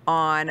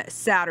on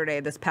Saturday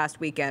this past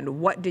weekend.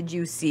 What did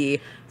you see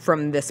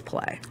from this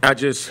play? I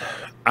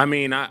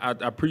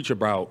preach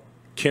about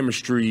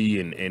chemistry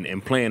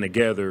and playing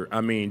together.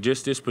 I mean,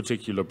 just this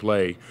particular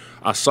play,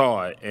 I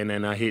saw it, and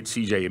then I hit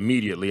CJ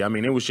immediately. I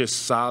mean, it was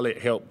just solid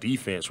help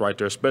defense right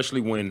there, especially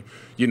when,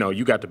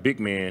 you got the big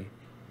man.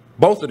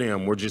 Both of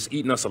them were just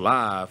eating us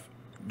alive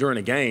during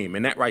the game,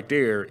 and that right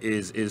there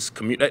is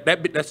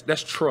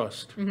that's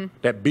trust. Mm-hmm.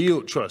 That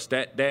build trust.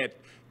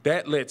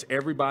 That lets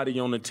everybody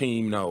on the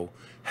team know,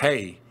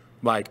 hey,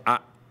 like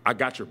I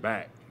got your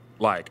back.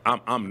 Like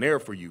I'm there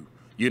for you.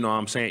 You know what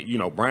I'm saying?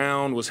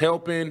 Brown was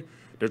helping.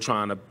 They're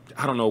trying to,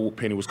 I don't know what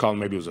Penny was calling,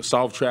 maybe it was a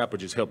soft trap or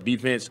just help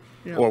defense.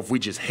 Yeah. Or if we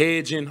just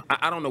hedging.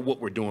 I don't know what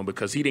we're doing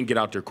because he didn't get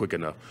out there quick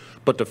enough.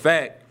 But the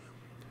fact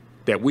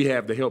that we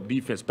have the help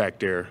defense back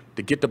there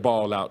to get the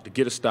ball out, to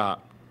get a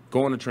stop,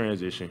 go into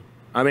transition.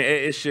 I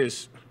mean,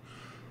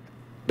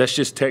 that's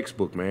just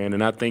textbook, man.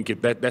 And I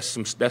think that's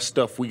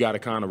stuff we got to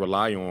kind of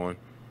rely on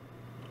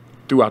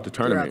throughout the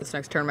tournament. Throughout this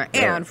next tournament.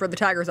 Yeah. And for the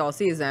Tigers all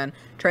season,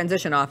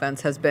 transition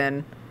offense has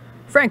been,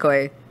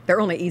 frankly, their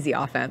only easy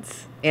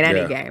offense in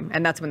any game.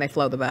 And that's when they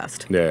flow the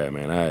best. Yeah,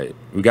 man.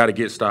 We got to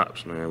get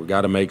stops, man. We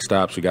got to make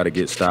stops. We got to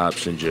get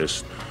stops and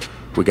just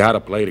we got to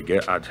play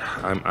together.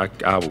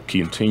 I will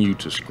continue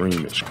to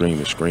scream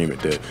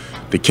it.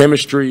 The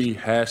chemistry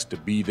has to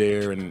be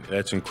there, and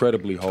that's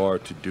incredibly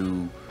hard to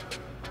do,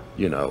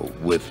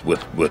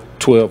 with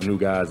 12 new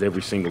guys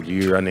every single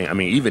year. I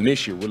mean, even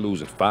this year, we're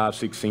losing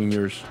 5-6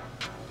 seniors.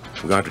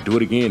 We're going to have to do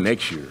it again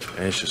next year.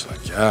 And it's just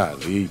like,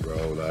 golly,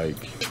 bro, like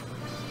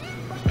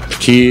the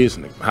kids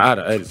and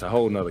it's a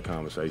whole nother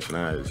conversation.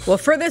 Well,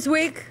 for this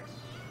week,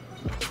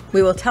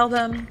 we will tell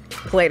them,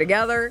 play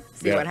together,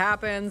 see what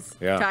happens.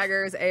 Yeah.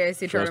 Tigers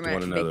AAC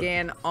tournament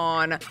begin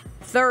on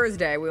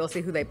Thursday. We will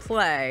see who they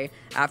play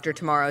after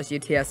tomorrow's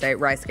UTSA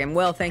Rice game.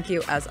 Will, thank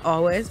you as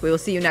always. We will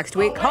see you next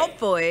week.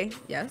 Hopefully,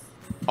 yes.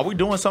 Are we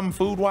doing something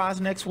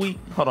food-wise next week?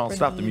 Hold on,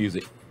 stop the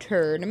music.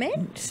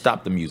 Tournament?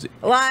 Stop the music.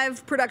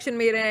 Live production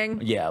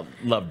meeting. Yeah,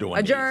 love doing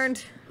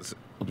adjourned.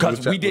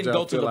 Because we didn't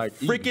go to the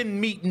freaking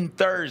meeting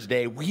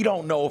Thursday. We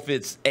don't know if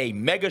it's a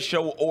mega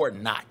show or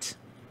not.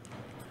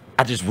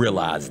 I just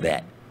realized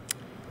that.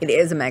 It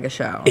is a mega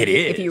show. It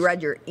is. If you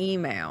read your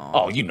email.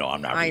 Oh,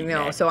 I'm not reading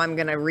that. So I'm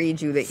going to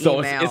read you the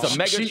email. It's a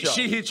mega show.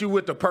 She hit you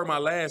with the per my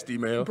last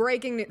email.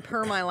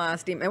 Per my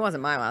last email. It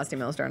wasn't my last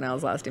email. It was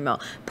Darnell's last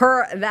email.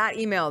 Per that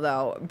email,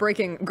 though,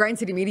 breaking Grind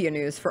City Media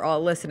news for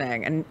all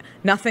listening. And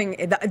nothing,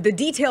 the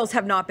details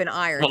have not been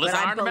ironed. Well,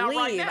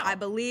 I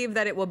believe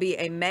that it will be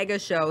a mega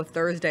show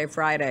Thursday,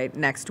 Friday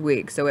next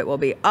week. So it will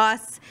be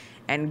us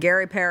and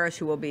Gary Parrish,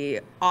 who will be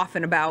off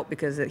and about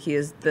because he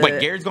is the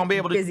Gary's gonna be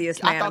able to,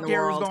 busiest man in the world. I thought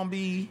Gary was going to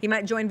be... He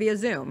might join via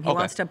Zoom. He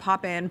wants to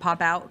pop in,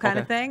 pop out kind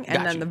of thing.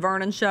 And then the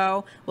Vernon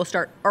show will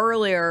start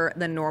earlier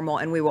than normal,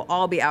 and we will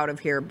all be out of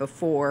here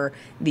before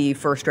the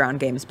first-round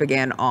games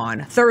begin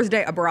on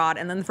Thursday abroad,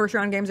 and then the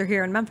first-round games are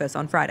here in Memphis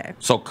on Friday.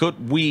 So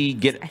could we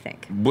get... I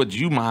think. Would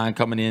you mind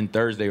coming in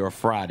Thursday or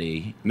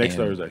Friday? Next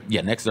Thursday.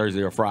 Yeah, next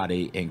Thursday or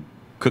Friday and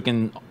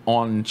cooking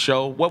on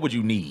show? What would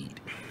you need?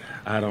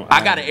 I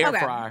got an air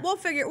fryer. We'll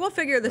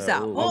figure this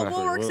out. We'll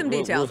work some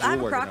details. I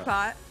have a crock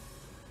pot.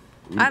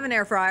 I have an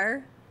air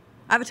fryer.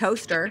 I have a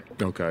toaster.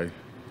 Okay.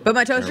 But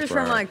my toaster's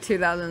from like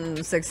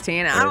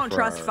 2016. I don't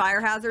trust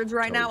fire hazards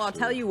right now. I'll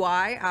tell you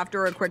why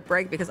after a quick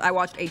break, because I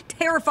watched a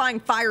terrifying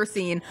fire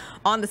scene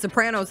on The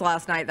Sopranos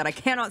last night that I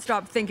cannot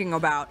stop thinking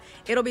about.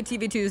 It'll be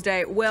TV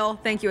Tuesday. Will,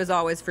 thank you as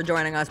always for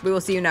joining us. We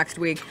will see you next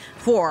week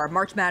for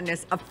March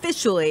Madness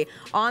officially.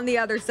 On the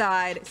other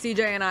side, CJ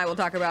and I will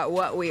talk about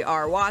what we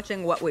are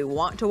watching, what we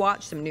want to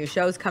watch, some new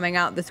shows coming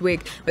out this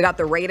week. We got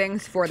the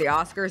ratings for the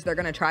Oscars. They're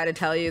going to try to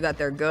tell you that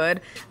they're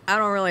good. I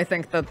don't really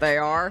think that they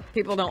are.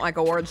 People don't like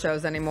award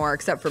shows anymore,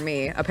 except for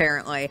me,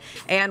 apparently.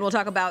 And we'll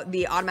talk about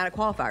the automatic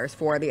qualifiers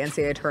for the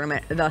NCAA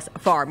tournament thus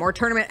far. More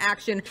tournament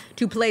action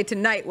to play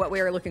tonight, what we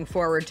are looking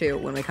forward to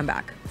when we come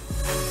back.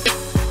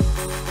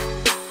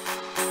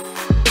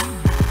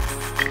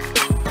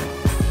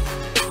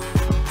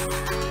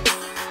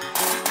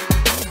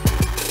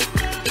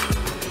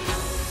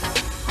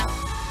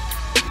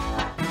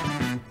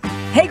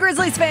 Hey, Grizzlies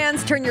Grizzlies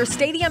fans, turn your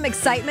stadium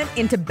excitement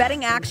into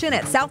betting action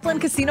at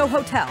Southland Casino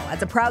Hotel.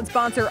 As a proud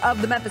sponsor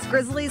of the Memphis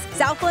Grizzlies,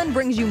 Southland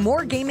brings you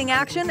more gaming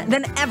action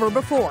than ever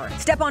before.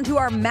 Step onto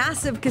our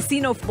massive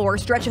casino floor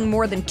stretching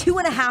more than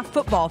 2.5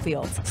 football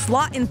fields.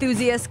 Slot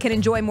enthusiasts can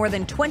enjoy more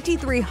than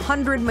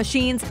 2,300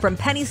 machines from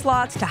penny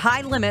slots to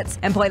high limits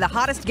and play the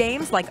hottest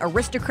games like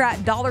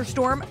Aristocrat, Dollar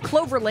Storm,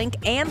 Cloverlink,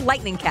 and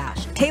Lightning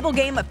Cash. Table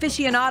game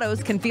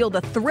aficionados can feel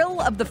the thrill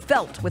of the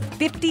felt with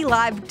 50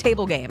 live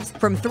table games.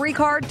 From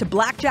 3-card to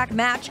blackjack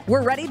match,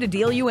 we're ready to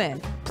deal you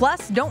in.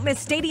 Plus, don't miss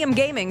stadium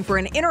gaming for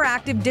an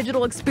interactive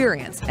digital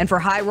experience. And for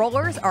high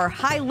rollers, our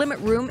high limit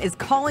room is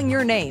calling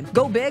your name.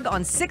 Go big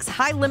on 6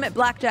 high limit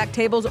blackjack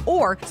tables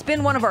or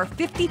spin one of our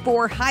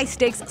 54 high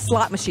stakes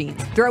slot machines.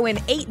 Throw in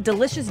 8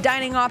 delicious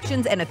dining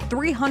options and a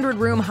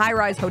 300-room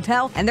high-rise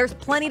hotel, and there's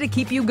plenty to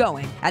keep you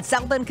going. At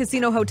Southland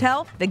Casino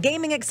Hotel, the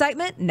gaming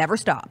excitement never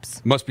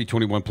stops. Must be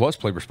 21 plus.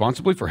 Play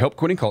responsibly. For help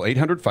quitting, call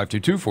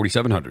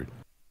 800-522-4700.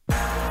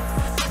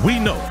 We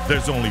know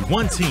there's only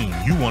one team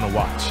you want to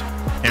watch,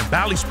 and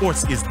Bally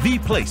Sports is the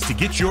place to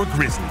get your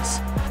Grizzlies.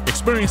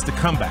 Experience the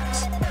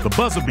comebacks, the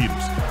buzzer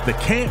beaters, the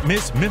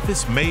can't-miss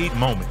Memphis-made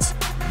moments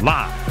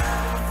live.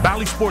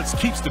 Bally Sports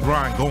keeps the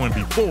grind going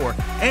before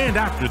and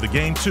after the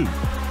game, too,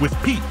 with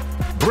Pete,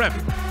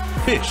 Brevin,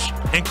 Fish,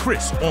 and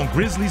Chris on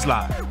Grizzlies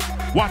Live.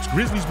 Watch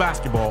Grizzlies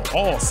basketball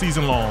all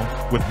season long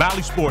with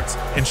Bally Sports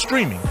and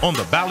streaming on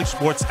the Bally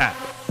Sports app.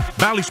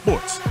 Bally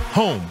Sports,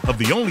 home of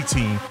the only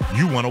team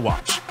you want to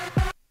watch.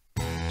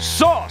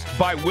 Sauced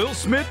by Will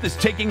Smith is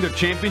taking the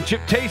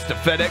championship taste to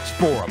FedEx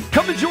Forum.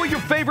 Come enjoy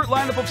your favorite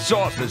lineup of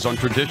sauces on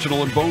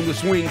traditional and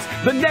boneless wings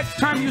the next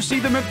time you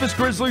see the Memphis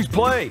Grizzlies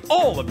play.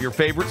 All of your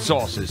favorite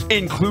sauces,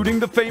 including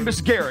the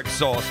famous Garrick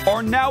sauce,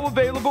 are now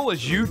available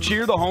as you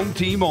cheer the home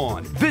team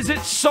on. Visit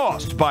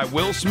Sauced by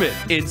Will Smith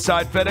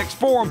inside FedEx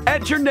Forum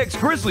at your next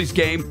Grizzlies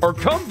game, or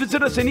come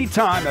visit us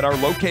anytime at our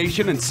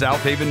location in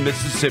South Haven,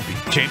 Mississippi.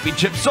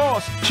 Championship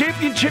sauce,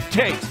 championship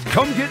taste.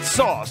 Come get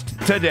sauced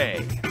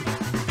today.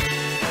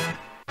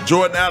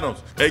 Jordan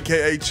Adams,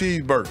 a.k.a.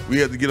 Cheeseburger. We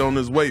had to get on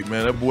his weight,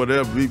 man. That boy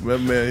there,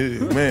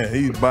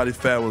 his body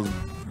fat was,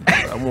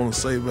 I want to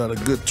say about a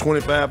good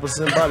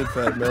 25% body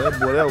fat, man. That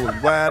boy, that was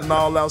wide and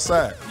all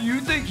outside. You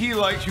think he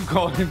likes you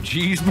calling him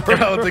Cheeseburger? I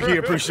don't think he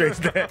appreciates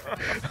that. I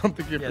don't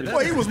think he appreciates that.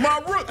 Well, he was my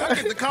rookie. I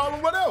get to call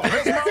him whatever.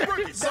 That's my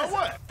rookie. So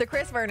what? The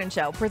Chris Vernon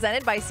Show,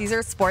 presented by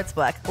Caesars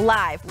Sportsbook,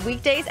 live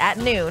weekdays at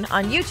noon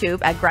on YouTube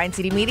at Grind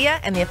City Media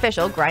and the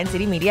official Grind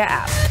City Media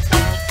app.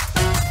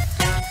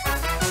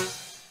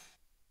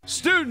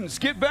 Students,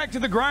 get back to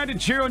the grind and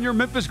cheer on your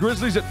Memphis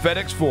Grizzlies at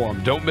FedEx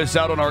Forum. Don't miss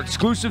out on our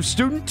exclusive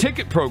student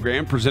ticket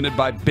program presented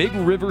by Big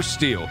River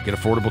Steel. Get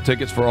affordable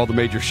tickets for all the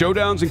major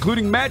showdowns,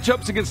 including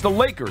matchups against the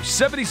Lakers,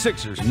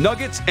 76ers,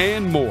 Nuggets,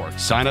 and more.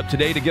 Sign up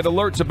today to get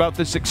alerts about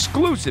this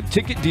exclusive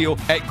ticket deal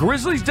at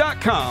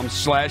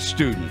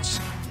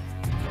grizzlies.com/students.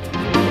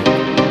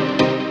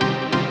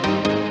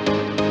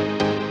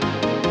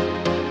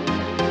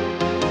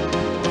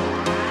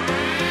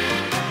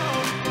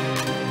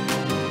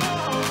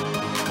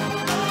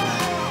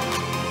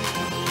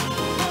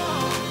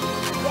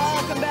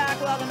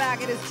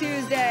 It is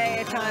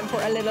Tuesday, time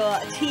for a little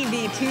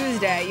TV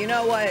Tuesday. You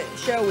know what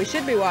show we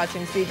should be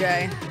watching,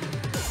 CJ?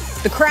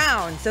 The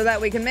Crown, so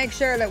that we can make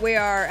sure that we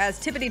are as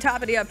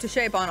tippity-toppity up to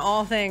shape on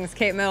all things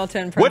Kate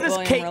Middleton. Where does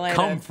Kate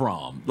come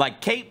from?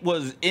 Like, Kate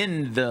was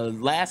in the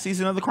last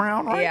season of The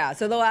Crown, right? Yeah,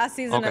 so the last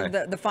season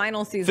of the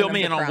final season Fill of me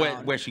The in on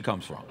Crown. where she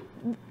comes from.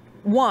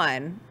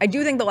 One, I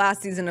do think the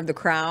last season of The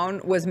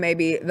Crown was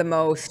maybe the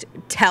most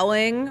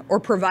telling,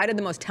 or provided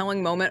the most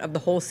telling moment of the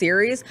whole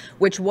series,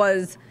 which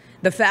was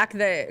the fact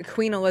that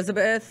Queen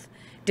Elizabeth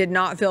did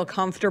not feel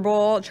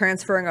comfortable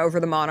transferring over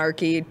the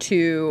monarchy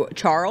to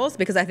Charles,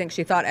 because I think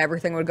she thought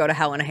everything would go to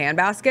hell in a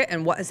handbasket.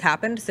 And what has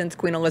happened since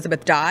Queen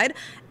Elizabeth died,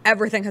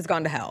 everything has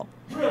gone to hell.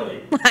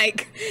 Really?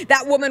 Like,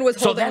 that woman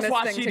was holding this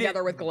thing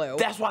together with glue.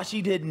 That's why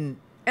she didn't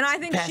And I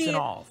think pass it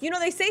off. You know,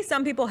 they say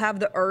some people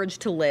have the urge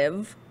to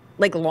live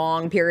like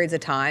long periods of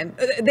time.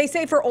 They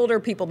say for older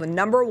people, the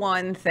number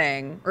one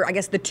thing, or I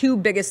guess the two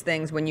biggest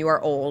things when you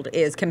are old,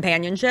 is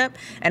companionship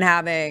and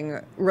having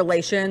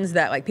relations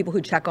that, like, people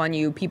who check on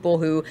you, people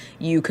who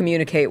you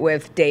communicate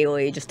with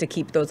daily, just to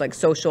keep those like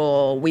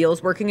social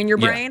wheels working in your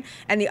brain.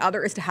 And the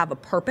other is to have a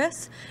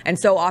purpose. And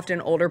so often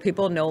older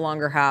people no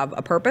longer have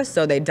a purpose,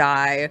 so they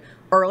die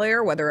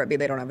earlier, whether it be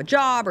they don't have a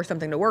job or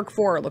something to work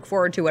for or look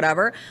forward to,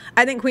 whatever.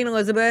 I think Queen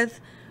Elizabeth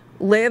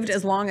lived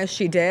as long as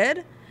she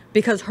did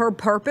because her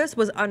purpose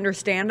was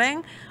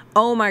understanding,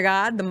 oh my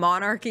God, the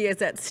monarchy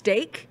is at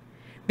stake,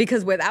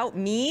 because without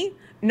me,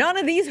 none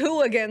of these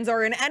hooligans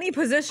are in any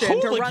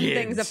position to run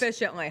things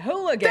efficiently.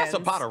 Hooligans. That's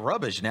a pot of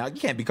rubbish now. You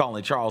can't be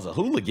calling Charles a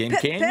hooligan,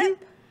 can you?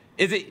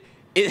 Is it?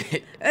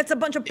 It's a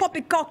bunch of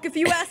poppycock, if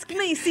you ask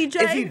me,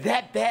 CJ. Is he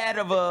that bad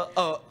of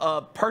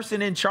a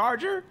person in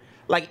charger?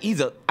 Like,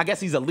 I guess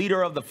he's a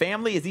leader of the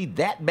family. Is he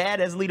that bad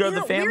as leader of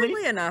the family?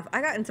 Weirdly enough,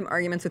 I got in some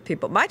arguments with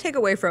people. My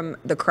takeaway from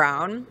The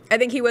Crown, I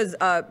think he was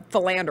a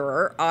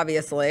philanderer,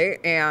 obviously,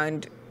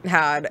 and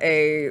had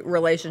a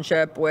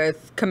relationship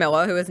with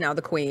Camilla, who is now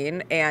the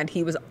queen, and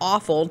he was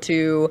awful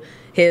to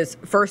his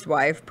first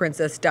wife,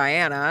 Princess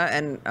Diana,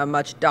 and a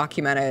much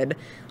documented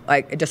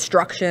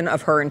destruction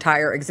of her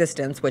entire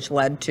existence, which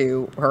led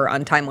to her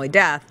untimely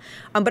death.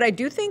 But I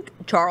do think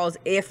Charles,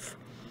 if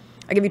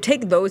you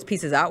take those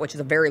pieces out, which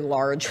is a very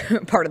large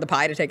part of the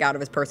pie to take out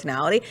of his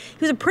personality, he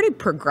was a pretty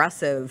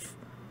progressive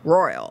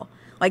royal.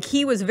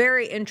 He was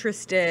very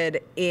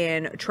interested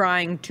in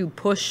trying to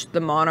push the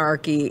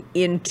monarchy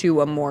into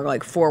a more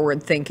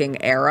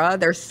forward-thinking era.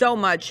 There's so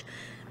much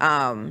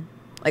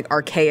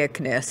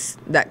archaicness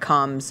that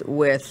comes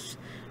with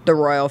the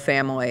royal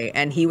family,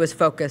 and he was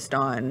focused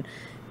on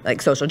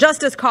social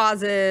justice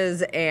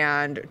causes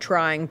and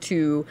trying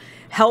to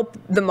help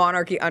the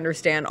monarchy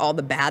understand all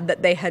the bad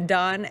that they had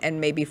done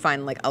and maybe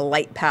find a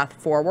light path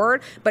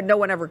forward. But no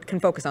one ever can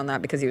focus on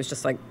that because he was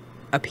just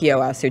a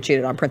POS who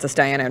cheated on Princess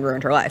Diana and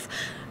ruined her life.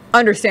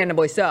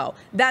 Understandably so.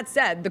 That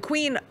said, the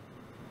queen,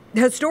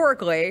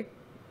 historically,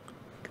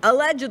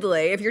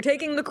 allegedly, if you're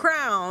taking The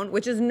Crown,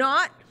 which is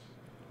not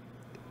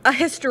a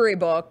history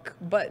book,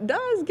 but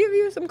does give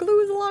you some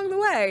clues along the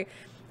way,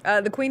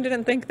 the queen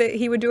didn't think that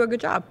he would do a good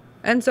job.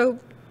 And so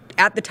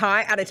at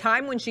a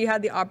time when she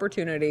had the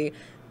opportunity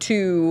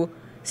to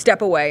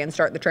step away and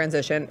start the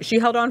transition, she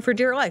held on for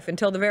dear life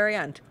until the very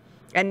end.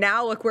 And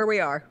now look where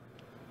we are.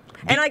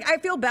 And I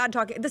feel bad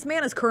talking. This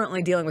man is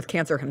currently dealing with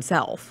cancer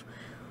himself.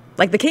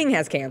 The king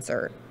has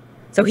cancer.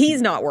 So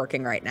he's not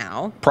working right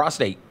now.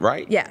 Prostate,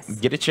 right? Yes.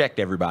 Get it checked,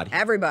 everybody.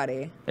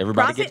 Everybody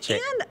Prostate, get it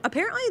checked. And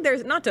apparently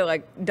there's, not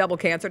to double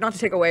cancer, not to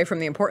take away from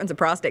the importance of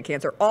prostate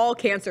cancer, all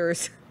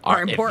cancers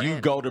are important. If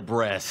you go to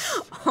breast.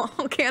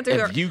 All cancers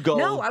are. You go.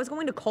 No, I was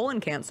going to colon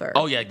cancer.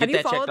 Oh, yeah. Get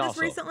that checked also. Have you followed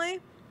this recently?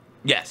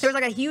 Yes. There's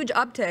a huge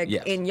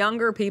uptick in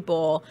younger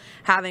people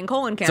having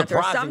colon cancer.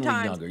 Surprisingly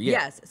Sometimes, younger, yeah.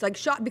 Yes. It's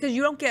shot because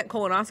you don't get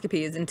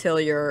colonoscopies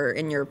until you're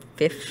in your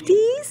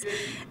 50s.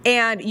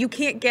 And you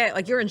can't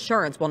get, your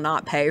insurance will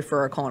not pay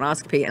for a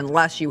colonoscopy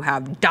unless you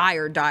have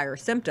dire, dire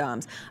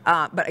symptoms.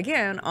 But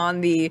again,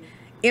 on the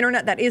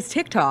internet that is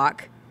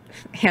TikTok,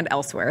 and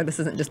elsewhere, this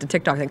isn't just a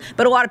TikTok thing,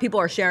 but a lot of people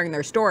are sharing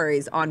their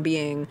stories on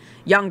being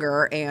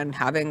younger and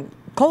having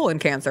colon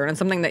cancer, and it's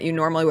something that you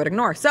normally would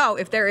ignore. So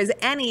if there is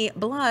any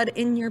blood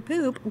in your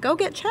poop, go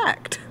get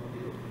checked.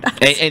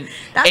 And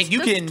you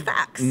just can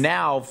facts.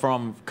 now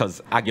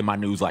because I get my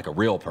news like a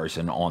real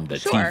person on the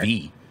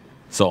TV.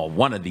 So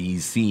one of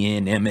these,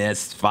 CNN,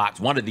 MS,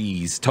 Fox, one of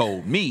these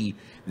told me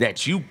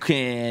that you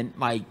can,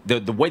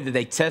 the way that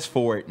they test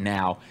for it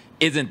now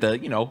isn't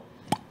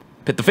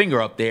put the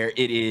finger up there.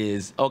 It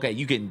is, okay,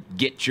 you can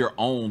get your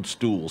own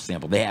stool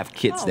sample. They have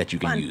kits that you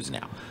can use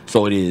now.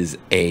 So it is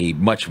a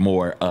much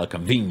more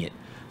convenient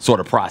sort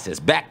of process.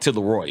 Back to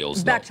the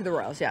Royals. Back to the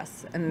Royals,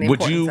 yes. And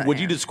would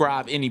you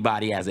describe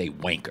anybody as a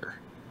wanker?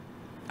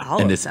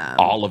 All of them.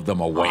 All of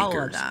them are wankers.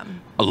 All of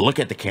them. Look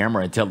at the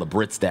camera and tell the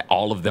Brits that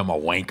all of them are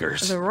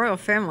wankers. The royal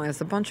family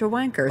is a bunch of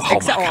wankers. Oh, my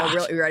gosh.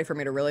 Really, you ready for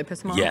me to really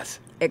piss them off? Yes.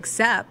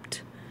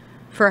 Except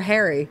for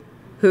Harry,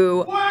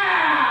 who,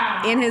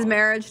 in his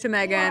marriage to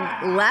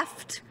Meghan,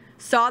 left,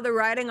 saw the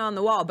writing on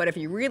the wall. But if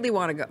you really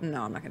want to go,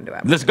 no, I'm not going to do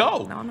it. Let's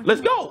go. Let's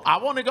go. I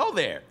want to go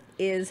there.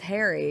 Is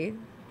Harry?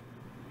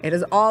 It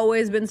has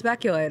always been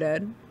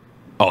speculated.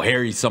 Oh,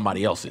 Harry's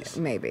somebody else's.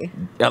 Maybe.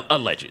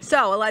 Alleged.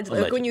 So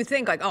allegedly. When you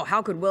think oh,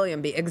 how could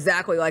William be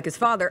exactly like his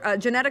father?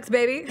 Genetics,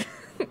 baby.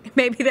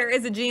 Maybe there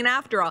is a gene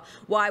after all.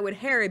 Why would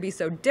Harry be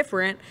so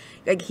different?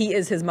 He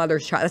is his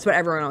mother's child. That's what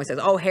everyone always says.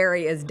 Oh,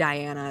 Harry is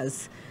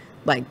Diana's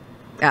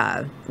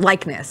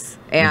likeness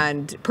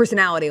and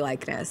personality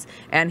likeness,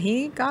 and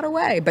he got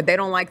away, but they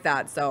don't like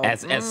that. So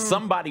as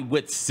somebody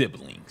with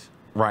siblings,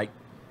 right?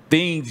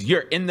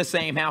 You're in the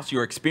same house,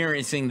 you're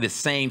experiencing the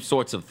same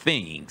sorts of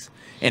things,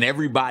 and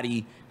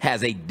everybody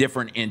has a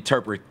different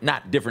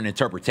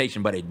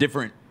interpretation, but a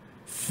different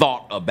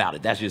thought about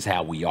it. That's just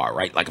how we are,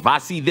 right? If I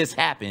see this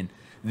happen,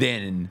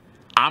 then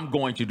I'm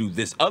going to do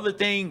this other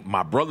thing.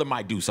 My brother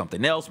might do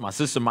something else. My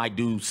sister might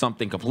do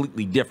something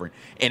completely different.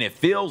 And it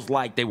feels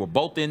like they were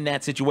both in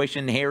that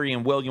situation. Harry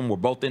and William were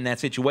both in that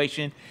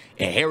situation.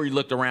 And Harry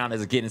looked around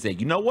as a kid and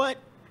said, you know what?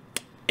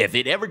 If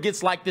it ever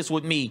gets like this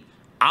with me,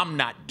 I'm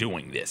not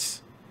doing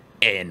this.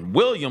 And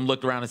William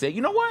looked around and said,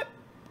 you know what?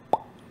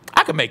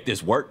 I can make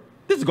this work.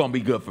 This is going to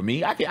be good for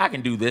me. I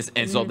can do this.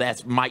 And so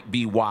that might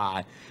be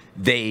why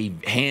they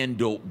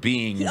handle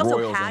being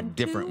royals in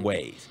different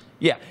ways.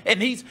 Yeah,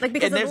 and he's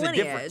because there's of the a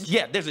difference.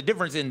 Yeah, there's a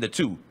difference in the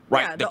two,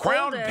 right? Yeah, the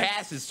crown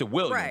passes to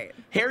William. Right.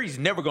 Harry's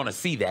never going to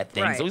see that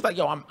thing, so he's like,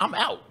 "Yo, I'm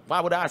out. Why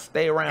would I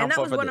stay around?" And that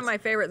was one of my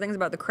favorite things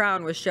about The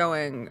Crown was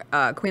showing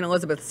Queen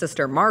Elizabeth's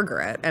sister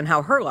Margaret and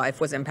how her life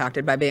was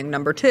impacted by being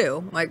number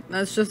 2.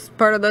 That's just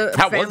part of the.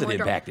 How was it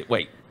impacted?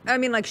 Wait. I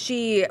mean,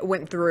 she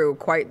went through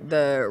quite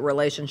the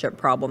relationship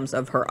problems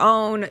of her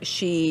own.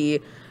 She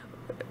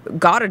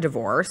got a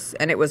divorce,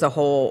 and it was a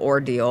whole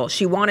ordeal.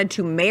 She wanted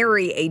to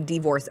marry a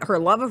divorce. Her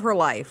love of her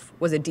life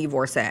was a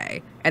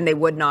divorcee, and they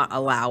would not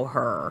allow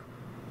her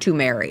to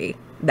marry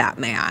that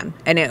man,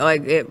 and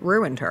it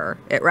ruined her.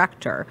 It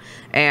wrecked her,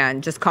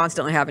 and just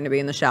constantly having to be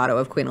in the shadow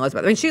of Queen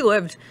Elizabeth. I mean, she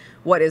lived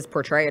what is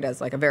portrayed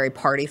as like a very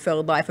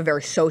party-filled life, a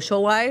very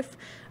social life,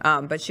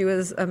 but she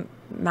was a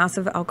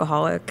massive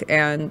alcoholic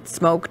and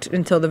smoked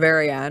until the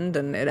very end,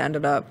 and it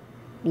ended up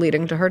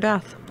leading to her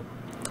death.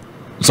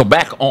 So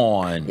back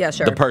on Yeah,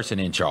 sure. the person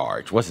in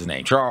charge. What's his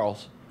name?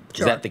 Charles?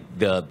 Sure. Is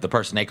that the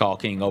person they call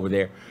king over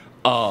there?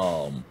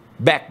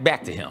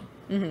 Back to him.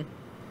 Mm-hmm.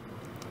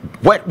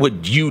 What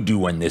would you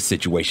do in this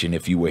situation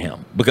if you were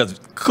him? Because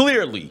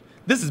clearly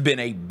this has been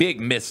a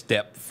big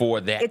misstep for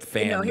that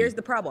family. No, here's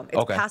the problem. It's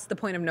Okay. past the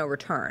point of no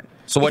return.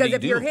 So what do because you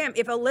if do? you're him,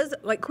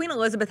 if Queen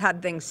Elizabeth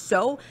had things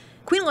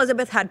Queen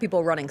Elizabeth had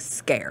people running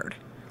scared.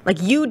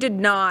 Like, you did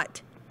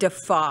not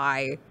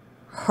defy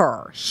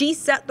her. She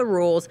set the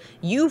rules.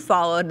 You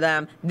followed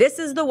them. This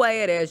is the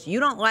way it is. You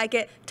don't like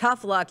it.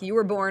 Tough luck. You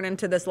were born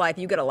into this life.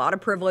 You get a lot of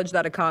privilege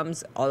that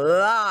comes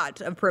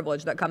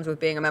with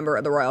being a member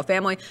of the royal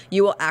family.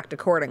 You will act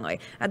accordingly.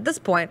 At this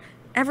point,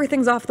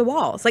 everything's off the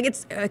walls. Like,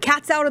 it's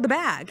cat's out of the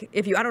bag.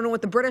 I don't know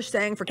what the British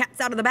saying for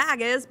cat's out of the bag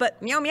is, but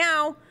meow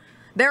meow,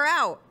 they're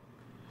out.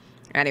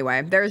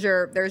 Anyway, there's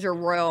your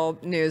royal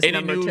news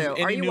number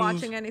 2. Are you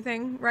watching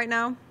anything right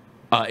now?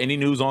 Any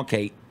news on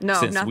Kate? No,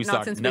 since not we since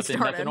started. we started.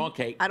 Nothing on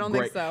Kate. I don't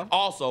think so.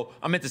 Also,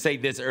 I meant to say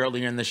this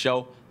earlier in the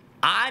show.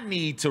 I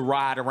need to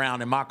ride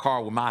around in my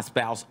car with my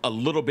spouse a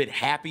little bit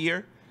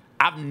happier.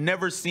 I've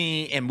never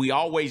seen, and we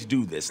always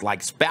do this,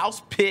 like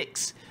spouse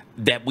pics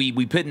that we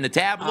put in the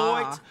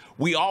tabloids.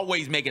 We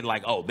always make it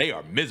like, oh, they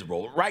are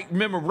miserable, right?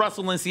 Remember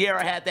Russell and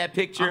Sierra had that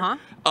picture?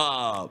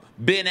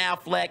 Ben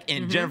Affleck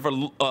and Jennifer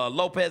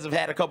Lopez have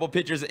had a couple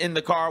pictures in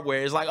the car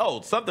where it's like, oh,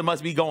 something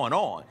must be going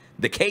on.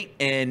 The Kate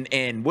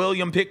and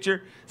William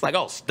picture, it's like,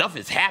 oh, stuff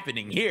is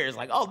happening here. It's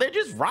like, oh, they're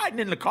just riding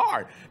in the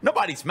car.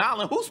 Nobody's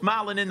smiling. Who's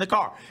smiling in the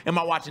car? Am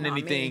I watching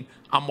anything?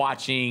 I'm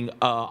watching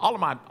all of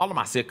my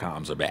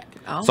sitcoms are back.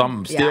 Oh. So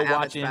I'm still Abbott's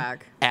watching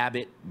back.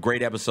 Abbott.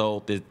 Great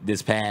episode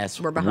this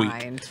past We're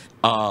behind.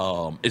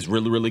 week. It's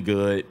really, really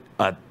good.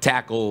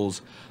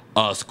 Tackles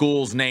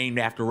schools named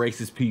after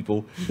racist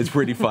people. It's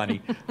pretty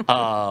funny.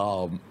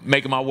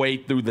 Making my way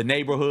through the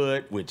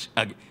neighborhood, which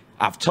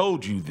I've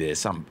told you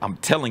this. I'm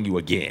telling you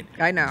again.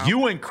 I know.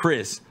 You and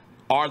Chris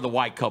are the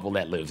white couple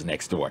that lives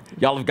next door.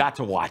 Y'all have got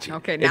to watch it.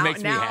 Okay, It now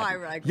makes me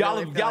happy. Y'all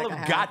really feel like I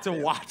have got to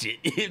watch it.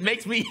 It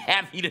makes me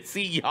happy to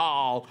see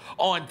y'all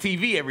on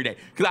TV every day.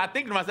 Because I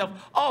think to myself,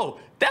 oh,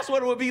 that's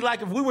what it would be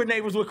like if we were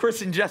neighbors with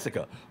Chris and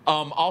Jessica.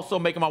 Also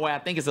making my way, I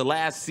think it's the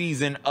last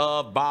season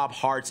of Bob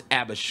Hart's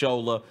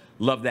Abishola.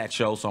 Love that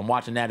show, so I'm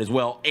watching that as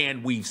well.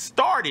 And we've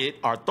started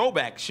our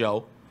throwback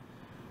show,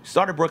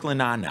 started Brooklyn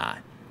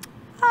Nine-Nine.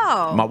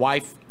 Oh. My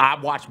wife, I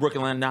watched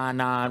Brooklyn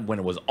Nine-Nine when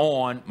it was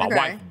on. My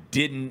wife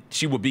didn't.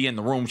 She would be in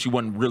the room. She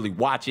wouldn't really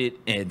watch it.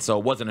 And so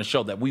it wasn't a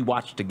show that we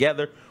watched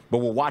together. But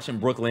we're watching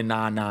Brooklyn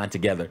Nine-Nine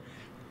together.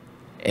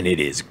 And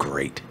it is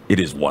great. It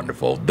is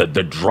wonderful. The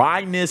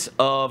dryness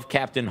of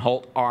Captain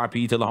Holt,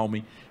 RIP to the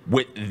homie,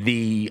 with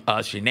the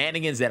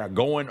shenanigans that are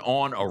going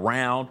on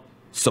around,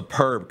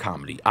 superb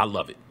comedy. I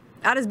love it.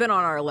 That has been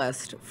on our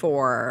list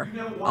for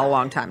a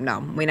long time.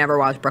 No, we never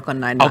watched Brooklyn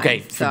Nine-Nine. Okay,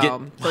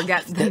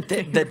 forget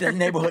the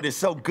neighborhood is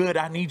so good.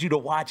 I need you to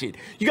watch it.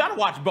 You got to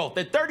watch both.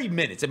 They're 30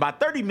 minutes. And by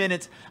 30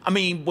 minutes, I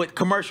mean with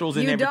commercials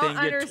and everything,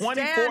 you're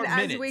 24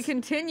 minutes. As we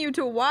continue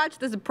to watch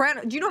The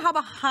Sopranos, do you know how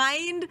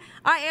behind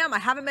I am? I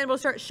haven't been able to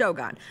start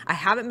Shogun. I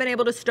haven't been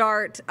able to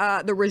start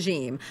The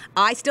Regime.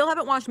 I still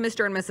haven't watched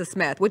Mr. and Mrs.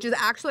 Smith, which is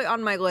actually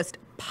on my list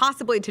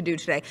possibly to do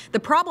today. The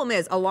problem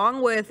is,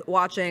 along with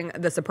watching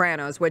The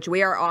Sopranos, which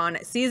we are on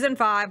season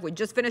 5, we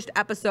just finished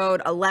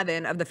episode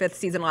 11 of the 5th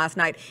season last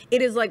night.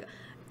 It is like,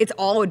 it's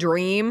all a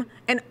dream.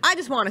 And I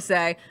just want to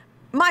say,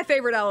 my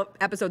favorite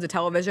episodes of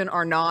television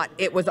are not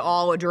 "it was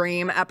all a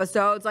dream"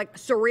 episodes. Like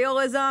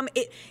surrealism,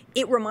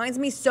 it reminds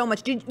me so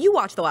much. Did you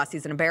watch the last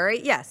season of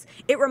Barry? Yes.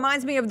 It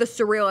reminds me of the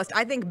surrealist.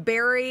 I think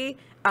Barry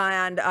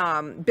and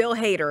Bill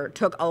Hader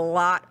took a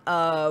lot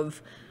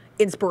of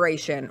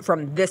inspiration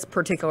from this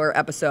particular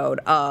episode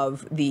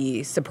of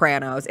The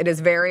Sopranos. It is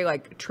very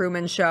like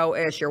Truman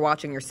Show-ish. You're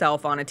watching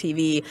yourself on a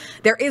TV.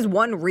 There is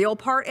one real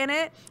part in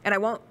it, and I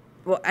won't.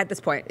 Well, at this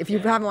point, if you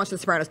haven't watched The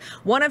Sopranos,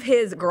 one of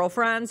his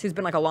girlfriends, who's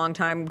been like a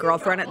long-time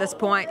girlfriend at this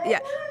point,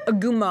 a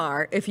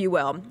Gumar, if you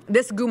will.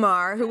 This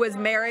Gumar, who was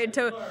married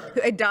to,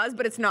 it does,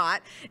 but it's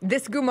not.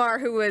 This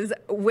Gumar, who was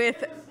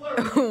with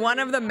one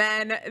of the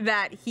men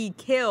that he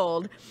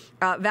killed,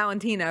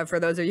 Valentina, for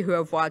those of you who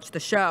have watched the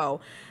show,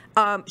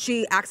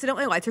 she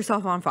accidentally lights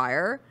herself on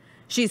fire.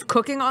 She's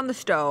cooking on the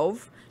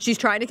stove. She's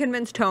trying to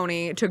convince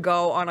Tony to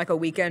go on like a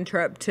weekend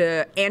trip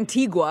to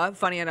Antigua,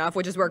 funny enough,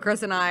 which is where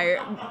Chris and I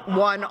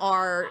won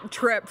our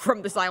trip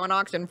from the silent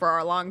auction for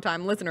our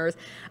longtime listeners.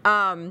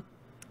 And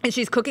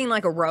she's cooking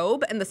like a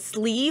robe, and the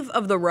sleeve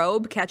of the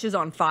robe catches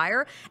on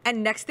fire.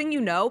 And next thing you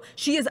know,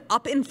 she is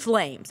up in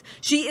flames.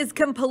 She is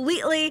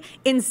completely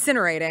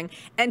incinerating.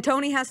 And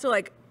Tony has to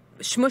like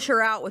smush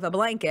her out with a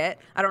blanket.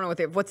 I don't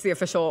know what's the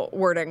official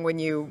wording when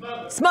you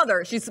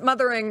smother. He's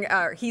smothering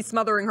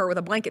her with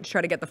a blanket to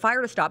try to get the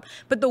fire to stop.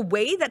 But the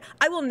way that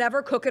I will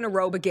never cook in a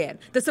robe again.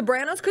 The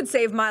Sopranos could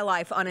save my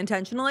life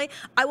unintentionally.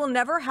 I will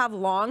never have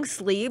long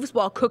sleeves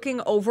while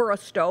cooking over a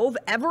stove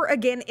ever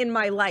again in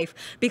my life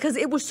because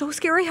it was so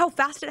scary how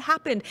fast it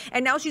happened.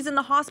 And now she's in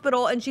the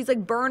hospital and she's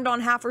like burned on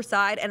half her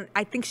side, and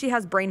I think she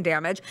has brain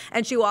damage,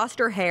 and she lost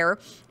her hair.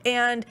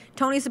 And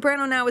Tony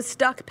Soprano now is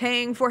stuck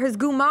paying for his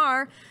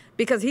Gumar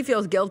because he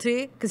feels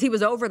guilty because he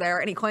was over there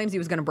and he claims he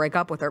was going to break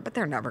up with her, but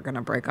they're never going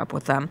to break up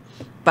with them.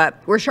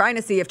 But we're trying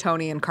to see if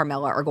Tony and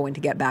Carmela are going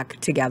to get back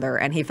together.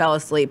 And he fell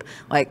asleep,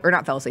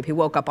 he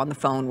woke up on the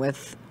phone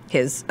with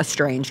his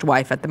estranged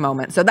wife at the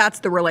moment. So that's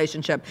the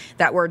relationship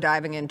that we're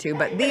diving into.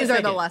 But these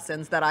are the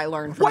lessons that I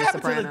learned from The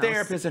Sopranos. What happened to the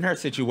therapist in her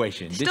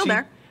situation? She's still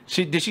there.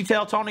 Did she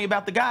tell Tony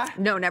about the guy?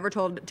 No, never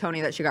told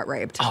Tony that she got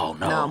raped. Oh,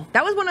 no.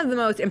 That was one of the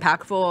most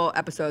impactful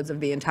episodes of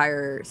the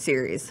entire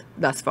series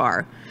thus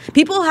far.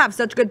 People have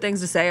such good things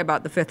to say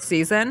about the 5th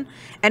season,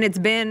 and it's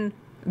been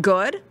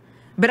good,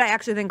 but I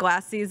actually think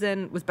last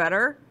season was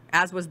better,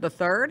 as was the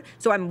 3rd.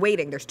 So I'm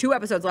waiting. There's 2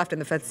 episodes left in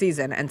the 5th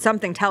season, and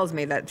something tells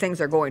me that things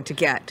are going to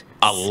get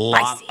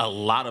spicy. A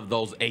lot of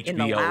those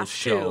HBO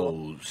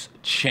shows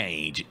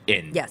change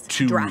in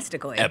 2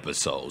 drastically.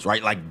 episodes,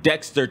 right? Like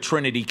Dexter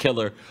Trinity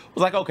Killer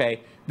was like,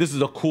 okay, this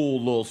is a cool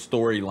little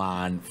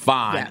storyline,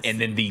 fine. Yes.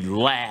 And then the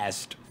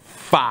last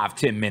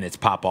 5-10 minutes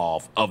pop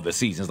off of the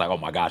season. It's like, oh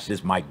my gosh,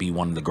 this might be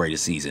one of the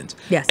greatest seasons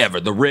ever.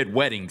 The Red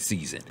Wedding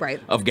season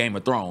of Game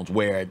of Thrones,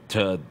 where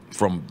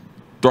from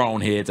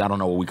Throne heads, I don't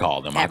know what we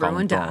call them.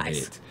 Everyone I call them Throne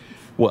heads.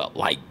 Well,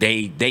 like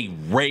they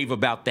rave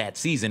about that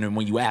season, and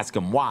when you ask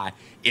them why,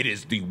 it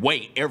is the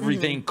way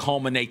everything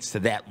culminates to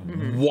that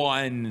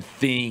one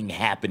thing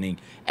happening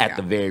at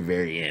the very,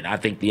 very end. I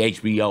think the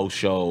HBO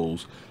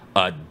shows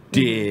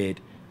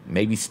did,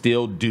 maybe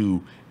still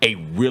do, a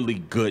really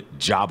good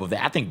job of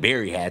that. I think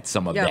Barry had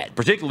some of that,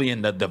 particularly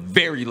in the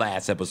very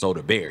last episode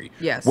of Barry,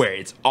 where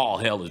it's all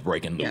hell is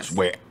breaking loose,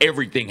 where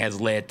everything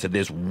has led to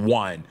this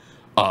one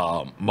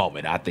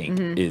moment. I think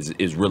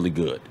is really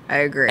good. I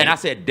agree. And I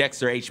said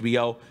Dexter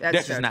HBO. That's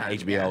Dexter's Showtime, not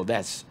HBO.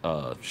 That's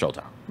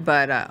Showtime.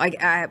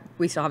 But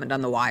we still haven't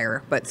done The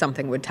Wire, but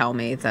something would tell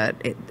me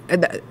that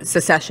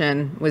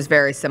Succession was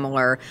very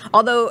similar.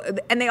 Although,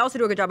 and they also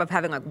do a good job of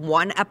having like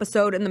one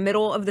episode in the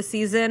middle of the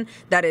season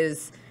that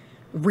is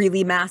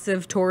really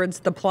massive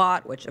towards the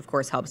plot, which of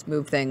course helps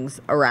move things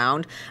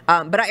around.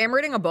 But I am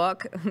reading a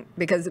book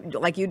because,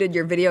 like you did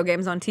your video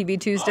games on TV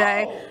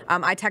Tuesday,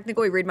 I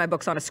technically read my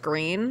books on a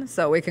screen,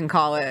 so we can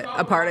call it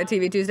a part of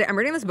TV Tuesday. I'm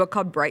reading this book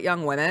called Bright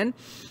Young Women.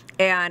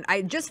 And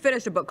I just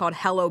finished a book called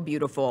Hello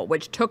Beautiful,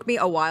 which took me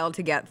a while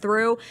to get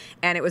through.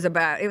 And it was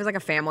like a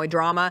family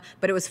drama,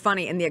 but it was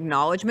funny. In the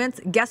acknowledgments,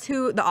 guess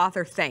who the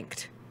author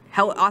thanked?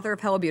 Author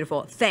of Hello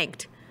Beautiful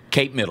thanked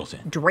Kate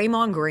Middleton.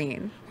 Draymond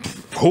Green.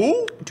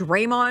 Who?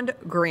 Draymond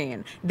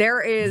Green.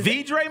 There is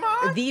the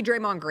Draymond? The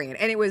Draymond Green.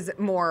 And it was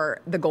more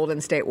the Golden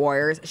State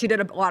Warriors. She did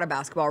a lot of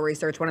basketball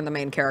research. One of the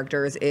main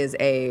characters is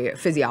a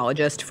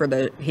physiologist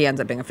he ends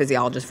up being a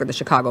physiologist for the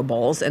Chicago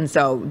Bulls. And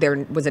so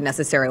there was a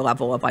necessary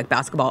level of like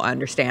basketball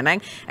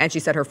understanding. And she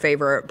said her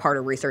favorite part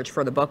of research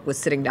for the book was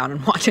sitting down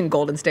and watching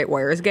Golden State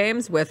Warriors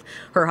games with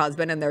her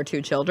husband and their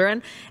 2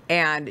 children.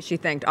 And she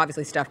thanked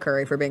obviously Steph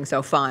Curry for being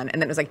so fun.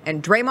 And then it was like,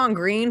 and Draymond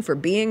Green for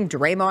being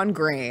Draymond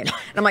Green.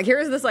 And I'm like,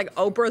 here's this like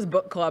Oprah's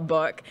book club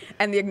book,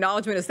 and the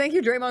acknowledgement is thank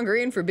you Draymond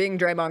Green for being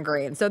Draymond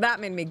Green. So that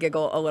made me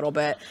giggle a little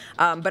bit.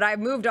 But I've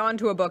moved on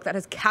to a book that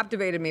has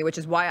captivated me, which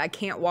is why I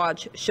can't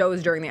watch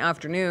shows during the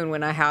afternoon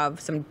when I have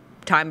some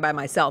time by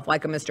myself,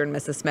 like a Mr. and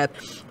Mrs.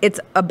 Smith. It's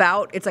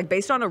like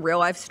based on a real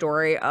life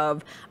story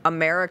of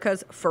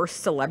America's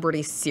first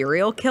celebrity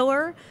serial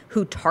killer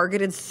who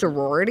targeted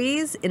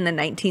sororities in the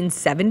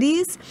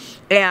 1970s.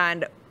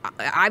 And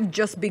I've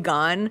just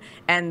begun,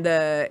 and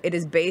it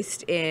is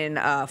based in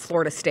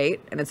Florida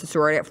State, and it's a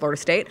sorority at Florida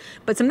State.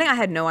 But something I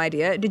had no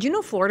idea. Did you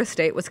know Florida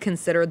State was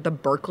considered the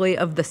Berkeley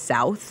of the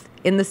South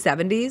in the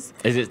 70s?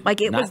 Is it like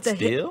it not was the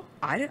still?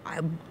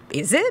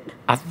 Is it?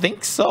 I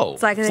think so.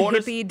 It's like the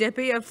hippy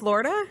dippy of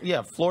Florida?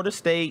 Yeah, Florida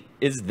State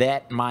is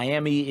that.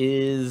 Miami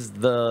is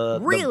the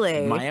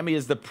really. Miami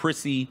is the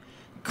prissy,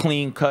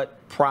 clean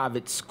cut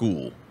private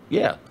school.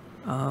 Yeah.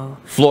 Oh.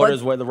 Florida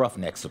is where the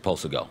Roughnecks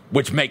supposed to go,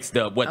 which makes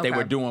they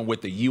were doing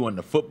with the U and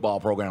the football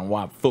program,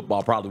 why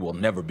football probably will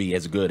never be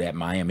as good at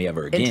Miami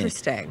ever again.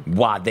 Interesting.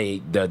 Why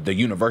the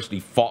university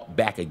fought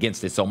back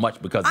against it so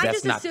much, because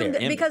that's not their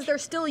image. Because they're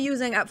still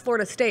using at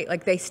Florida State,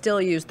 like they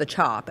still use the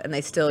chop and they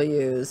still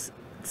use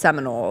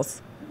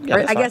Seminoles.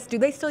 Yeah, I guess, do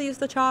they still use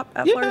the chop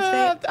at Florida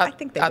State? I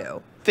think they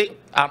do.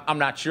 I'm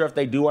not sure if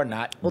they do or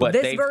not. Well, but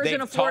this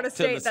version of Florida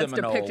State that's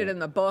Seminole depicted in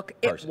the book,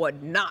 it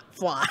would not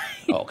fly.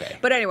 Okay.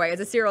 But anyway,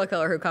 it's a serial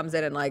killer who comes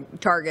in and like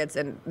targets,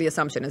 and the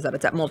assumption is that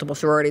it's at multiple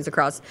sororities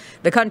across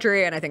the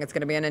country, and I think it's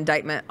going to be an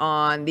indictment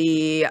on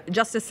the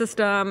justice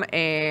system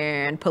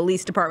and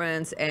police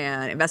departments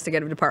and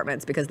investigative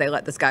departments because they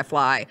let this guy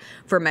fly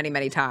for many,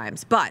 many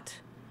times. But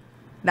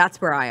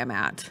that's where I am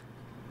at.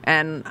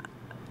 And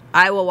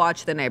I will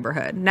watch The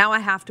Neighborhood. Now I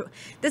have to.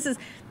 This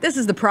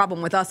is the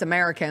problem with us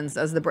Americans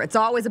as the Brits. It's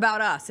always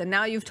about us. And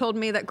now you've told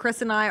me that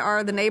Chris and I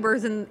are the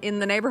neighbors in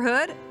The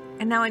Neighborhood,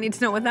 and now I need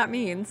to know what that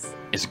means.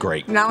 It's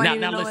great. Now I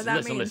need to know what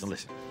that means.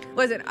 Listen.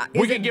 Listen,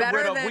 We can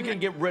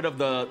get rid of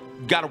the.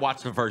 Gotta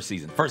watch the first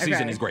season. First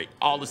season is great.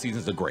 All the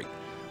seasons are great.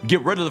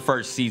 Get rid of the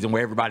first season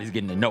where everybody's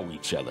getting to know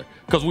each other,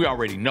 because we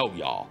already know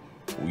y'all.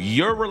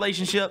 Your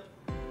relationship,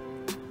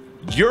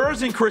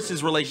 yours and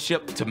Chris's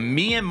relationship, to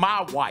me and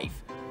my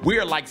wife, we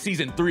are like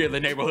season 3 of The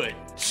Neighborhood.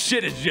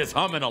 Shit is just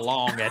humming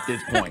along at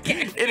this point.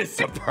 It is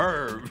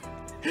superb.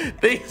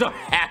 Things are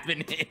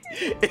happening.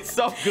 It's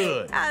so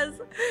good.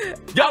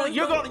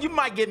 You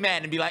might get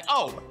mad and be like,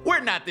 "Oh,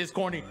 we're not this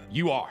corny."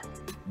 You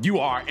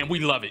are, and we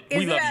love it.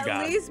 We love you guys.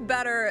 At least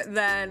better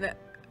than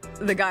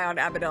the guy on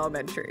Abbott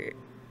Elementary.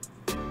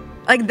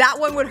 Like, that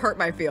one would hurt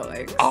my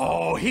feelings.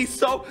 Oh,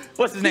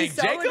 what's his name? He's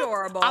so Jacob?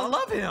 adorable. I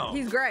love him.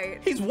 He's great.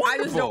 He's wonderful. I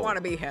just don't want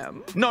to be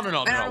him. No. And I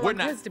don't We're want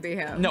not. Chris to be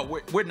him. No,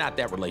 we're not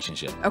that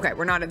relationship. Okay,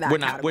 we're not in that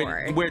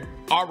category.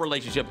 Our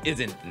relationship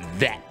isn't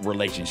that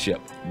relationship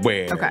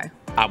where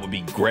I would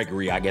be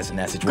Gregory, I guess, in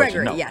that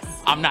situation. Gregory, no, yes.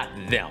 I'm not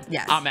them.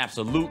 Yes. I'm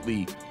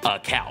absolutely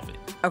Calvin.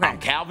 Okay. I'm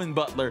Calvin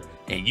Butler,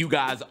 and you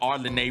guys are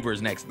the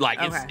neighbors next. Like,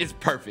 it's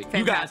perfect.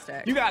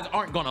 Fantastic. You guys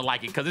aren't gonna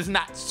like it because it's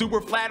not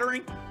super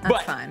flattering, That's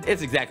but fine.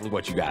 it's exactly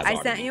what you guys are.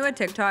 I sent you a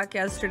TikTok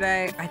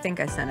yesterday. I think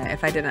I sent it.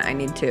 If I didn't, I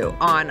need to.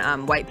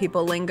 On white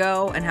people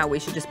lingo and how we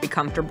should just be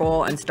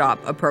comfortable and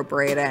stop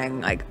appropriating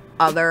like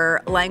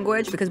other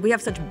language, because we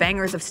have such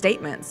bangers of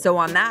statements. So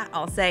on that,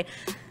 I'll say,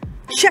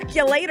 check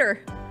you later,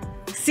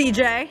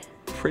 CJ.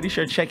 Pretty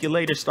sure Check You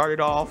Later started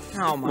off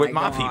with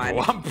my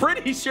people. I'm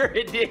pretty sure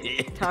it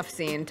did. Tough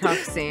scene.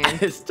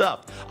 It's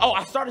tough. Oh,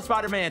 I started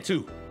Spider-Man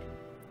 2.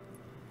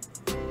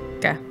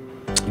 Okay.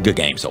 Good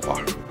game so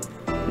far.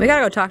 We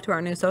gotta go talk to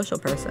our new social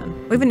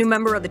person. We have a new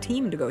member of the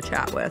team to go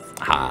chat with.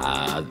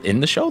 In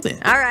the show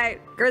then. All right,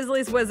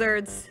 Grizzlies,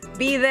 Wizards,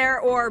 be there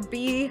or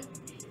be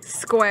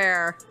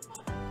square.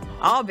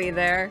 I'll be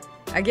there.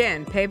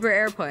 Again, paper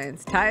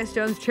airplanes, Tyus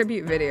Jones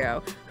tribute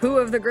video. Who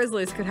of the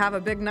Grizzlies could have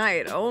a big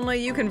night? Only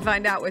you can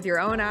find out with your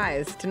own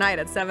eyes tonight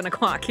at 7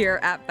 o'clock here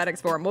at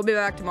FedEx Forum. We'll be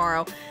back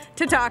tomorrow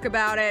to talk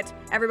about it.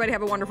 Everybody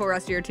have a wonderful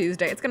rest of your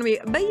Tuesday. It's going to be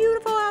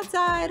beautiful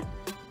outside.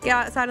 Get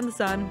outside in the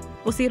sun.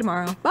 We'll see you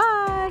tomorrow.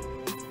 Bye.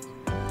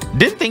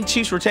 Didn't think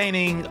Chiefs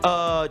retaining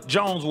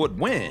Jones would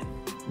win,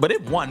 but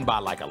it won by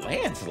like a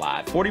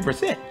landslide,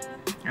 40%.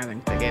 I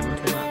think they gave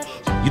him too much.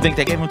 You think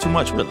they gave him too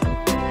much, really?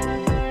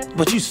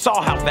 But you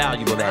saw how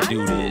valuable that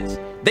dude is.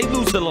 They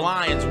lose to the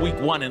Lions week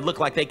 1 and look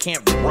like they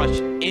can't rush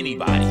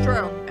anybody. It's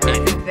true. And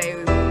I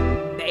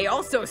think they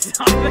also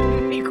saw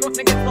that week 1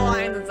 against the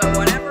Lions, and so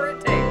whatever